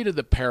afraid of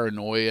the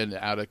paranoia and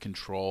out of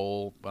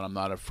control, but I'm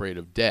not afraid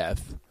of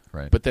death.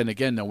 Right. But then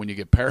again, though, when you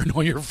get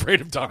paranoid, you're afraid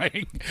of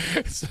dying.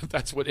 So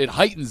that's what it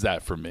heightens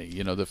that for me.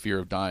 The fear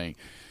of dying.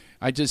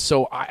 I'm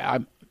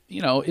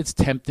it's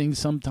tempting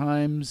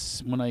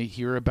sometimes when I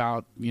hear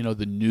about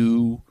the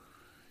new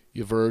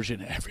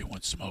version.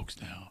 Everyone smokes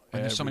now.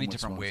 And there's so many Everyone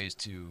different smokes. ways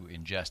to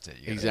ingest it.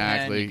 You got a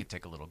Exactly. pen, you can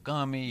take a little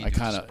gummy, you I do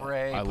kind the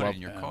spray, put it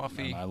in your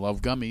coffee. I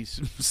love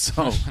gummies.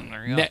 So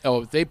There you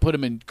go. if they put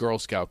them in Girl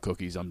Scout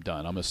cookies, I'm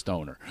done. I'm a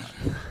stoner.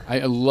 I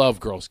love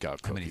Girl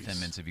Scout How cookies. many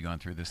Thin Mints have you gone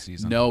through this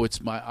season? No, it's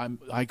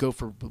I go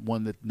for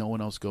one that no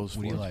one else goes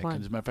What for. do you like? Which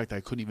one? As a matter of fact, I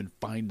couldn't even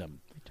find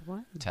them.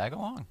 What? Tag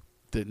along.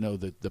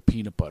 The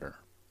peanut butter.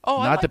 Oh,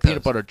 I Not like the peanut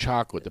those. butter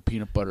chocolate. The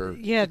peanut butter.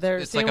 Yeah, they're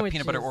It's like a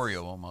peanut butter sandwiches.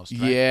 Oreo almost.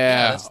 Right?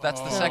 Yeah. That's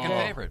the second Oh.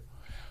 favorite.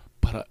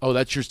 But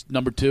that's your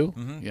number 2.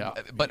 Yeah.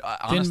 But Thin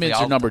honestly, Mints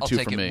are I'll, number I'll 2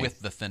 take for it me. with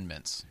the Thin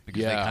Mints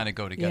because Yeah. they kind of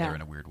go together Yeah.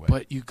 in a weird way.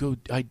 But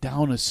I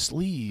down a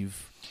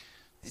sleeve.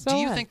 So do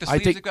you what? think the I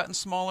sleeves think- have gotten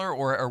smaller,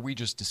 or are we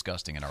just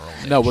disgusting in our old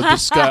age? No, we're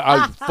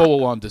I'm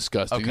full on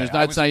disgusting. Okay, There's I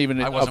that's was- not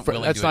even I up wasn't for,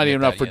 willing that's to not admit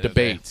even up that for yet, okay.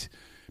 debate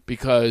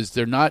because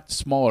they're not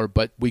smaller,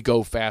 but we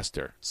go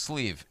faster.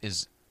 Sleeve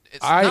is.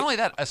 It's I- not only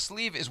that, a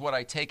sleeve is what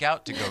I take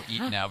out to go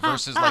eat now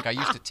versus like I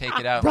used to take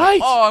it out. Right.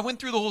 Like, oh, I went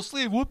through the whole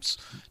sleeve. Whoops.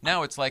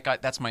 Now it's like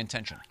that's my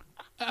intention.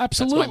 That's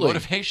Absolutely. my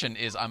motivation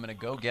is I'm going to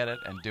go get it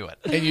and do it.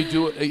 And you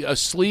do it a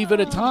sleeve at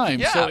a time.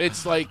 Yeah. So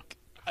it's like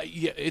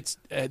Yeah, it's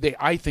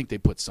I think they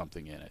put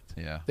something in it.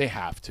 Yeah. They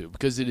have to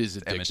because it is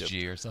addictive.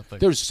 MSG or something.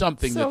 There's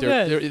something So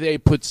that good. they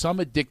put some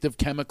addictive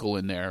chemical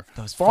in there.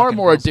 Those far fucking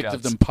more Girl addictive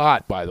Scouts. than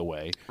pot, by the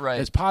way. Right.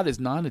 As pot is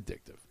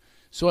non-addictive.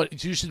 So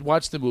you should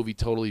watch the movie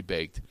Totally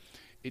Baked.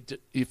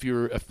 If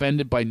you're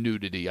offended by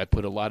nudity, I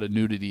put a lot of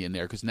nudity in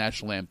there because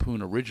National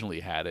Lampoon originally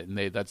had it, and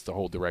that's the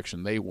whole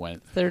direction they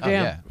went They're Oh,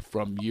 damn. yeah.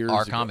 from years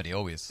R ago. comedy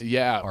always.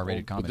 Yeah,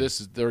 R-rated but comedy.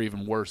 they're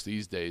even worse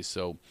these days.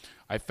 So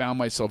I found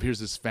myself, here's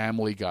this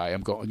Family Guy.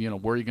 I'm going,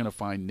 where are you going to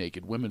find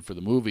naked women for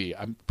the movie?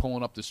 I'm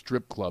pulling up the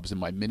strip clubs in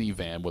my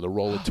minivan with a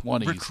roll of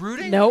 20s.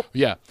 Recruiting? Nope.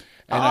 Yeah,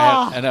 and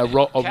I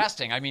had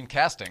Casting. I mean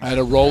casting. I had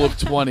a roll of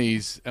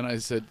 20s, and I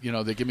said,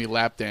 they give me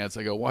lap dance.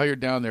 I go, while you're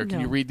down there, can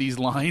No. you read these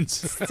lines?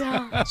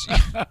 Stop.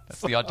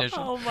 That's the audition.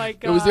 Oh my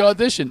god. It was the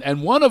audition,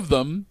 and one of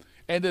them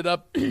ended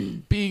up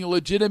being a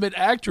legitimate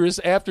actress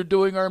after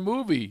doing our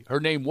movie. Her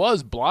name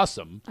was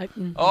Blossom,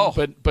 Oh,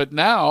 but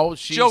now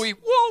she's Joey.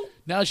 Whoa.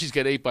 Now she's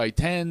got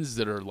 8x10s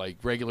that are like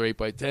regular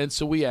 8x10s,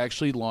 so we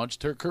actually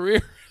launched her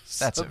career.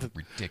 That's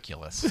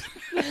ridiculous.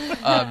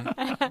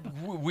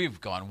 We've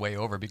gone way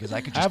over because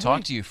I could just Have talk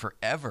we? to you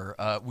forever.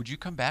 Would you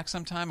come back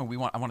sometime? And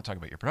I want to talk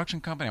about your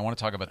production company. I want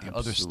to talk about the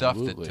other stuff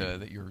Absolutely.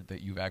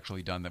 that you've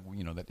actually done that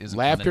that isn't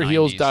from the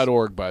 90s.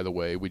 Laughterheals.org, by the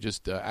way. We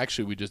just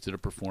we just did a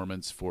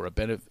performance for a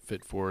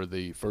benefit for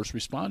the first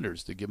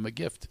responders to give them a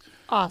gift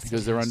Awesome.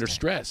 because they're under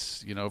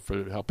stress,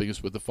 for helping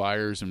us with the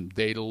fires, and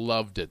they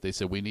loved it. They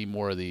said we need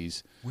more of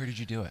these. Where did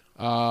you do it?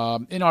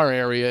 In our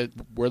area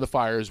where the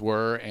fires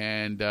were,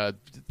 and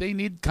they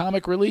need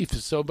comic relief.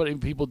 So many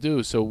people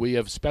do. So we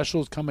have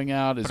specials coming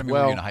out as But I mean,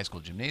 well. were you in a high school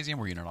gymnasium?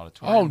 Were you in an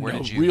auditorium? Oh, Where no,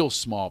 did you? real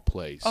small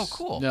place. Oh,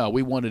 cool. No,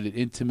 we wanted it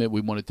intimate.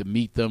 We wanted to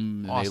meet them.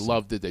 And They Awesome.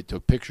 loved it. They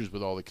took pictures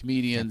with all the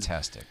comedians.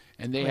 Fantastic.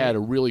 And they had a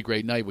really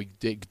great night. We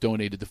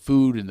donated the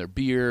food and their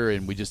beer,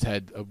 and we just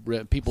had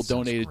people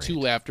Sounds donated great. 2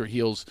 Laughter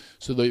Heals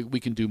so that we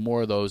can do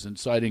more of those. And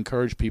so I'd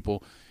encourage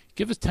people,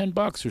 give us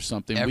 $10 or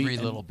something. Every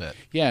little bit.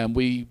 Yeah, and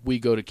we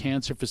go to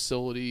cancer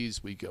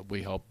facilities.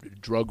 We help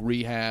drug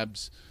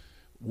rehabs,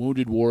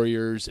 wounded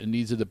warriors, and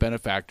these are the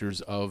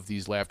benefactors of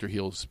these Laughter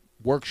Heals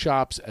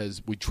workshops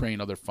as we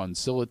train other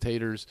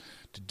facilitators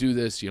to do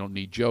this. You don't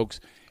need jokes.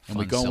 And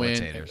we go in.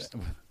 Facilitators.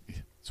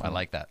 I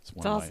like that. It's one,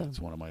 It's of awesome. it's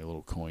one of my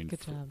little coin.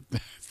 Good job.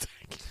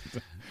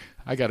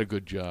 I got a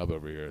good job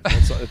over here.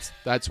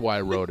 That's why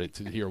I wrote it,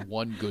 to hear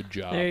one good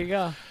job. There you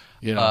go.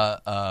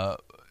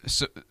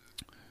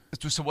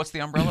 So what's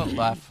the umbrella?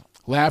 Laugh.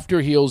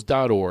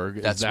 Laughterheals.org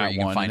is That's where that you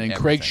can one. find And then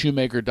everything.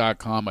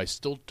 craigshoemaker.com. I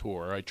still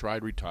tour. I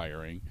tried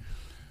retiring,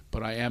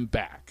 but I am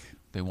back.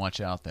 They want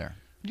you out there.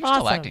 You're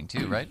still Awesome. acting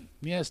too, right?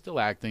 Yeah, still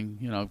acting.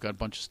 I've got a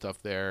bunch of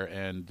stuff there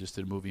and just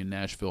did a movie in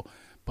Nashville.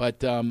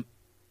 But,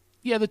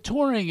 yeah, the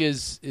touring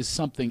is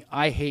something.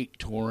 I hate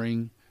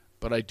touring,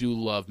 but I do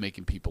love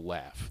making people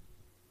laugh.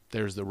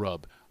 There's the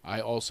rub. I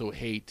also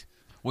hate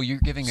Well, you're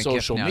giving a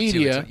social gift now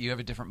media. too. You have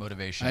a different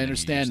motivation. I than you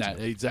understand used that.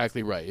 to.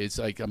 Exactly right. It's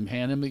like I'm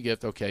handing him a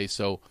gift. Okay,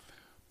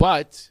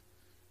 but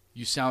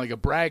you sound like a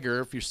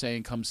bragger if you're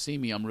saying, come see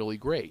me. I'm really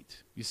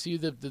great. You see,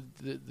 the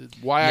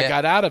why I Yeah.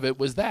 got out of it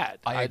was that.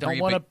 I don't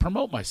agree, want to but-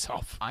 promote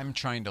myself. I'm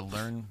trying to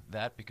learn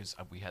that because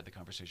we had the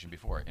conversation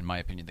before. In my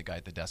opinion, the guy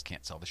at the desk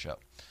can't sell the show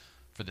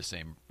for the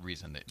same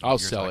reason that I'll you're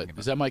sell talking it. about.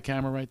 Is that my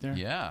camera right there?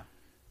 Yeah.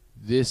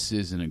 This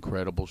is an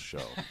incredible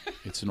show.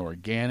 It's an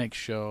organic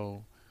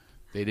show.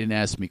 They didn't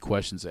ask me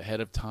questions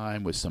ahead of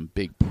time with some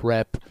big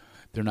prep.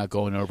 They're not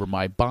going over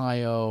my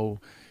bio.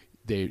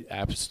 They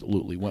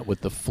absolutely went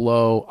with the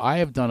flow. I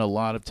have done a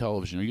lot of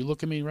television. Are you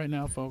looking at me right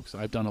now, folks?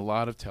 I've done a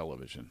lot of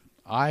television.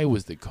 I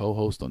was the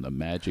co-host on the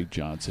Magic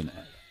Johnson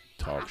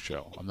talk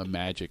show, on the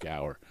Magic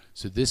Hour.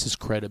 So this is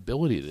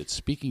credibility that's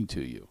speaking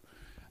to you.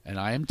 And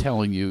I am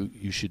telling you,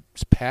 you should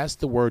pass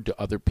the word to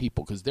other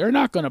people because they're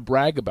not going to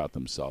brag about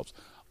themselves.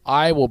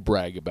 I will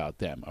brag about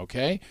them,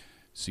 okay?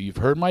 So you've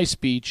heard my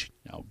speech.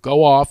 Now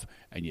go off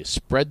and you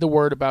spread the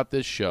word about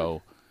this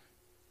show.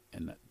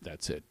 And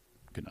that's it.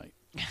 Good night.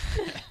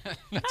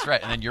 That's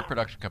right. And then your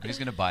production company's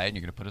going to buy it, and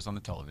you're going to put us on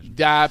the television.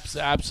 That's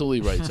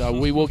absolutely right. So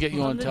we will get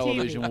you on the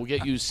television. TV. We'll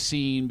get you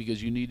seen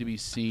because you need to be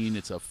seen.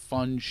 It's a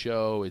fun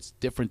show. It's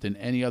different than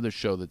any other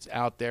show that's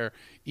out there,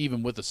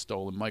 even with a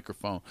stolen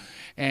microphone.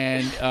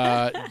 And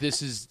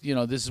this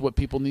is what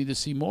people need to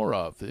see more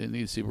of. They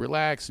need to see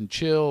relax and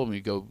chill. And we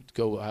go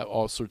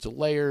all sorts of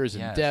layers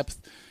and Yes.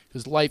 depth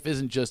because life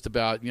isn't just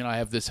about I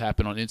have this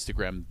happen on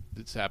Instagram.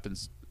 This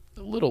happens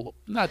a little,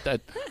 not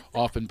that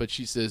often, but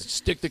she says,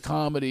 stick to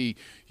comedy.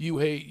 You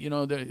hate,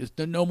 there's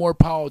no more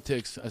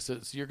politics. I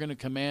said, so you're going to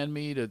command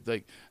me to,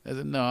 like, I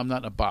said, no, I'm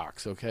not in a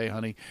box, okay,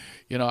 honey?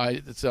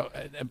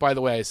 And by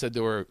the way, I said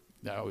to her,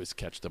 I always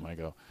catch them, I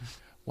go,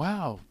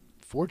 wow,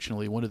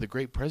 fortunately, one of the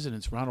great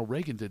presidents, Ronald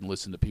Reagan, didn't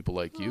listen to people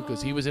like you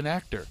because he was an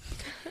actor.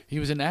 He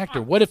was an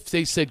actor. What if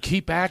they said,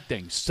 keep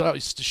acting,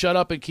 shut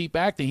up and keep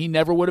acting? He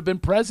never would have been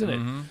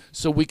president.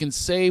 So we can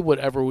say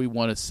whatever we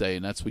want to say,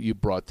 and that's what you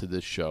brought to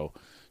this show.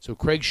 So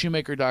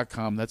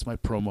CraigShoemaker.com, that's my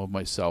promo of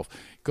myself.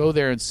 Go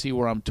there and see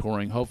where I'm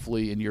touring,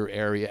 hopefully in your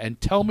area. And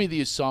tell me that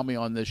you saw me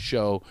on this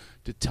show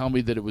to tell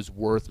me that it was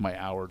worth my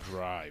hour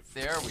drive.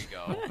 There we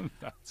go.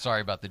 Sorry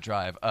about the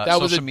drive. That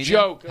was social a media?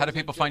 joke. How do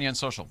people find you on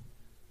social?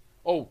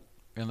 Oh,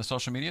 In the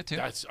social media, too?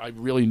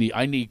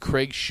 I need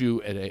Craig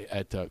Shoe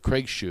at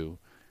Craig Shoe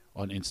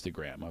on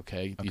Instagram,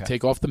 okay? You Okay.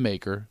 take off the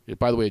maker.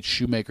 By the way, it's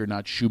Shoemaker,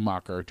 not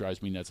Schumacher. It drives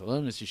me nuts.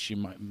 Hello, Mr.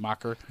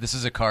 Schumacher. This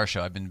is a car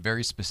show. I've been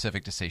very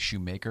specific to say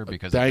shoemaker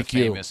because Thank of the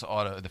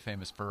you.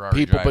 famous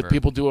Ferrari driver. But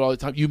people do it all the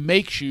time. You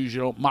make shoes,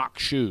 you don't mock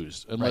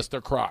shoes unless Right.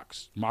 they're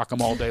Crocs. Mock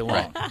them all day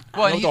long. Well, You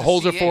know what he's the a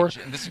holes are for? CH,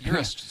 and you're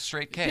a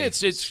straight K. Yeah,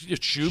 it's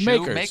Shoemaker.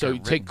 Shoemaker, So you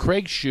written. take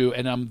Craig Shoe,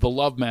 and I'm the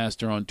Love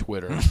Master on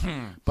Twitter.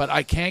 But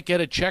I can't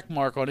get a check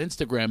mark on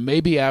Instagram.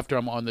 Maybe after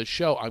I'm on the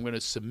show, I'm going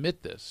to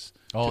submit this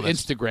Oh, to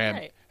that's- Instagram.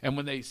 Right. And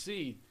when they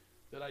see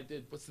that I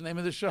did, what's the name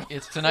of the show?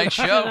 It's tonight's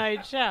show.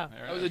 Tonight show.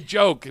 That was a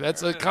joke.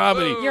 That's a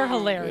comedy. You're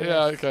hilarious.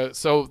 Yeah. Okay.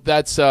 So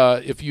that's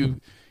if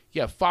you,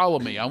 follow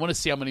me. I want to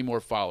see how many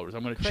more followers.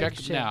 I'm going to Craig check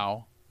Shoe.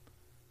 now.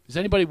 Is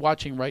anybody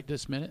watching right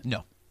this minute?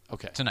 No,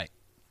 Okay. tonight.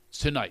 It's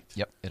tonight.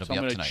 Yep, it'll so be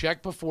I'm up gonna tonight.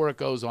 check before it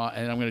goes on,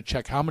 and I'm going to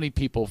check how many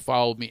people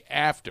followed me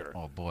after.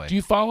 Oh, boy. Do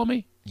you follow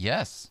me?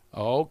 Yes.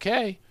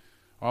 Okay.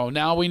 Oh,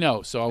 now we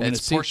know. So I'm going to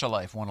It's see. Porsche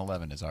Life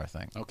 111 is our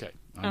thing. Okay.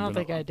 I don't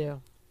think I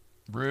do.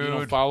 Rude. You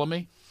don't follow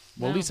me?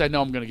 Well, at No. least I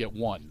know I'm going to get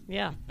one.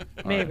 Yeah,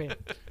 maybe.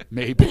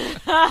 Maybe.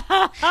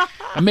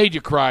 I made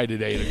you cry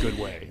today in a good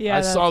way. Yeah,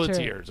 I that's saw the true.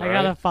 tears. I all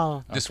gotta right?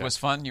 follow. This Okay. was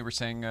fun. You were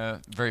saying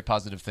very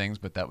positive things,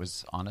 but that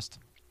was honest.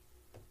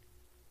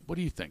 What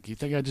do you think? You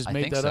think I just I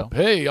made think that so. up?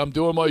 Hey, I'm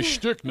doing my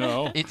shtick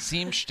now. It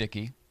seemed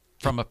shticky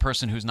from a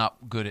person who's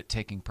not good at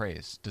taking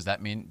praise. Does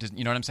that mean?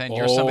 You know what I'm saying?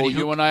 You're Oh, somebody who.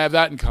 you and I have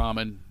that in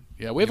common.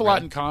 Yeah, we have a You lot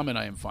really? in common,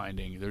 I am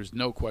finding. There's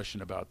no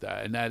question about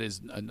that. And that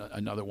is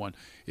another one.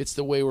 It's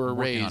the way we're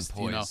Working on raised.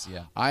 poise,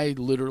 yeah. I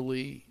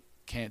literally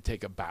can't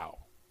take a bow.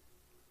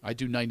 I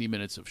do 90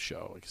 minutes of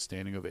show, like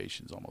standing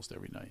ovations almost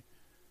every night.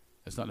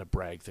 That's not a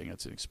brag thing.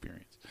 That's an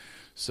experience.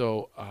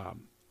 So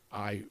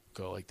I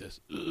go like this.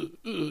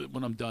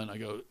 When I'm done, I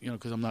go,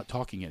 because I'm not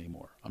talking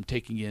anymore. I'm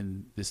taking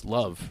in this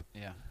love,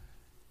 Yeah.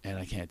 and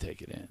I can't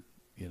take it in.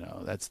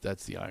 That's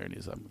the irony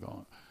is I'm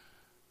going,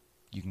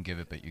 You can give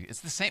it, but it's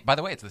the same. By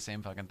the way, it's the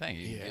same fucking thing.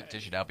 You Yeah. can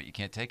dish it out, but you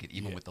can't take it,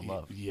 even with the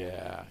love.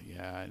 Yeah.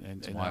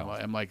 And wild.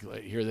 I'm like,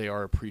 here they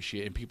are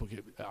appreciating people.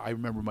 I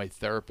remember my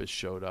therapist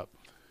showed up,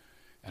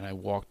 and I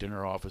walked in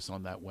her office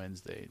on that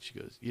Wednesday, and she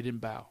goes, "You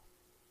didn't bow.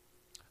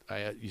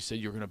 You said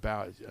you were going to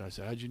bow." And I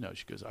said, "How'd you know?"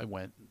 She goes, "I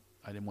went.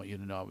 I didn't want you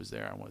to know I was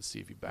there. I want to see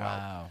if you bowed."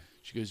 Wow.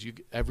 She goes,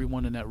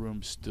 everyone in that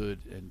room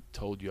stood and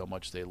told you how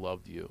much they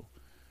loved you,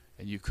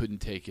 and you couldn't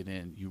take it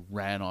in. You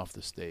ran off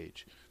the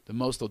stage. The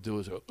most they'll do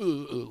is go,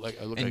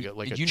 like I look And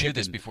like a you chicken. knew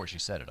this before she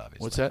said it,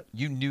 obviously. What's that?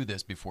 You knew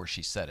this before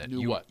she said it.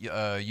 Knew you, what?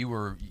 You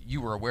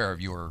were aware of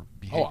your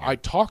behavior. Oh, I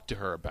talked to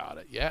her about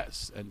it,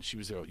 yes. And she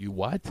was like, "You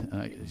what?"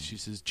 And she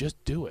says,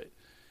 "Just do it."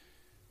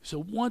 So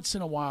once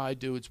in a while I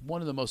do. It's one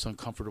of the most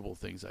uncomfortable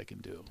things I can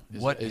do.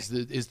 What- is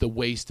the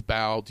waist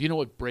bow? Do you know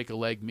what break a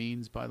leg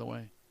means, by the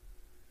way?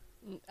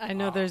 I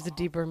know there's a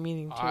deeper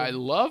meaning to I it.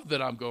 love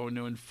that I'm going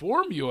to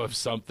inform you of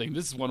something.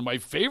 This is one of my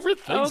favorite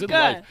things Oh, in good.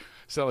 life.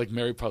 Sound like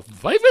Mary Poppins.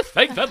 Favorite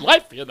thing in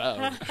life,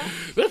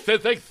 This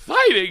is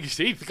exciting.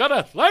 She's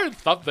gonna learn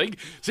something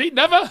she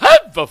never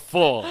heard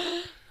before.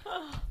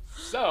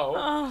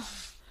 So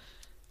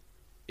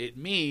it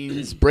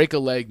means break a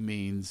leg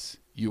means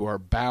you are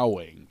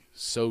bowing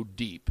so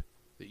deep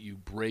that you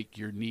break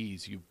your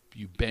knees. You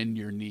bend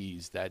your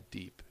knees that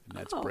deep, and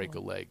that's break a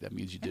leg. That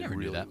means you did never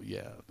knew really. that.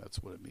 Yeah, that's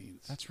what it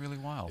means. That's really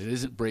wild. It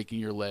isn't breaking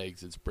your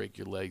legs. It's break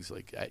your legs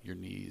like at your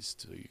knees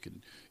so you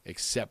can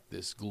accept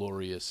this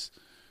glorious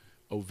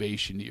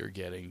ovation that you're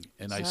getting.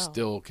 And I So-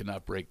 still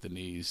cannot break the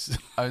knees.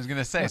 I was going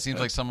to say, it seems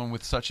like someone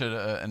with such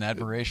an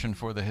admiration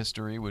for the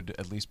history would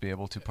at least be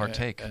able to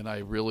partake. And I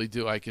really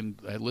do.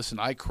 Listen,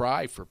 I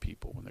cry for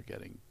people when they're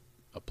getting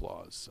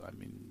applause. I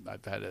mean,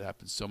 I've had it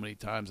happen so many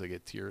times. I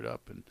get teared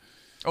up. And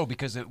Oh,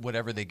 because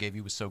whatever they gave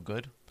you was so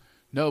good?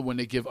 no, when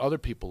they give other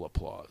people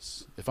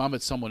applause. If I'm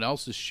at someone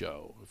else's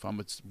show, if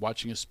I'm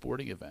watching a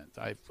sporting event,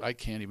 I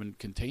can't even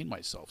contain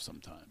myself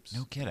sometimes.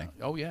 No kidding.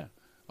 Oh yeah.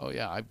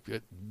 I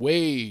get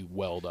way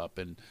welled up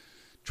and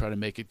try to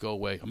make it go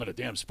away. I'm at a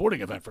damn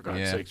sporting event, for God's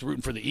Yeah. sakes,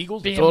 rooting for the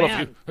Eagles. Be the a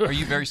Philadelphia- Are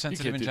you very You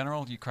sensitive can't in do-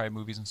 general? Do you cry at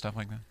movies and stuff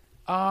like that?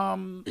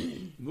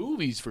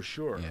 Movies for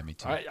sure. Yeah, me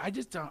too. I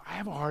just I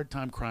have a hard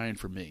time crying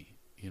for me,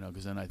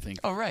 because then I think.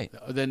 Oh, right.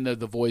 Then the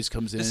voice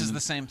comes in. This is the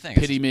same thing.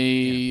 Pity It's-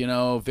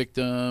 me,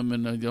 victim,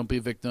 and don't be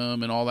a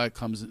victim, and all that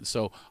comes in.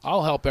 So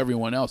I'll help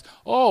everyone else.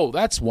 Oh,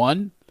 that's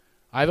one.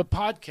 I have a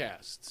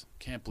podcast.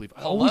 Can't believe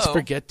I always Hello?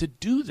 forget to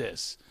do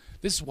this.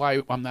 This is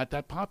why I'm not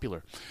that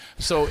popular.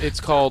 So it's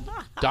called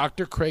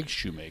Dr. Craig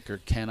Shoemaker.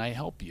 Can I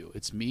help you?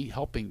 It's me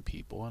helping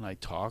people, and I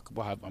talk.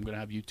 I'm going to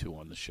have you two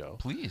on the show.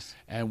 Please.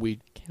 And we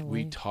Can't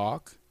we wait.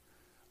 talk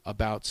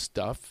about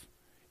stuff,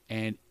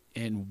 and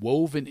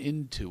woven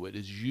into it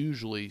is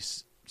usually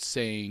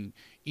saying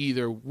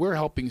either we're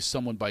helping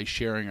someone by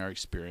sharing our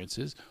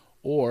experiences,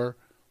 or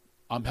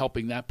I'm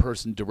helping that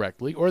person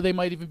directly, or they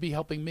might even be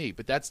helping me.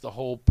 But that's the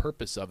whole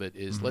purpose of it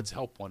is let's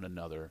help one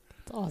another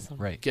It's awesome.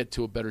 Right. get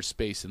to a better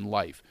space in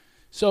life.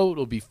 So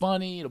it'll be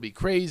funny. It'll be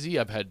crazy.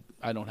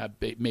 I don't have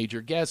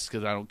major guests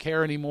because I don't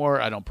care anymore.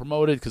 I don't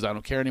promote it because I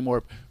don't care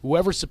anymore.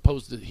 Whoever's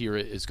supposed to hear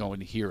it is going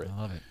to hear it. I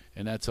love it.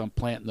 And that's I'm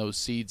planting those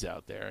seeds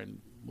out there, and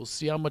we'll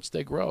see how much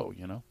they grow.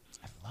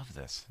 I love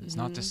this. It's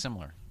not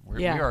dissimilar.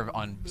 Yeah. We are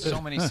on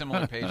so many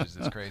similar pages.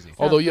 It's crazy.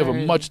 Although you have a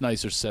very- much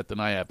nicer set than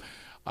I have.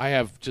 I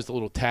have just a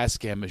little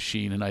Tascam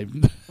machine, and I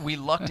We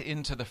lucked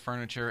into the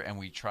furniture, and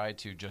we tried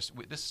to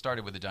this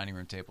started with a dining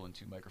room table and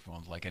 2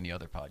 microphones, like any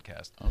other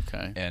podcast.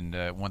 okay. And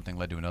one thing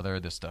led to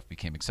another. This stuff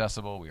became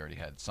accessible. We already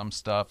had some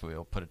stuff. We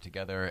all put it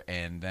together,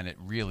 and then it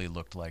really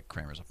looked like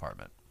Kramer's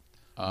apartment.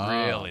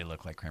 Really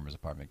looked like Kramer's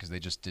apartment because they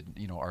just did,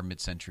 our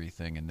mid-century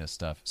thing and this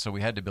stuff. So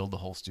we had to build the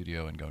whole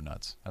studio and go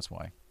nuts. That's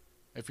why.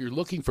 If you're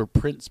looking for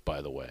prints,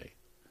 by the way,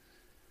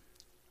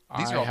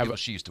 These I are all have people a-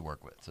 she used to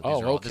work with. So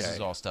Oh, this okay. is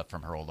all stuff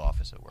from her old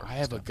office at work. I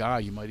have a guy,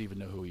 you might even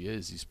know who he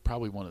is. He's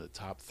probably one of the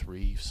top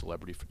 3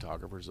 celebrity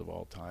photographers of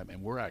all time,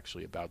 and we're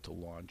actually about to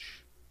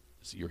launch,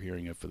 so you're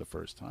hearing it for the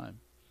first time,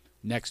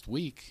 next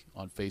week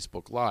on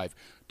Facebook Live.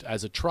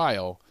 As a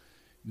trial,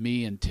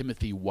 me and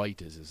Timothy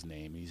White is his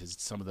name. He has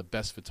some of the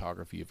best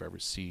photography you've ever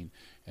seen,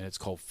 and it's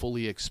called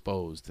Fully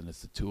Exposed, and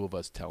it's the two of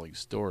us telling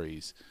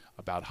stories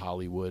about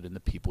Hollywood and the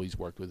people he's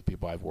worked with, the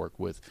people I've worked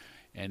with,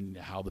 and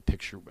how the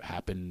picture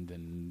happened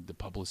and the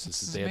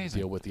publicists This that is they had to amazing.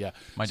 deal with. Yeah,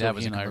 My So dad he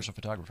was a and I- commercial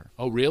photographer.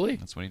 Oh, really?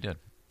 That's what he did.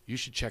 You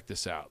should check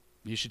this out.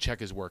 You should check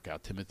his work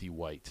out, Timothy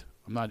White.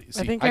 I'm not.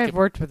 I think I've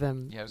worked with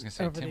him. Yeah, I was going to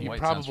say over Tim the You White.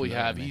 years. sounds probably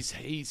familiar have. to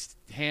me. He's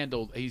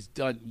handled. He's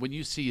done. When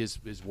you see his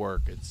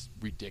work, it's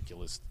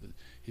ridiculous.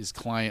 His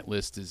client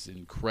list is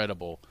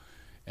incredible,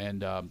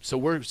 and so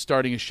we're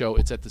starting a show.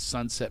 It's at the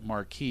Sunset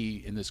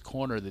Marquee in this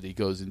corner that he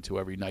goes into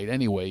every night.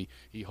 Anyway,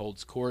 he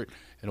holds court.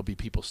 It'll be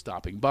people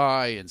stopping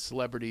by and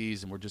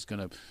celebrities, and we're just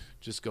gonna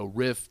go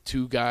riff.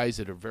 2 guys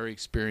that are very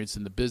experienced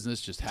in the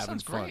business, just having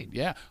sounds fun. great.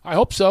 Yeah, I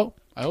hope so.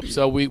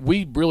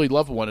 We really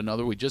love one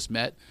another. We just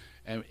met,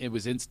 and it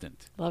was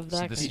instant. Love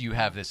So that. you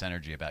have this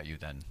energy about you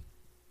then.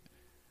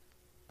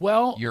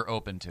 Well, You're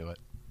open to it.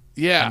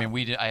 yeah. I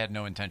mean, I had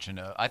no intention.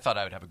 I thought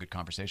I would have a good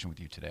conversation with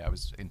you today. I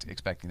was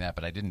expecting that,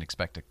 but I didn't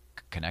expect a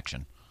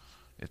connection.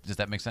 Does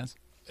that make sense?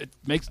 it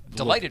makes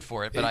Delighted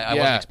for it, but I yeah.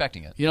 wasn't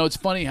expecting it. It's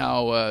funny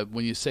how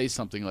when you say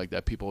something like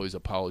that, people always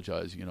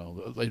apologize.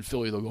 In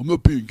Philly, they'll go, "I'm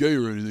not being gay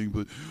or anything,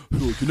 but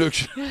a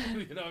connection."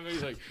 You know what I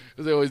mean? Like,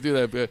 'cause they always do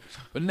that.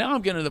 But now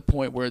I'm getting to the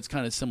point where it's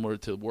kind of similar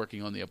to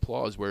working on the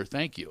applause, where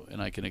thank you,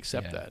 and I can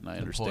accept Yeah, that, and I the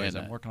understand poise.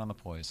 that. I'm working on the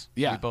poise.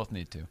 Yeah. We both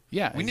need to.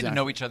 Yeah, We need to exactly.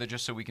 know each other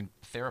just so we can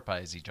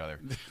therapize each other.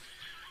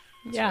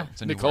 Yeah.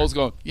 It's a new Nicole's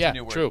word. going, yeah,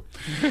 new word. true.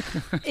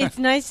 It's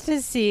nice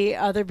to see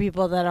other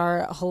people that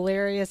are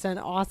hilarious and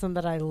awesome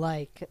that I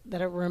like,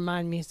 that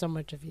remind me so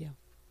much of you.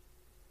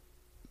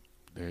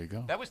 There you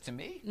go. That was to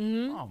me?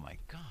 Mm-hmm. Oh, my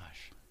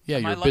gosh. Yeah,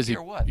 Am I you're lucky busy.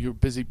 or what? You're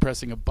busy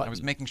pressing a button. I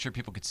was making sure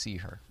people could see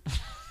her.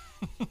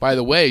 By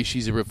the way,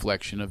 she's a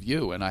reflection of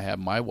you, and I have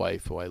my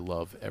wife, who I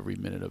love every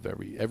minute of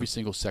every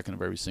single second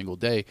of every single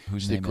day.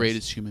 Whose She's the name is?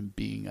 greatest human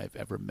being I've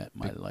ever met in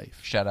my life.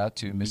 Shout out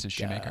to Mrs.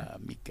 Shoemaker.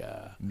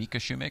 Mika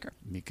Shoemaker?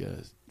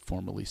 Mika,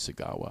 formerly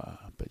Sagawa,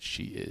 but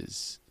she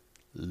is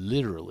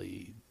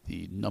literally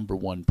the number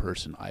 1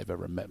 person I've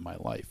ever met in my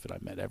life, and I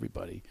met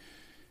everybody.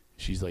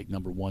 She's like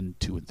number 1,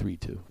 2, and 3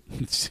 too.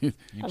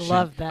 I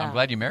love that. I'm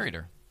glad you married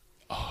her.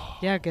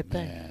 Yeah, good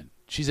thing. Man,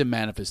 she's a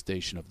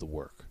manifestation of the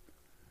work.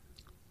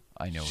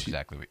 I know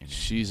exactly what you mean.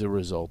 She's a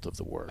result of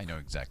the work. I know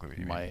exactly what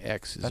you mean. My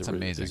ex is That's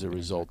amazing. is a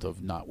result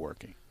of not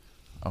working.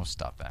 Oh,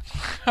 stop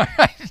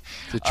that.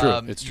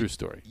 It's a true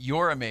story.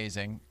 You're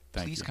amazing.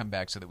 Thank Please you. come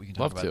back so that we can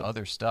talk Love about to.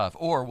 other stuff,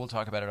 or we'll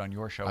talk about it on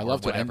your show. I or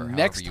love to. whatever, And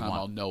however next you time I'll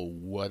want. know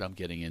what I'm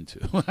getting into.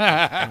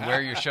 and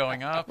where you're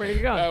showing up. Where you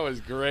going? That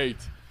was great.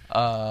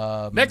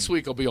 Um, Next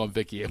week I'll be on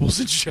Vicky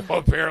Abelson's show.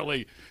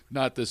 Apparently,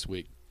 not this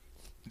week.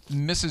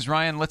 Mrs.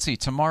 Ryan, let's see.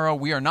 Tomorrow,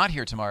 we are not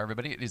here tomorrow,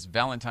 everybody. It is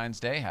Valentine's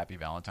Day. Happy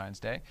Valentine's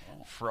Day.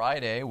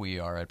 Friday, we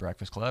are at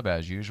Breakfast Club,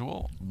 as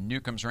usual.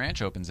 Newcomb's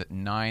Ranch opens at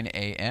 9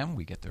 a.m.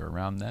 We get there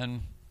around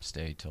then.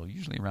 Stay till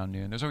usually around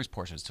noon. There's always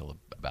portions till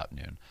about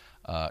noon.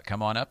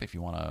 Come on up if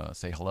you want to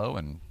say hello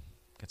and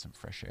get some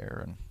fresh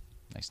air and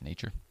nice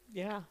nature.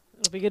 Yeah,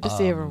 it'll be good to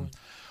see everyone.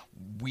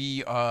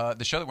 We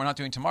the show that we're not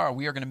doing tomorrow,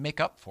 we are going to make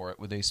up for it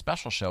with a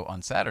special show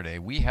on Saturday.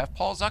 We have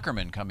Paul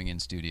Zuckerman coming in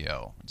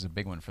studio. It's a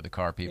big one for the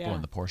car people Yeah,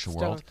 in the Porsche stoked.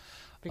 world.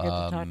 Be good to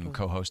talk to him.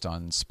 Co-host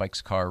on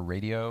Spike's Car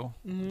Radio,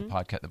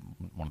 podcast,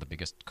 one of the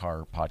biggest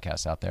car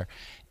podcasts out there,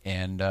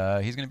 and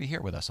he's going to be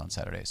here with us on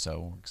Saturday.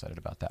 So we're excited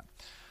about that.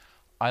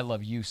 I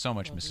love you so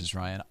much, Mrs.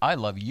 Ryan. I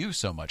love you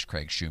so much,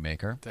 Craig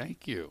Shoemaker.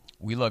 Thank you.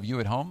 We love you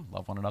at home.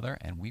 Love one another,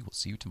 and we will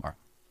see you tomorrow.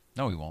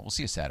 No, we won't. We'll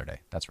see you Saturday.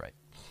 That's right.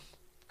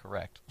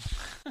 Correct.